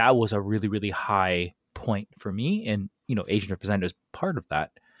 That was a really, really high point for me. And, you know, Asian Representative is part of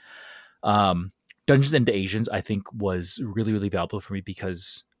that. Dungeons and Asians, I think, was really, really valuable for me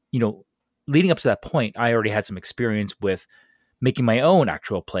because, you know, leading up to that point, I already had some experience with making my own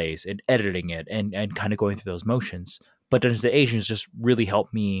actual plays and editing it and kind of going through those motions. But Dungeons and Asians just really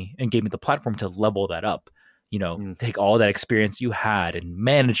helped me and gave me the platform to level that up. You know, take all that experience you had in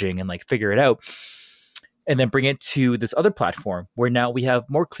managing and like figure it out and then bring it to this other platform where now we have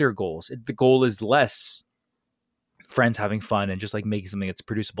more clear goals. The goal is less friends having fun and just like making something that's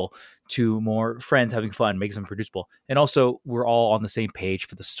producible to more friends having fun, making something producible. And also we're all on the same page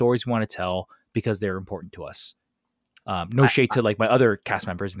for the stories we want to tell because they're important to us. No shade to like my other cast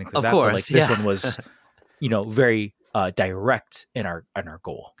members and things like that. But like this one was, you know, very direct in our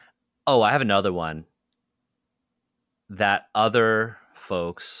goal. Oh, I have another one that other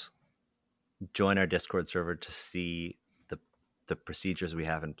folks join our Discord server to see the procedures we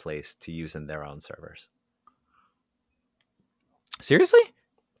have in place to use in their own servers. Seriously?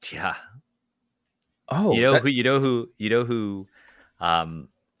 Yeah. Oh, you know who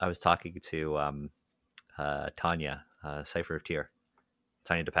I was talking to Tanya, Cypher of Tyr,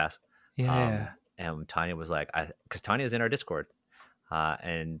 Tanya DePass. Yeah. And Tanya was like, because Tanya's in our Discord,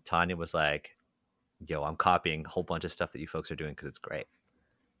 and Tanya was like, yo, I'm copying a whole bunch of stuff that you folks are doing because it's great.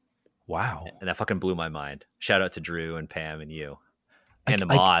 Wow. And that fucking blew my mind. Shout out to Drew and Pam and you and the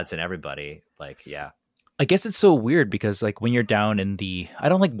mods and everybody. Like, yeah. I guess it's so weird because like when you're down in the, I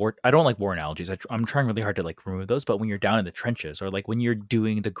don't like war analogies. I'm trying really hard to like remove those, but when you're down in the trenches or like when you're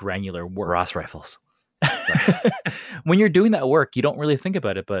doing the granular work, Ross rifles, when you're doing that work, you don't really think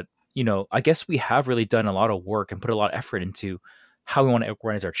about it, but I guess we have really done a lot of work and put a lot of effort into how we want to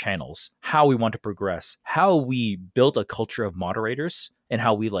organize our channels, how we want to progress, how we build a culture of moderators, and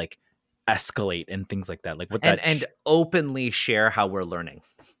how we like escalate and things like that. Like what and openly share how we're learning.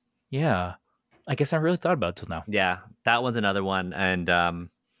 Yeah. I guess I really thought about it till now. Yeah, that one's another one. And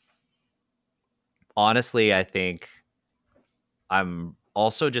honestly, I think I'm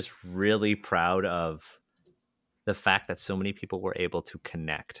also just really proud of the fact that so many people were able to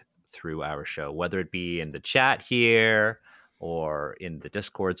connect through our show, whether it be in the chat here or in the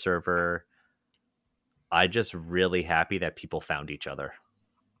Discord server. I'm just really happy that people found each other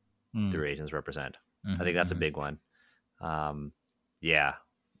through Asians Represent. I think that's a big one. Yeah.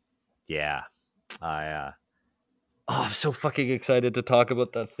 I'm so fucking excited to talk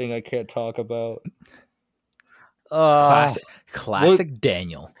about that thing I can't talk about. Classic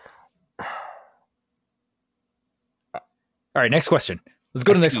Daniel. All right, next question. Let's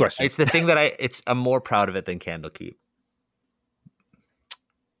go to the next question. It's the thing that I'm more proud of it than Candlekeep.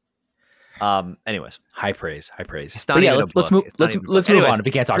 Anyways, high praise. But yeah, let's move on if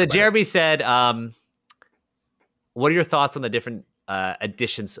we can't talk about it. Jeremy said, what are your thoughts on the different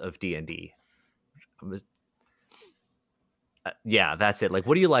editions of D&D? Yeah, that's it. Like,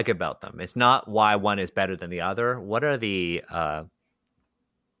 what do you like about them? It's not why one is better than the other. What are the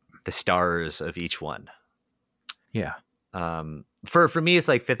stars of each one? Yeah. For me, it's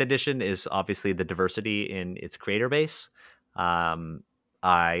like 5th edition is obviously the diversity in its creator base.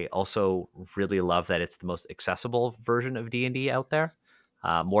 I also really love that it's the most accessible version of D&D out there.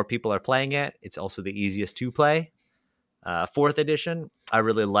 More people are playing it. It's also the easiest to play. 4th edition, I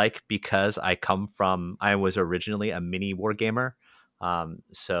really like because I was originally a mini wargamer.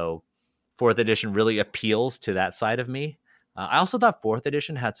 So 4th edition really appeals to that side of me. I also thought 4th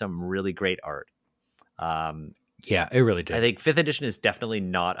edition had some really great art. Yeah, it really did. I think 5th edition is definitely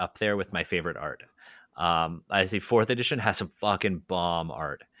not up there with my favorite art. I see 4th edition has some fucking bomb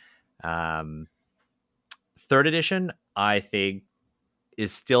art. 3rd edition, I think,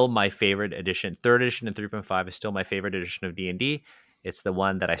 is still my favorite edition. 3rd edition and 3.5 is still my favorite edition of D&D. It's the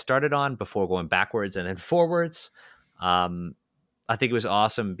one that I started on before going backwards and then forwards. I think it was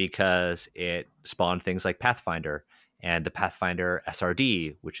awesome because it spawned things like Pathfinder and the Pathfinder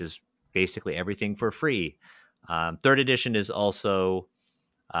SRD, which is basically everything for free. 3rd edition is also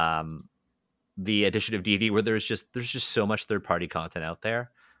the edition of D&D where there's just so much third-party content out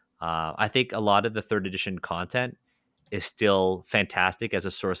there. I think a lot of the 3rd edition content is still fantastic as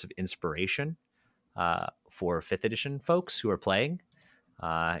a source of inspiration for 5th edition folks who are playing.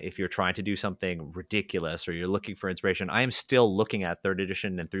 If you're trying to do something ridiculous or you're looking for inspiration, I am still looking at 3rd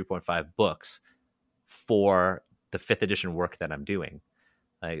edition and 3.5 books for the 5th edition work that I'm doing.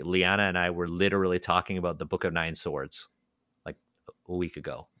 Like Liana and I were literally talking about the Book of Nine Swords like a week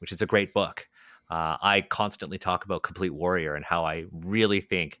ago, which is a great book. I constantly talk about Complete Warrior and how I really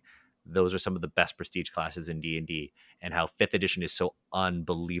think those are some of the best prestige classes in D&D and how 5th edition is so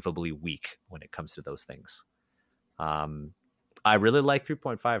unbelievably weak when it comes to those things. I really like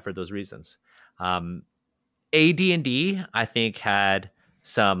 3.5 for those reasons. AD&D, I think, had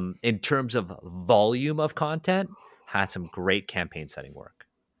some, in terms of volume of content, had some great campaign setting work.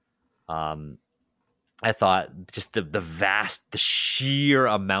 I thought just the sheer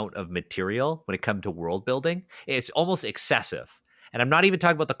amount of material when it comes to world building, it's almost excessive. And I'm not even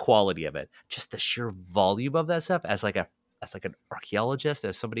talking about the quality of it, just the sheer volume of that stuff. As like an archaeologist,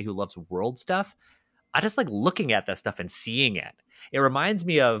 as somebody who loves world stuff, I just like looking at that stuff and seeing it. It reminds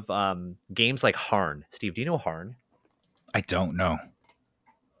me of games like Harn. Steve, do you know Harn? I don't know.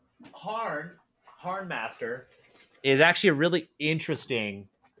 Harn Master is actually a really interesting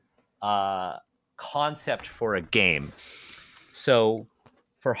concept for a game. So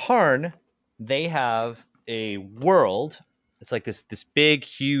for Harn, they have a world. It's like this big,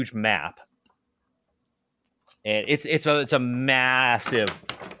 huge map, and it's a massive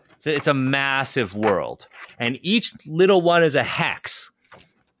world, and each little one is a hex,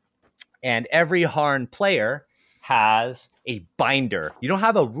 and every Harn player has a binder. You don't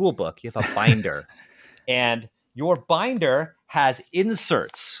have a rule book; you have a binder, and your binder has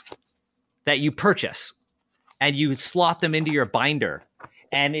inserts that you purchase, and you slot them into your binder,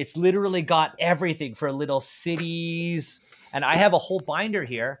 and it's literally got everything for little cities. And I have a whole binder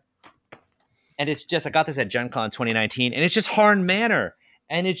here, and it's just, I got this at Gen Con 2019, and it's just Harn Manor,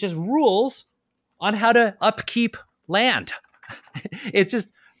 and it's just rules on how to upkeep land. It's just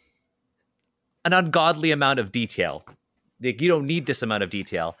an ungodly amount of detail. Like, you don't need this amount of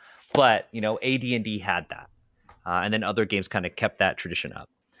detail, but, AD&D had that. And then other games kind of kept that tradition up.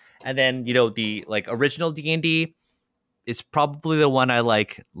 And then, the like original D&D, it's probably the one I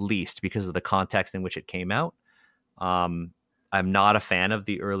like least because of the context in which it came out. I'm not a fan of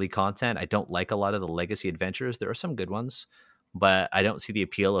the early content. I don't like a lot of the legacy adventures. There are some good ones, but I don't see the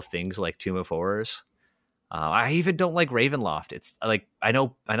appeal of things like Tomb of Horrors. I even don't like Ravenloft. It's like I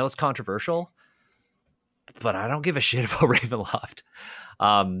know it's controversial, but I don't give a shit about Ravenloft.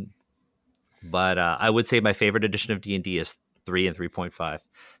 But I would say my favorite edition of D&D is 3 and 3.5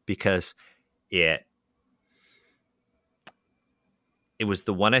 because it was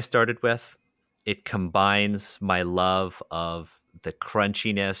the one I started with. It combines my love of the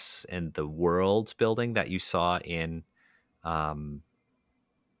crunchiness and the world building that you saw in AD&D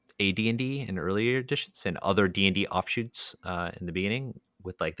in earlier editions and other D&D offshoots in the beginning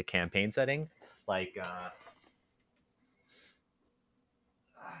with like the campaign setting. Like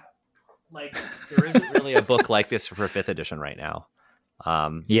there isn't really a book like this for 5th edition right now.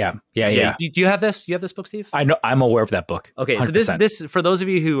 Yeah. Do you have this? You have this book, Steve? I know. I'm aware of that book. Okay, 100%. So this for those of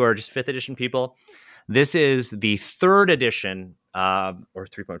you who are just 5th edition people, this is the 3rd edition or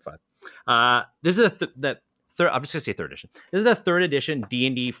 3.5. This is the third. I'm just gonna say 3rd edition. This is the 3rd edition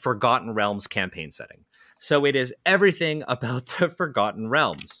D&D Forgotten Realms campaign setting. So it is everything about the Forgotten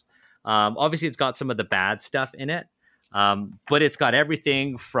Realms. Obviously, it's got some of the bad stuff in it, but it's got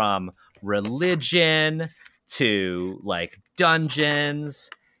everything from religion to like dungeons.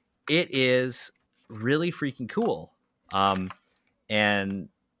 It is really freaking cool. And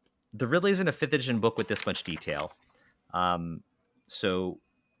there really isn't a 5th edition book with this much detail. So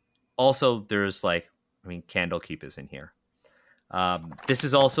also there's like, Candlekeep is in here. This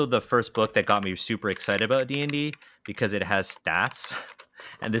is also the first book that got me super excited about D&D because it has stats.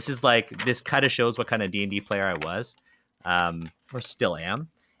 And this kind of shows what kind of D&D player I was, or still am.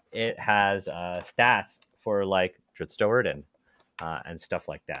 It has stats for like Dritz and stuff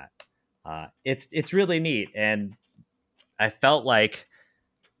like that. It's really neat, and I felt like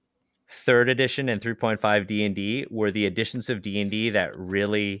 3rd edition and 3.5 D&D were the editions of D&D that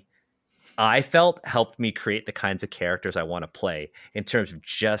really I felt helped me create the kinds of characters I want to play in terms of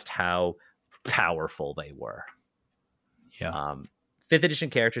just how powerful they were. Yeah. 5th edition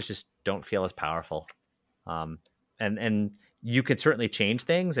characters just don't feel as powerful. And you can certainly change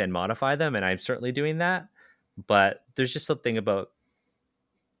things and modify them, and I'm certainly doing that. But there's just something about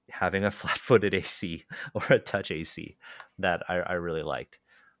having a flat-footed AC or a touch AC that I really liked.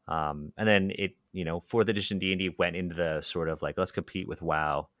 And then it, 4th edition D&D went into the sort of like, let's compete with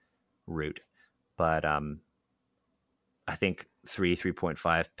WoW route. But I think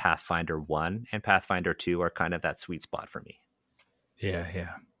 3.5, Pathfinder 1 and Pathfinder 2 are kind of that sweet spot for me. Yeah.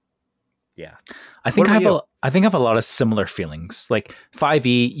 I think I have a lot of similar feelings. Like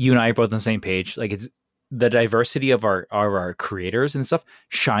 5e, you and I are both on the same page. Like it's the diversity of our creators and stuff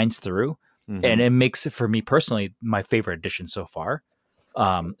shines through, and it makes it, for me personally, my favorite edition so far.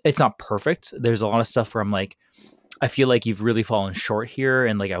 It's not perfect. There's a lot of stuff where I'm like, I feel like you've really fallen short here,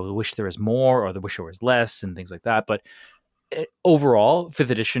 and like I wish there was more, or I wish there was less, and things like that. But overall, 5th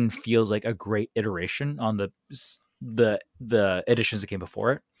edition feels like a great iteration on the editions that came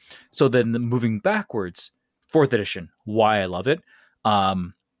before it. So then moving backwards, 4th edition, why I love it.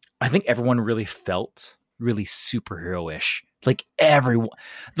 I think everyone really felt really superhero-ish. Like everyone,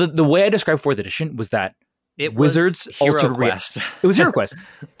 the way I described 4th edition was that Wizards altered reality. It was Hero Quest.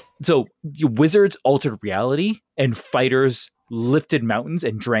 So Wizards altered reality and fighters lifted mountains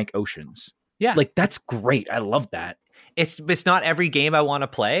and drank oceans. Yeah. Like that's great. I love that. It's not every game I want to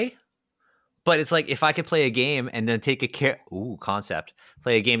play, but it's like if I could play a game and then take play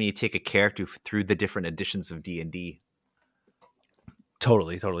a game and you take a character through the different editions of D&D.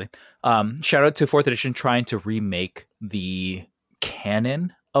 Totally. Shout out to 4th edition trying to remake the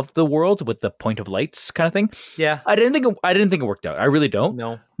canon of the world with the Point of Lights kind of thing. Yeah. I didn't think it worked out. I really don't.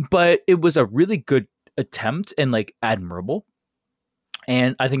 No. But it was a really good attempt and like admirable.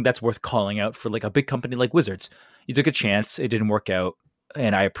 And I think that's worth calling out for like a big company like Wizards. You took a chance, it didn't work out,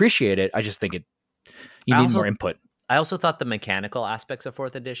 and I appreciate it. I just think you need more input. I also thought the mechanical aspects of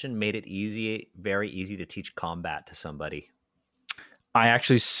 4th edition made it very easy to teach combat to somebody. I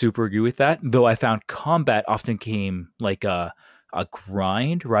actually super agree with that, though I found combat often came like a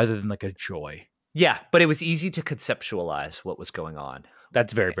grind rather than like a joy. Yeah, but it was easy to conceptualize what was going on.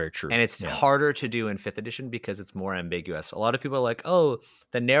 That's very, very true. And it's harder to do in 5th edition because it's more ambiguous. A lot of people are like, oh,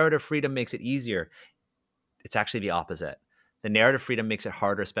 the narrative freedom makes it easier. It's actually the opposite. The narrative freedom makes it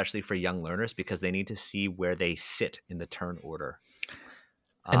harder, especially for young learners, because they need to see where they sit in the turn order.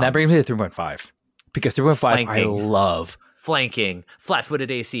 And that brings me to 3.5. Because 3.5, I love. Flanking, flat-footed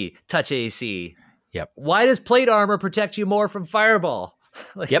AC, touch AC. Yep. Why does plate armor protect you more from fireball?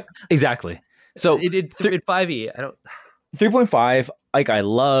 Yep, exactly. So in 5e, I don't... 3.5, like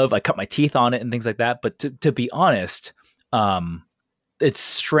I cut my teeth on it and things like that. But to be honest, its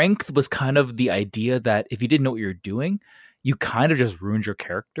strength was kind of the idea that if you didn't know what you're doing, you kind of just ruined your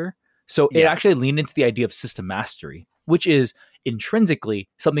character. So it actually leaned into the idea of system mastery, which is intrinsically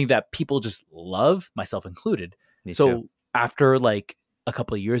something that people just love, myself included. Me too. After like a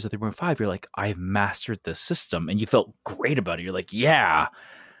couple of years of 3.5, you're like, I've mastered this system, and you felt great about it. You're like, yeah.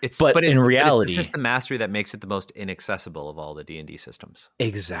 But in reality, it's just the mastery that makes it the most inaccessible of all the D&D systems.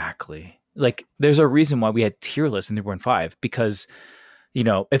 Exactly. Like, there's a reason why we had tier lists in 3.5, because, you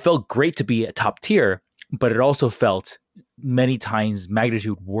know, it felt great to be a top tier, but it also felt many times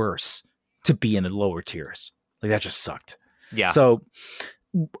magnitude worse to be in the lower tiers. Like, that just sucked. Yeah. So,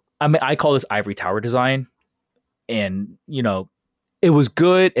 I mean, I call this ivory tower design, and, you know, it was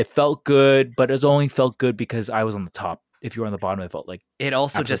good. It felt good, but it only felt good because I was on the top. If you were on the bottom, it felt like it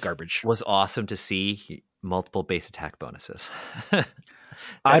also just garbage. Was awesome to see multiple base attack bonuses.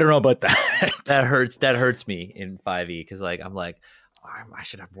 I don't know about that. That hurts me in 5e because like I'm like, I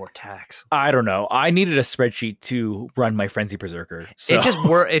should have more attacks. I don't know. I needed a spreadsheet to run my Frenzy Berserker. So.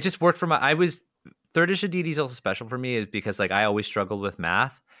 It just worked for my. I was 3rd edition D&D is also special for me because like I always struggled with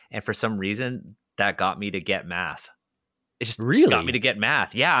math, and for some reason that got me to get math. It just got me to get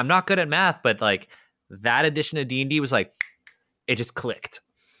math. Yeah, I'm not good at math, but like that edition of D&D was like, it just clicked.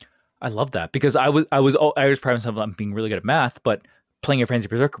 I love that because I was proud myself on being really good at math, but playing a Frenzy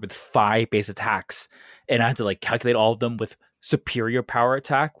Berserker with 5 base attacks, and I had to like calculate all of them with superior power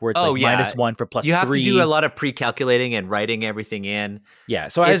attack, where it's -1 for +3. You have to do a lot of pre-calculating and writing everything in. Yeah,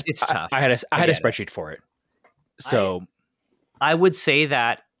 so it's tough. I had a spreadsheet for it. So I would say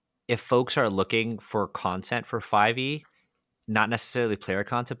that if folks are looking for content for 5e, not necessarily player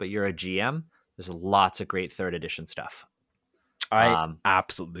content, but you're a GM, there's lots of great 3rd edition stuff. I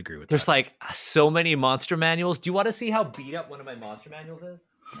absolutely agree with there's that. There's like so many monster manuals. Do you want to see how beat up one of my monster manuals is?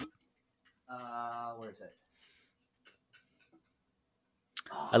 Where is it?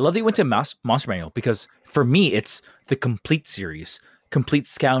 I love that you went to Monster Manual because for me, it's the complete series. Complete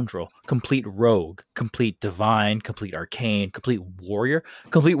Scoundrel, Complete Rogue, Complete Divine, Complete Arcane, Complete Warrior.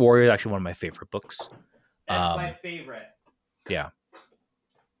 Complete Warrior is actually one of my favorite books. That's my favorite. Yeah.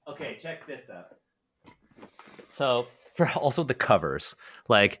 Okay, check this out. So, for also the covers,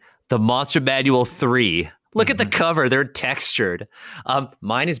 like the Monster Manual 3. Look at the cover; they're textured.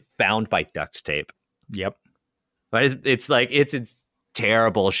 Mine is bound by duct tape. Yep. But it's like it's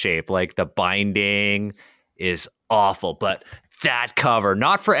terrible shape. Like the binding is awful, but that cover,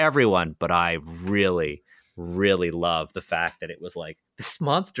 not for everyone, but I really, really love the fact that it was like this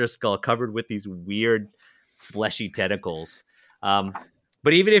monster skull covered with these weird fleshy tentacles.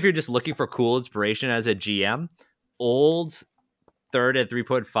 But even if you're just looking for cool inspiration as a GM, old 3rd and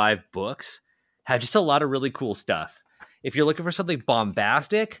 3.5 books have just a lot of really cool stuff. If you're looking for something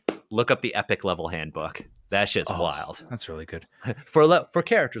bombastic, look up the Epic Level Handbook. That shit's wild. That's really good. For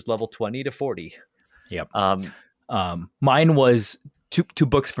characters level 20 to 40. Yep. Mine was two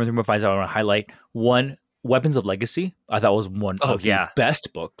books from 3.5 I want to highlight. One, Weapons of Legacy. I thought was one of the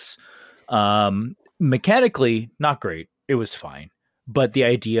best books. Mechanically, not great. It was fine. But the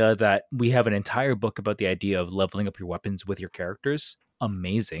idea that we have an entire book about the idea of leveling up your weapons with your characters,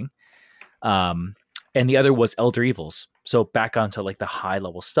 amazing. And the other was Elder Evils. So back onto like the high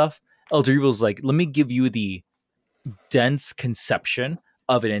level stuff. Elder Evils, like, let me give you the dense conception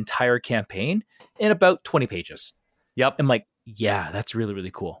of an entire campaign in about 20 pages. Yep. I'm like, yeah, that's really,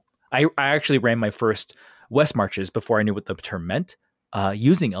 really cool. I actually ran my first West Marches before I knew what the term meant,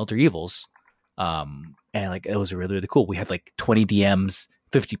 using Elder Evils. And like, it was really, really cool. We had like 20 DMs,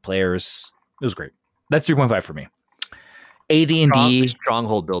 50 players. It was great. That's 3.5 for me. AD&D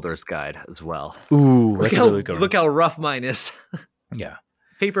Stronghold Builder's Guide as well. Ooh, that's really good. Look how rough mine is. Yeah.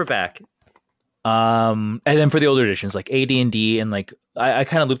 Paperback. And then for the older editions, like AD&D and like I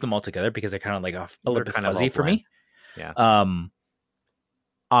kind of loop them all together because they're kind of like a little bit fuzzy for me. Yeah.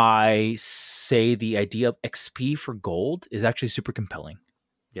 I say the idea of XP for gold is actually super compelling.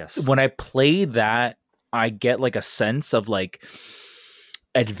 Yes. When I play that, I get like a sense of like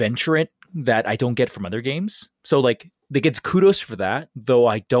adventure that I don't get from other games. So like they get kudos for that, though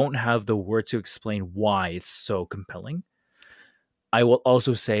I don't have the word to explain why it's so compelling. I will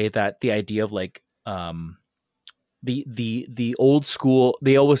also say that the idea of like the old school,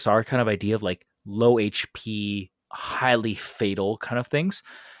 the OSR kind of idea of like low HP, highly fatal kind of things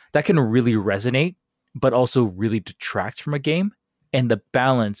that can really resonate, but also really detract from a game. And the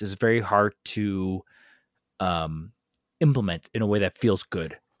balance is very hard to implement in a way that feels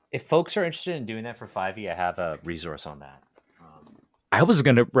good. If folks are interested in doing that for 5e, I have a resource on that. I was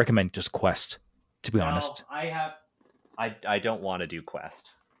going to recommend just Quest, to be honest. I have I don't want to do Quest.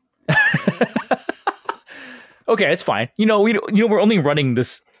 Okay, it's fine. We're only running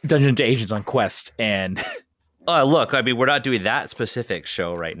this Dungeons & Agents on Quest, and look, I mean, we're not doing that specific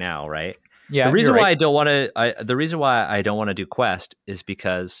show right now, right? Yeah. The reason why I don't want to, the reason why I don't want to do Quest is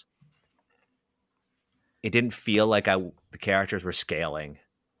because it didn't feel like the characters were scaling.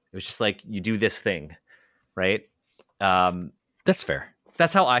 It was just like, you do this thing, right? That's fair.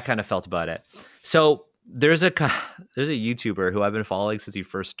 That's how I kind of felt about it. So there's a YouTuber who I've been following since he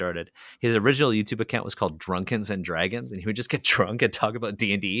first started. His original YouTube account was called Drunkens and Dragons, and he would just get drunk and talk about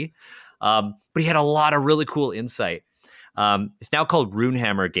D&D. But he had a lot of really cool insight. It's now called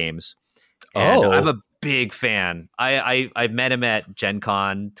Runehammer Games. And I'm a big fan. I met him at Gen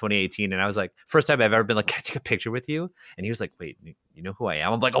Con 2018, and I was like, first time I've ever been like, can I take a picture with you? And he was like, wait, you know who I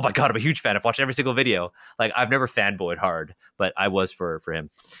am? I'm like, oh my God, I'm a huge fan. I've watched every single video. Like, I've never fanboyed hard, but I was for him.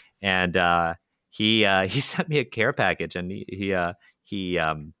 And he sent me a care package, and he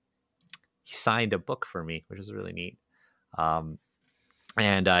signed a book for me, which was really neat.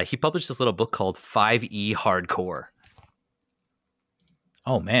 And he published this little book called 5e Hardcore.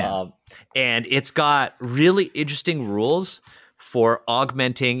 Oh, man. And it's got really interesting rules for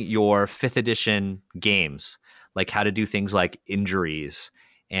augmenting your 5th edition games, like how to do things like injuries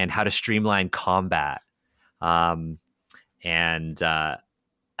and how to streamline combat, and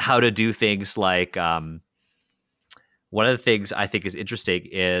how to do things like one of the things I think is interesting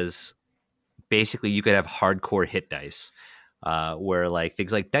is basically you could have hardcore hit dice, where like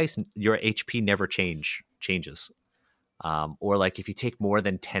things like dice, your HP never changes. Or like if you take more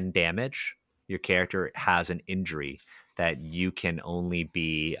than 10 damage, your character has an injury that you can only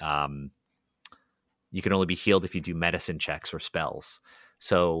be healed if you do medicine checks or spells.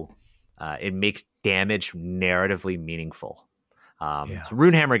 So it makes damage narratively meaningful. So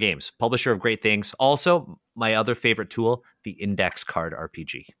Runehammer Games, publisher of great things. Also, my other favorite tool, the Index Card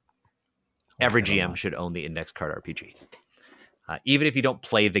RPG. Every GM should own the Index Card RPG. Even if you don't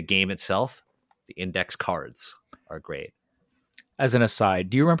play the game itself, the index cards are great. As an aside,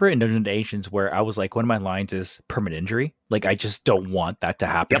 do you remember in Dungeons & Agents where I was like, one of my lines is permanent injury? Like, I just don't want that to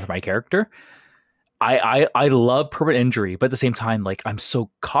happen for my character. I love permanent injury, but at the same time, like, I'm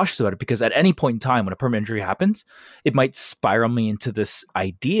so cautious about it because at any point in time when a permanent injury happens, it might spiral me into this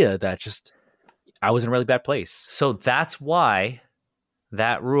idea that just I was in a really bad place. So that's why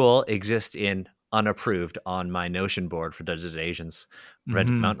that rule exists in unapproved on my Notion board for Dungeons & Agents,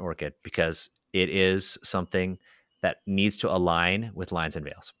 Rented Mountain Orchid, because it is something that needs to align with Lines and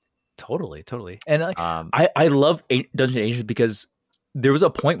Veils. Totally. And I love Dungeons & Agents because there was a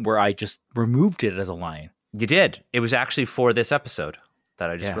point where I just removed it as a line. You did. It was actually for this episode that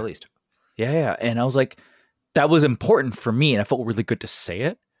I just released. Yeah. And I was like, that was important for me, and I felt really good to say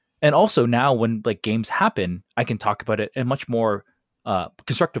it. And also now when like games happen, I can talk about it in a much more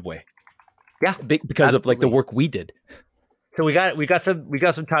constructive way. Yeah, because of like the work we did. So we got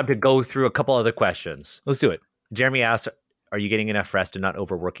some time to go through a couple other questions. Let's do it. Jeremy asked, are you getting enough rest and not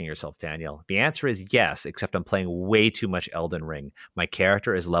overworking yourself, Daniel? The answer is yes, except I'm playing way too much Elden Ring. My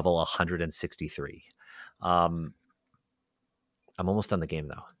character is level 163. I'm almost done the game,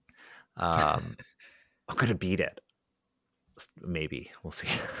 though. I'm going to beat it. Maybe. We'll see.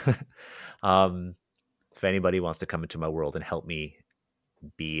 If anybody wants to come into my world and help me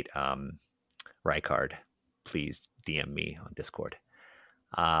beat Rykard, please DM me on Discord.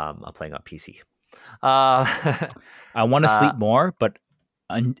 I'm playing on PC. I want to sleep more, but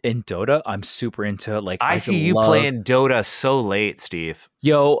in Dota, I'm super into like. I see you playing Dota so late, Steve.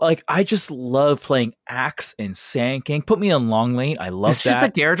 Yo, like I just love playing Axe and Sand King. Put me on long lane. I love it's that. It's just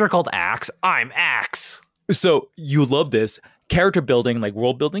a character called Axe. I'm Axe. So you love this character building, like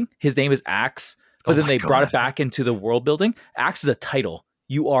world building. His name is Axe, but then they brought it back into the world building. Axe is a title.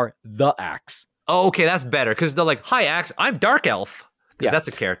 You are the Axe. Oh, okay, that's better because they're like, "Hi, Axe. I'm Dark Elf." Because that's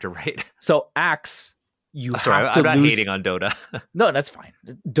a character, right? So Axe, you have to I'm not hating on Dota. No, that's fine.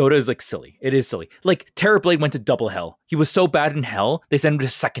 Dota is like silly. It is silly. Like Terrorblade went to double hell. He was so bad in hell, they sent him to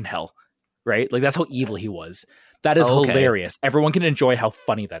second hell. Right? Like that's how evil he was. That is hilarious. Everyone can enjoy how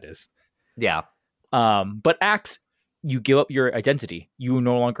funny that is. Yeah. But Axe, you give up your identity. You are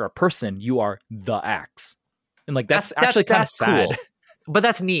no longer a person. You are the Axe. And like that's actually kind of sad. Cool. But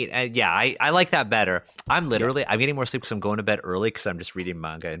that's neat. I like that better. I'm getting more sleep because I'm going to bed early because I'm just reading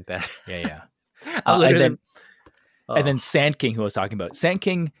manga in bed. Yeah. And then Sand King, who I was talking about. Sand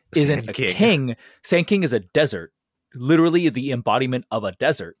King isn't a king. Sand King is a desert. Literally the embodiment of a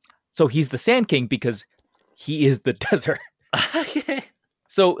desert. So he's the Sand King because he is the desert.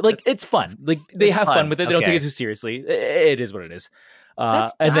 So like it's fun. Like they have fun with it. They don't take it too seriously. It is what it is.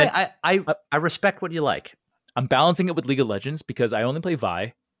 I respect what you like. I'm balancing it with League of Legends because I only play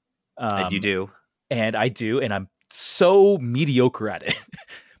Vi. And you do. And I do, and I'm so mediocre at it.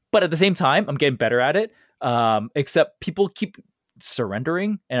 But at the same time, I'm getting better at it. Except people keep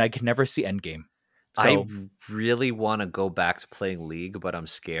surrendering, and I can never see endgame. So, I really want to go back to playing League, but I'm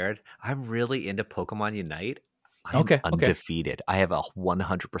scared. I'm really into Pokemon Unite. I'm undefeated. I have a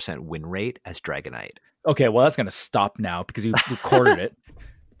 100% win rate as Dragonite. Okay, well, that's going to stop now because you recorded it.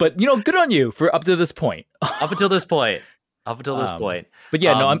 But, good on you for up to this point. Up until this point. But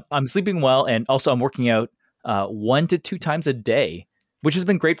yeah, no, I'm sleeping well. And also I'm working out 1 to 2 times a day, which has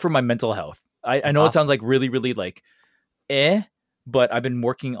been great for my mental health. I know awesome. It sounds like really, really like, but I've been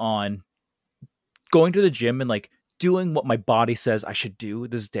working on going to the gym and like doing what my body says I should do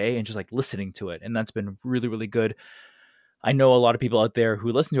this day and just like listening to it. And that's been really, really good. I know a lot of people out there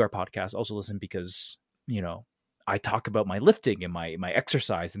who listen to our podcast also listen because, I talk about my lifting and my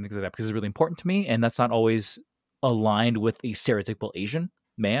exercise and things like that because it's really important to me. And that's not always aligned with a stereotypical Asian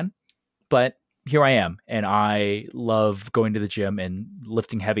man, but here I am. And I love going to the gym and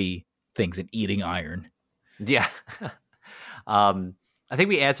lifting heavy things and eating iron. Yeah. I think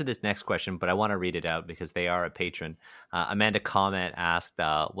we answered this next question, but I want to read it out because they are a patron. Amanda Comment asked,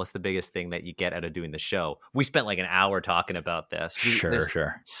 what's the biggest thing that you get out of doing the show? We spent like an hour talking about this.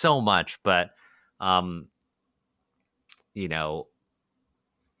 Sure. So much, but,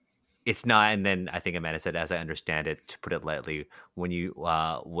 it's not. And then I think Amanda said, as I understand it, to put it lightly, when you,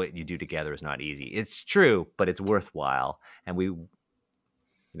 what you do together is not easy. It's true, but it's worthwhile. And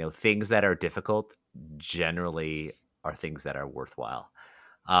things that are difficult generally are things that are worthwhile.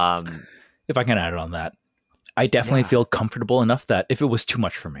 If I can add on that, I definitely feel comfortable enough that if it was too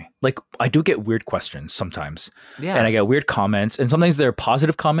much for me, like I do get weird questions sometimes, and I get weird comments, and sometimes they're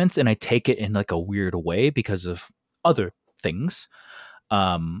positive comments, and I take it in like a weird way because of other things.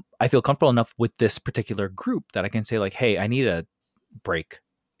 I feel comfortable enough with this particular group that I can say like, hey, I need a break,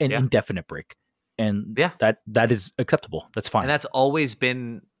 an indefinite break, and that is acceptable. That's fine. And that's always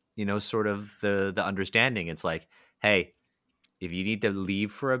been, sort of the understanding. It's like, hey, if you need to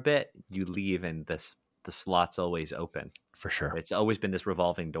leave for a bit, you leave, and the slot's always open. For sure. It's always been this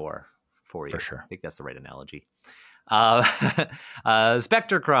revolving door for you. For sure. I think that's the right analogy.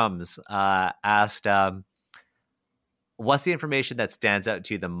 Spectre Crumbs asked, what's the information that stands out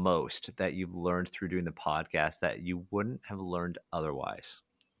to you the most that you've learned through doing the podcast that you wouldn't have learned otherwise?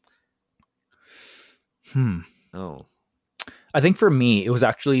 Oh. I think for me, it was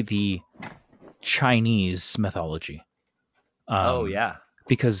actually the Chinese mythology.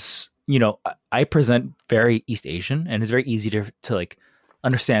 Because, I present very East Asian, and it's very easy to like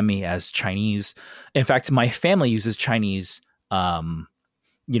understand me as Chinese. In fact, my family uses Chinese, honorifics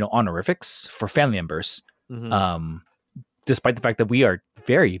for family members. Mm-hmm. Despite the fact that we are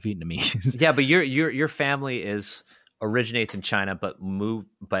very Vietnamese. Yeah, but your family originates in China, but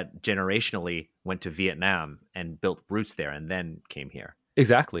generationally went to Vietnam and built roots there, and then came here.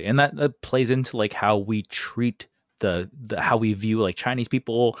 Exactly, and that plays into like how we treat the how we view like Chinese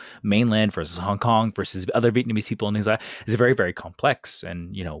people, mainland versus Hong Kong versus other Vietnamese people, and things like that is very, very complex. And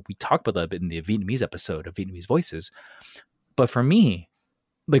we talk about that a bit in the Vietnamese episode of Vietnamese Voices. But for me,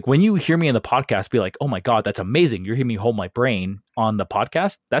 like when you hear me in the podcast be like, oh my God, that's amazing, you're hearing me hold my brain on the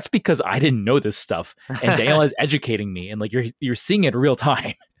podcast, that's because I didn't know this stuff, and Daniel is educating me, and like you're seeing it in real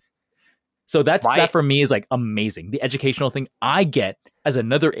time. So that for me is like amazing. The educational thing I get as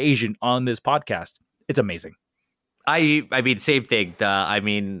another Asian on this podcast, it's amazing. I mean, same thing.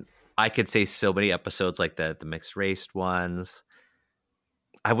 I could say so many episodes like the mixed race ones.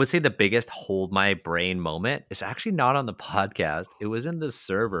 I would say the biggest hold my brain moment is actually not on the podcast. It was in the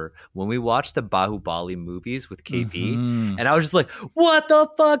server when we watched the Bahubali movies with KP. Mm-hmm. And I was just like, what the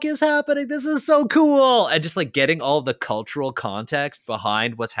fuck is happening? This is so cool. And just like getting all the cultural context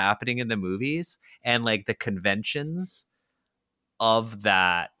behind what's happening in the movies and like the conventions of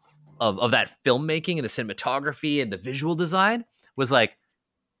that filmmaking and the cinematography and the visual design was like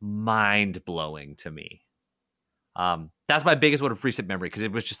mind blowing to me. That's my biggest one of recent memory because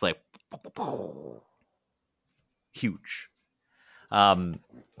it was just like huge.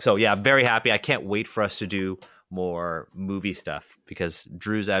 So yeah, I'm very happy. I can't wait for us to do more movie stuff because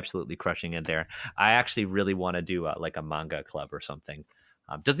Drew's absolutely crushing it there. I actually really want to do like a manga club or something.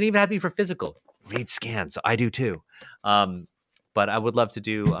 Doesn't even have to be for physical. Read scans. I do too. But I would love to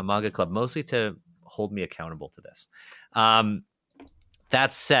do a manga club, mostly to hold me accountable to this.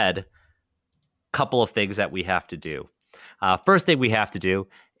 That said, couple of things that we have to do. First thing we have to do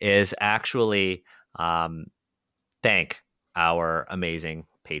is actually thank our amazing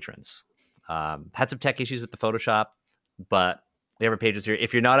patrons. Had some tech issues with the Photoshop, but we have our patrons here.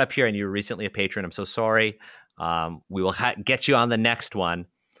 If you're not up here and you were recently a patron, I'm so sorry. We will get you on the next one.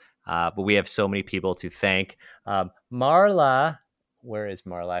 But we have so many people to thank. Marla, where is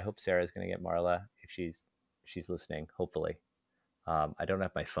Marla? I hope Sarah is going to get Marla if she's listening. Hopefully, I don't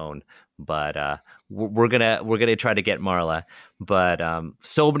have my phone, but we're gonna try to get Marla. But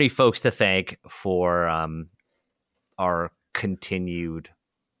so many folks to thank for our continued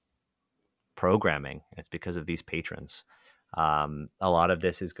programming. It's because of these patrons. A lot of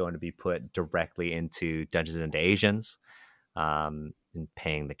this is going to be put directly into Dungeons and Asians. And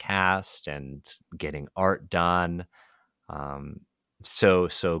paying the cast and getting art done.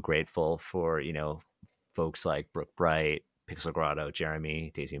 So grateful for, folks like Brooke Bright, Pixel Grotto,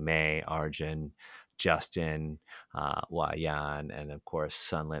 Jeremy, Daisy May, Arjun, Justin, Wayan, and of course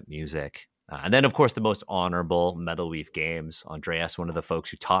Sunlit Music. And then of course the most honorable Metalweave Games, Andreas, one of the folks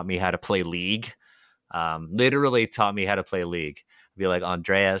who taught me how to play League. Literally taught me how to play League. I feel like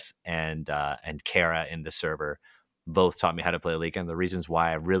Andreas and Kara in the server both taught me how to play League, and the reasons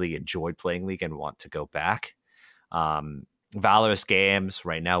why I really enjoyed playing League and want to go back. Valorous Games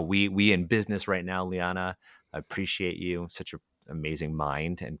right now, we in business right now. Liana, I appreciate you. Such an amazing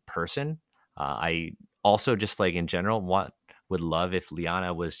mind and person. I also just like in general would love if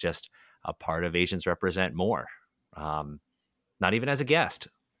Liana was just a part of Asians Represent more. Not even as a guest.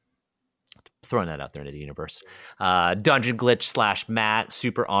 Throwing that out there into the universe. Dungeon Glitch / Matt,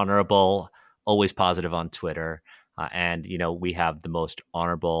 super honorable, always positive on Twitter. And, we have the most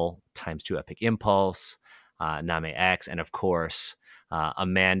honorable ×2 Epic Impulse, Name X, and of course,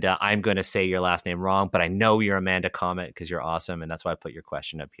 Amanda. I'm going to say your last name wrong, but I know you're Amanda Comet because you're awesome. And that's why I put your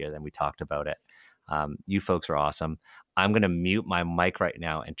question up here. Then we talked about it. You folks are awesome. I'm going to mute my mic right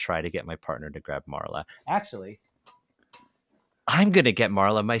now and try to get my partner to grab Marla. Actually, I'm going to get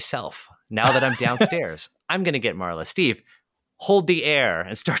Marla myself. Now that I'm downstairs, I'm going to get Marla. Steve, hold the air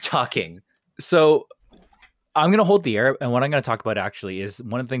and start talking. So I'm going to hold the air. And what I'm going to talk about actually is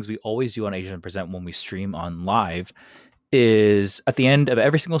one of the things we always do on Asian Present when we stream on live is at the end of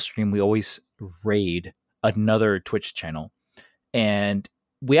every single stream, we always raid another Twitch channel. And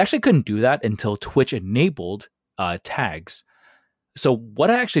we actually couldn't do that until Twitch enabled tags. So what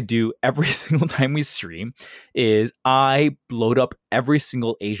I actually do every single time we stream is I load up every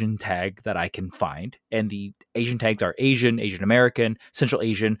single Asian tag that I can find. And the Asian tags are Asian, Asian American, Central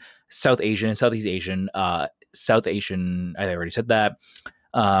Asian, South Asian, Southeast Asian, South Asian, I already said that.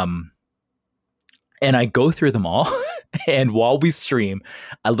 And I go through them all. And while we stream,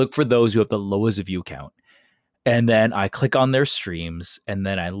 I look for those who have the lowest view count. And then I click on their streams, and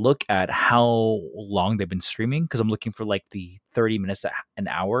then I look at how long they've been streaming, because I'm looking for like the 30 minutes to an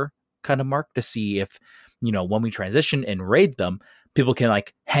hour kind of mark to see if, when we transition and raid them, people can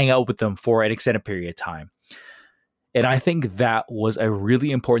like hang out with them for an extended period of time. And I think that was a really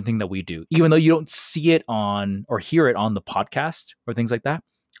important thing that we do, even though you don't see it on or hear it on the podcast or things like that.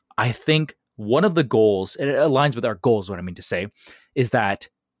 I think one of the goals, and it aligns with our goals, what I mean to say, is that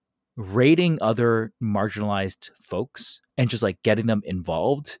rating other marginalized folks and just like getting them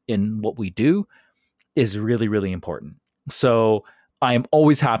involved in what we do is really, really important. So I'm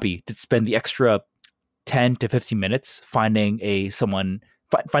always happy to spend the extra 10 to 15 minutes finding a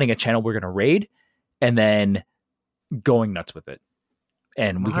channel we're going to raid and then going nuts with it.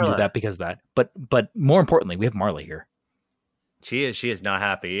 And Marla. We can do that because of that. But more importantly, we have Marla here. She is not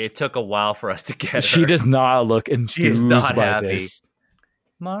happy. It took a while for us to get her. She does not look enthused she is not by happy. This.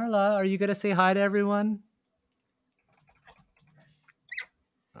 Marla, are you going to say hi to everyone?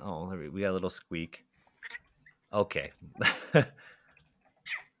 Oh, we got a little squeak. Okay.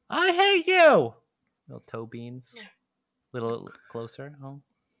 I hate you. Little toe beans. Little closer. Oh,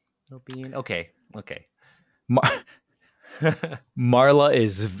 little bean. Okay. Marla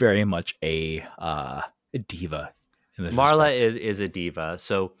is very much a diva. Marla is a diva.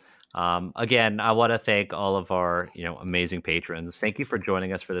 So again, I want to thank all of our amazing patrons. Thank you for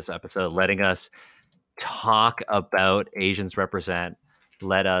joining us for this episode, letting us talk about Asians Represent.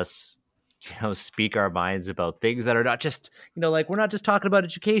 Let us speak our minds about things that are not just like we're not just talking about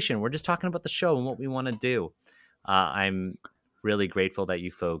education. We're just talking about the show and what we want to do. I'm really grateful that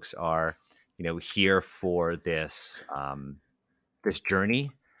you folks are here for this this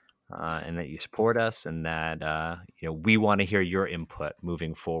journey. And that you support us, and that we want to hear your input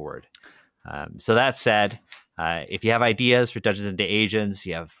moving forward. So that said, if you have ideas for Dungeons and Asians,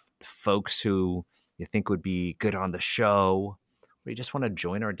 you have folks who you think would be good on the show, or you just want to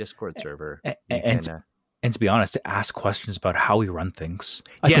join our Discord server, and to be honest, to ask questions about how we run things.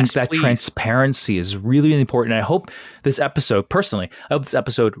 I think that transparency is really, really important. And I hope this episode, personally,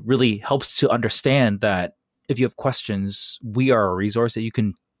 really helps to understand that if you have questions, we are a resource that you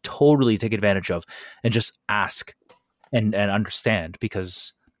can totally take advantage of and just ask and understand,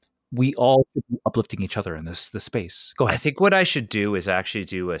 because we all should be uplifting each other in this space. Go ahead. I think what I should do is actually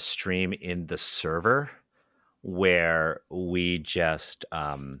do a stream in the server where we just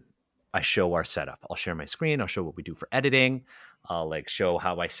I show our setup. I'll share my screen. I'll show what we do for editing. I'll like show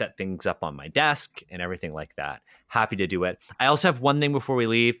how I set things up on my desk and everything like that. Happy to do it. I also have one thing before we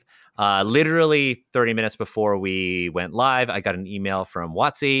leave. Literally 30 minutes before we went live, I got an email from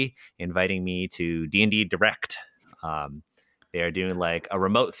WotC inviting me to D&D Direct. They are doing like a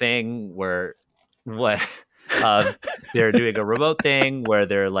remote thing where they're doing a remote thing where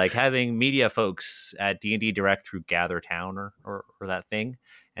they're like having media folks at D&D Direct through Gather Town or that thing.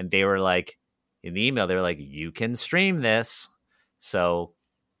 And they were like, in the email, they were like, you can stream this. So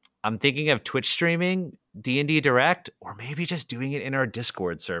I'm thinking of Twitch streaming D&D Direct, or maybe just doing it in our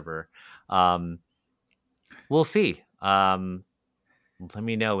Discord server. We'll see. Let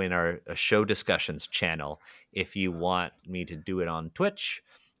me know in our show discussions channel if you want me to do it on Twitch,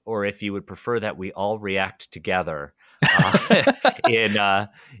 or if you would prefer that we all react together in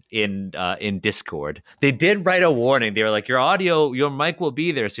Discord. They did write a warning. They were like, your mic will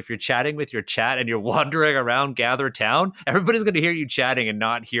be there. So if you're chatting with your chat and you're wandering around Gather Town, everybody's going to hear you chatting and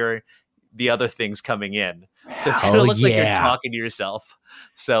not hear the other things coming in. So it's going to look like you're talking to yourself.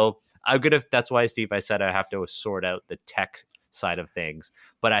 So that's why, Steve, I said I have to sort out the tech side of things.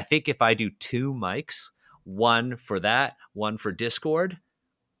 But I think if I do 2 mics, one for that, one for Discord,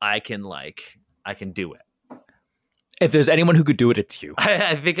 I can do it. If there's anyone who could do it, it's you.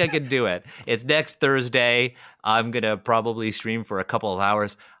 I think I can do it. It's next Thursday. I'm going to probably stream for a couple of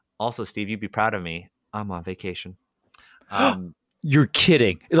hours. Also, Steve, you'd be proud of me. I'm on vacation. You're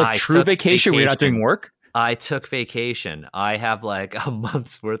kidding. Like true vacation where you're not doing work? I took vacation. I have like a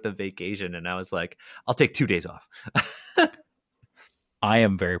month's worth of vacation, and I was like, I'll take 2 days off. I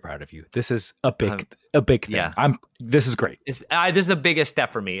am very proud of you. This is a big thing. Yeah. This is great. This is the biggest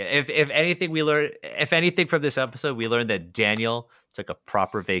step for me. If anything from this episode, we learned that Daniel took a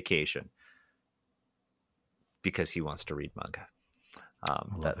proper vacation because he wants to read manga.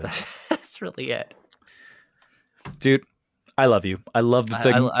 That's really it, dude. I love you. I love the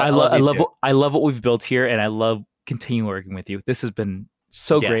thing. I love what we've built here, and I love continuing working with you. This has been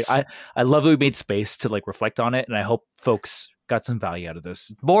so great. I love that we made space to like reflect on it, and I hope folks got some value out of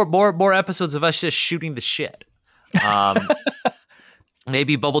this. More episodes of us just shooting the shit.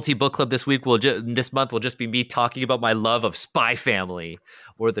 Maybe Bubble Tea Book Club this month will just be me talking about my love of Spy Family,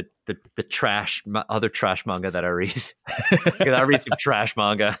 or the other trash manga that I read. Because I read some trash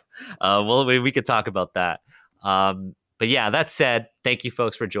manga. We could talk about that. But yeah, that said, thank you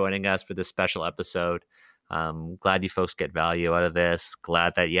folks for joining us for this special episode. Glad you folks get value out of this.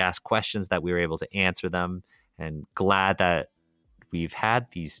 Glad that you asked questions, that we were able to answer them, and glad that we've had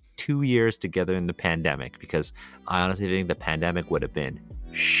these 2 years together in the pandemic, because I honestly think the pandemic would have been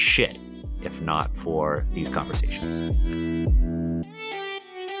shit if not for these conversations.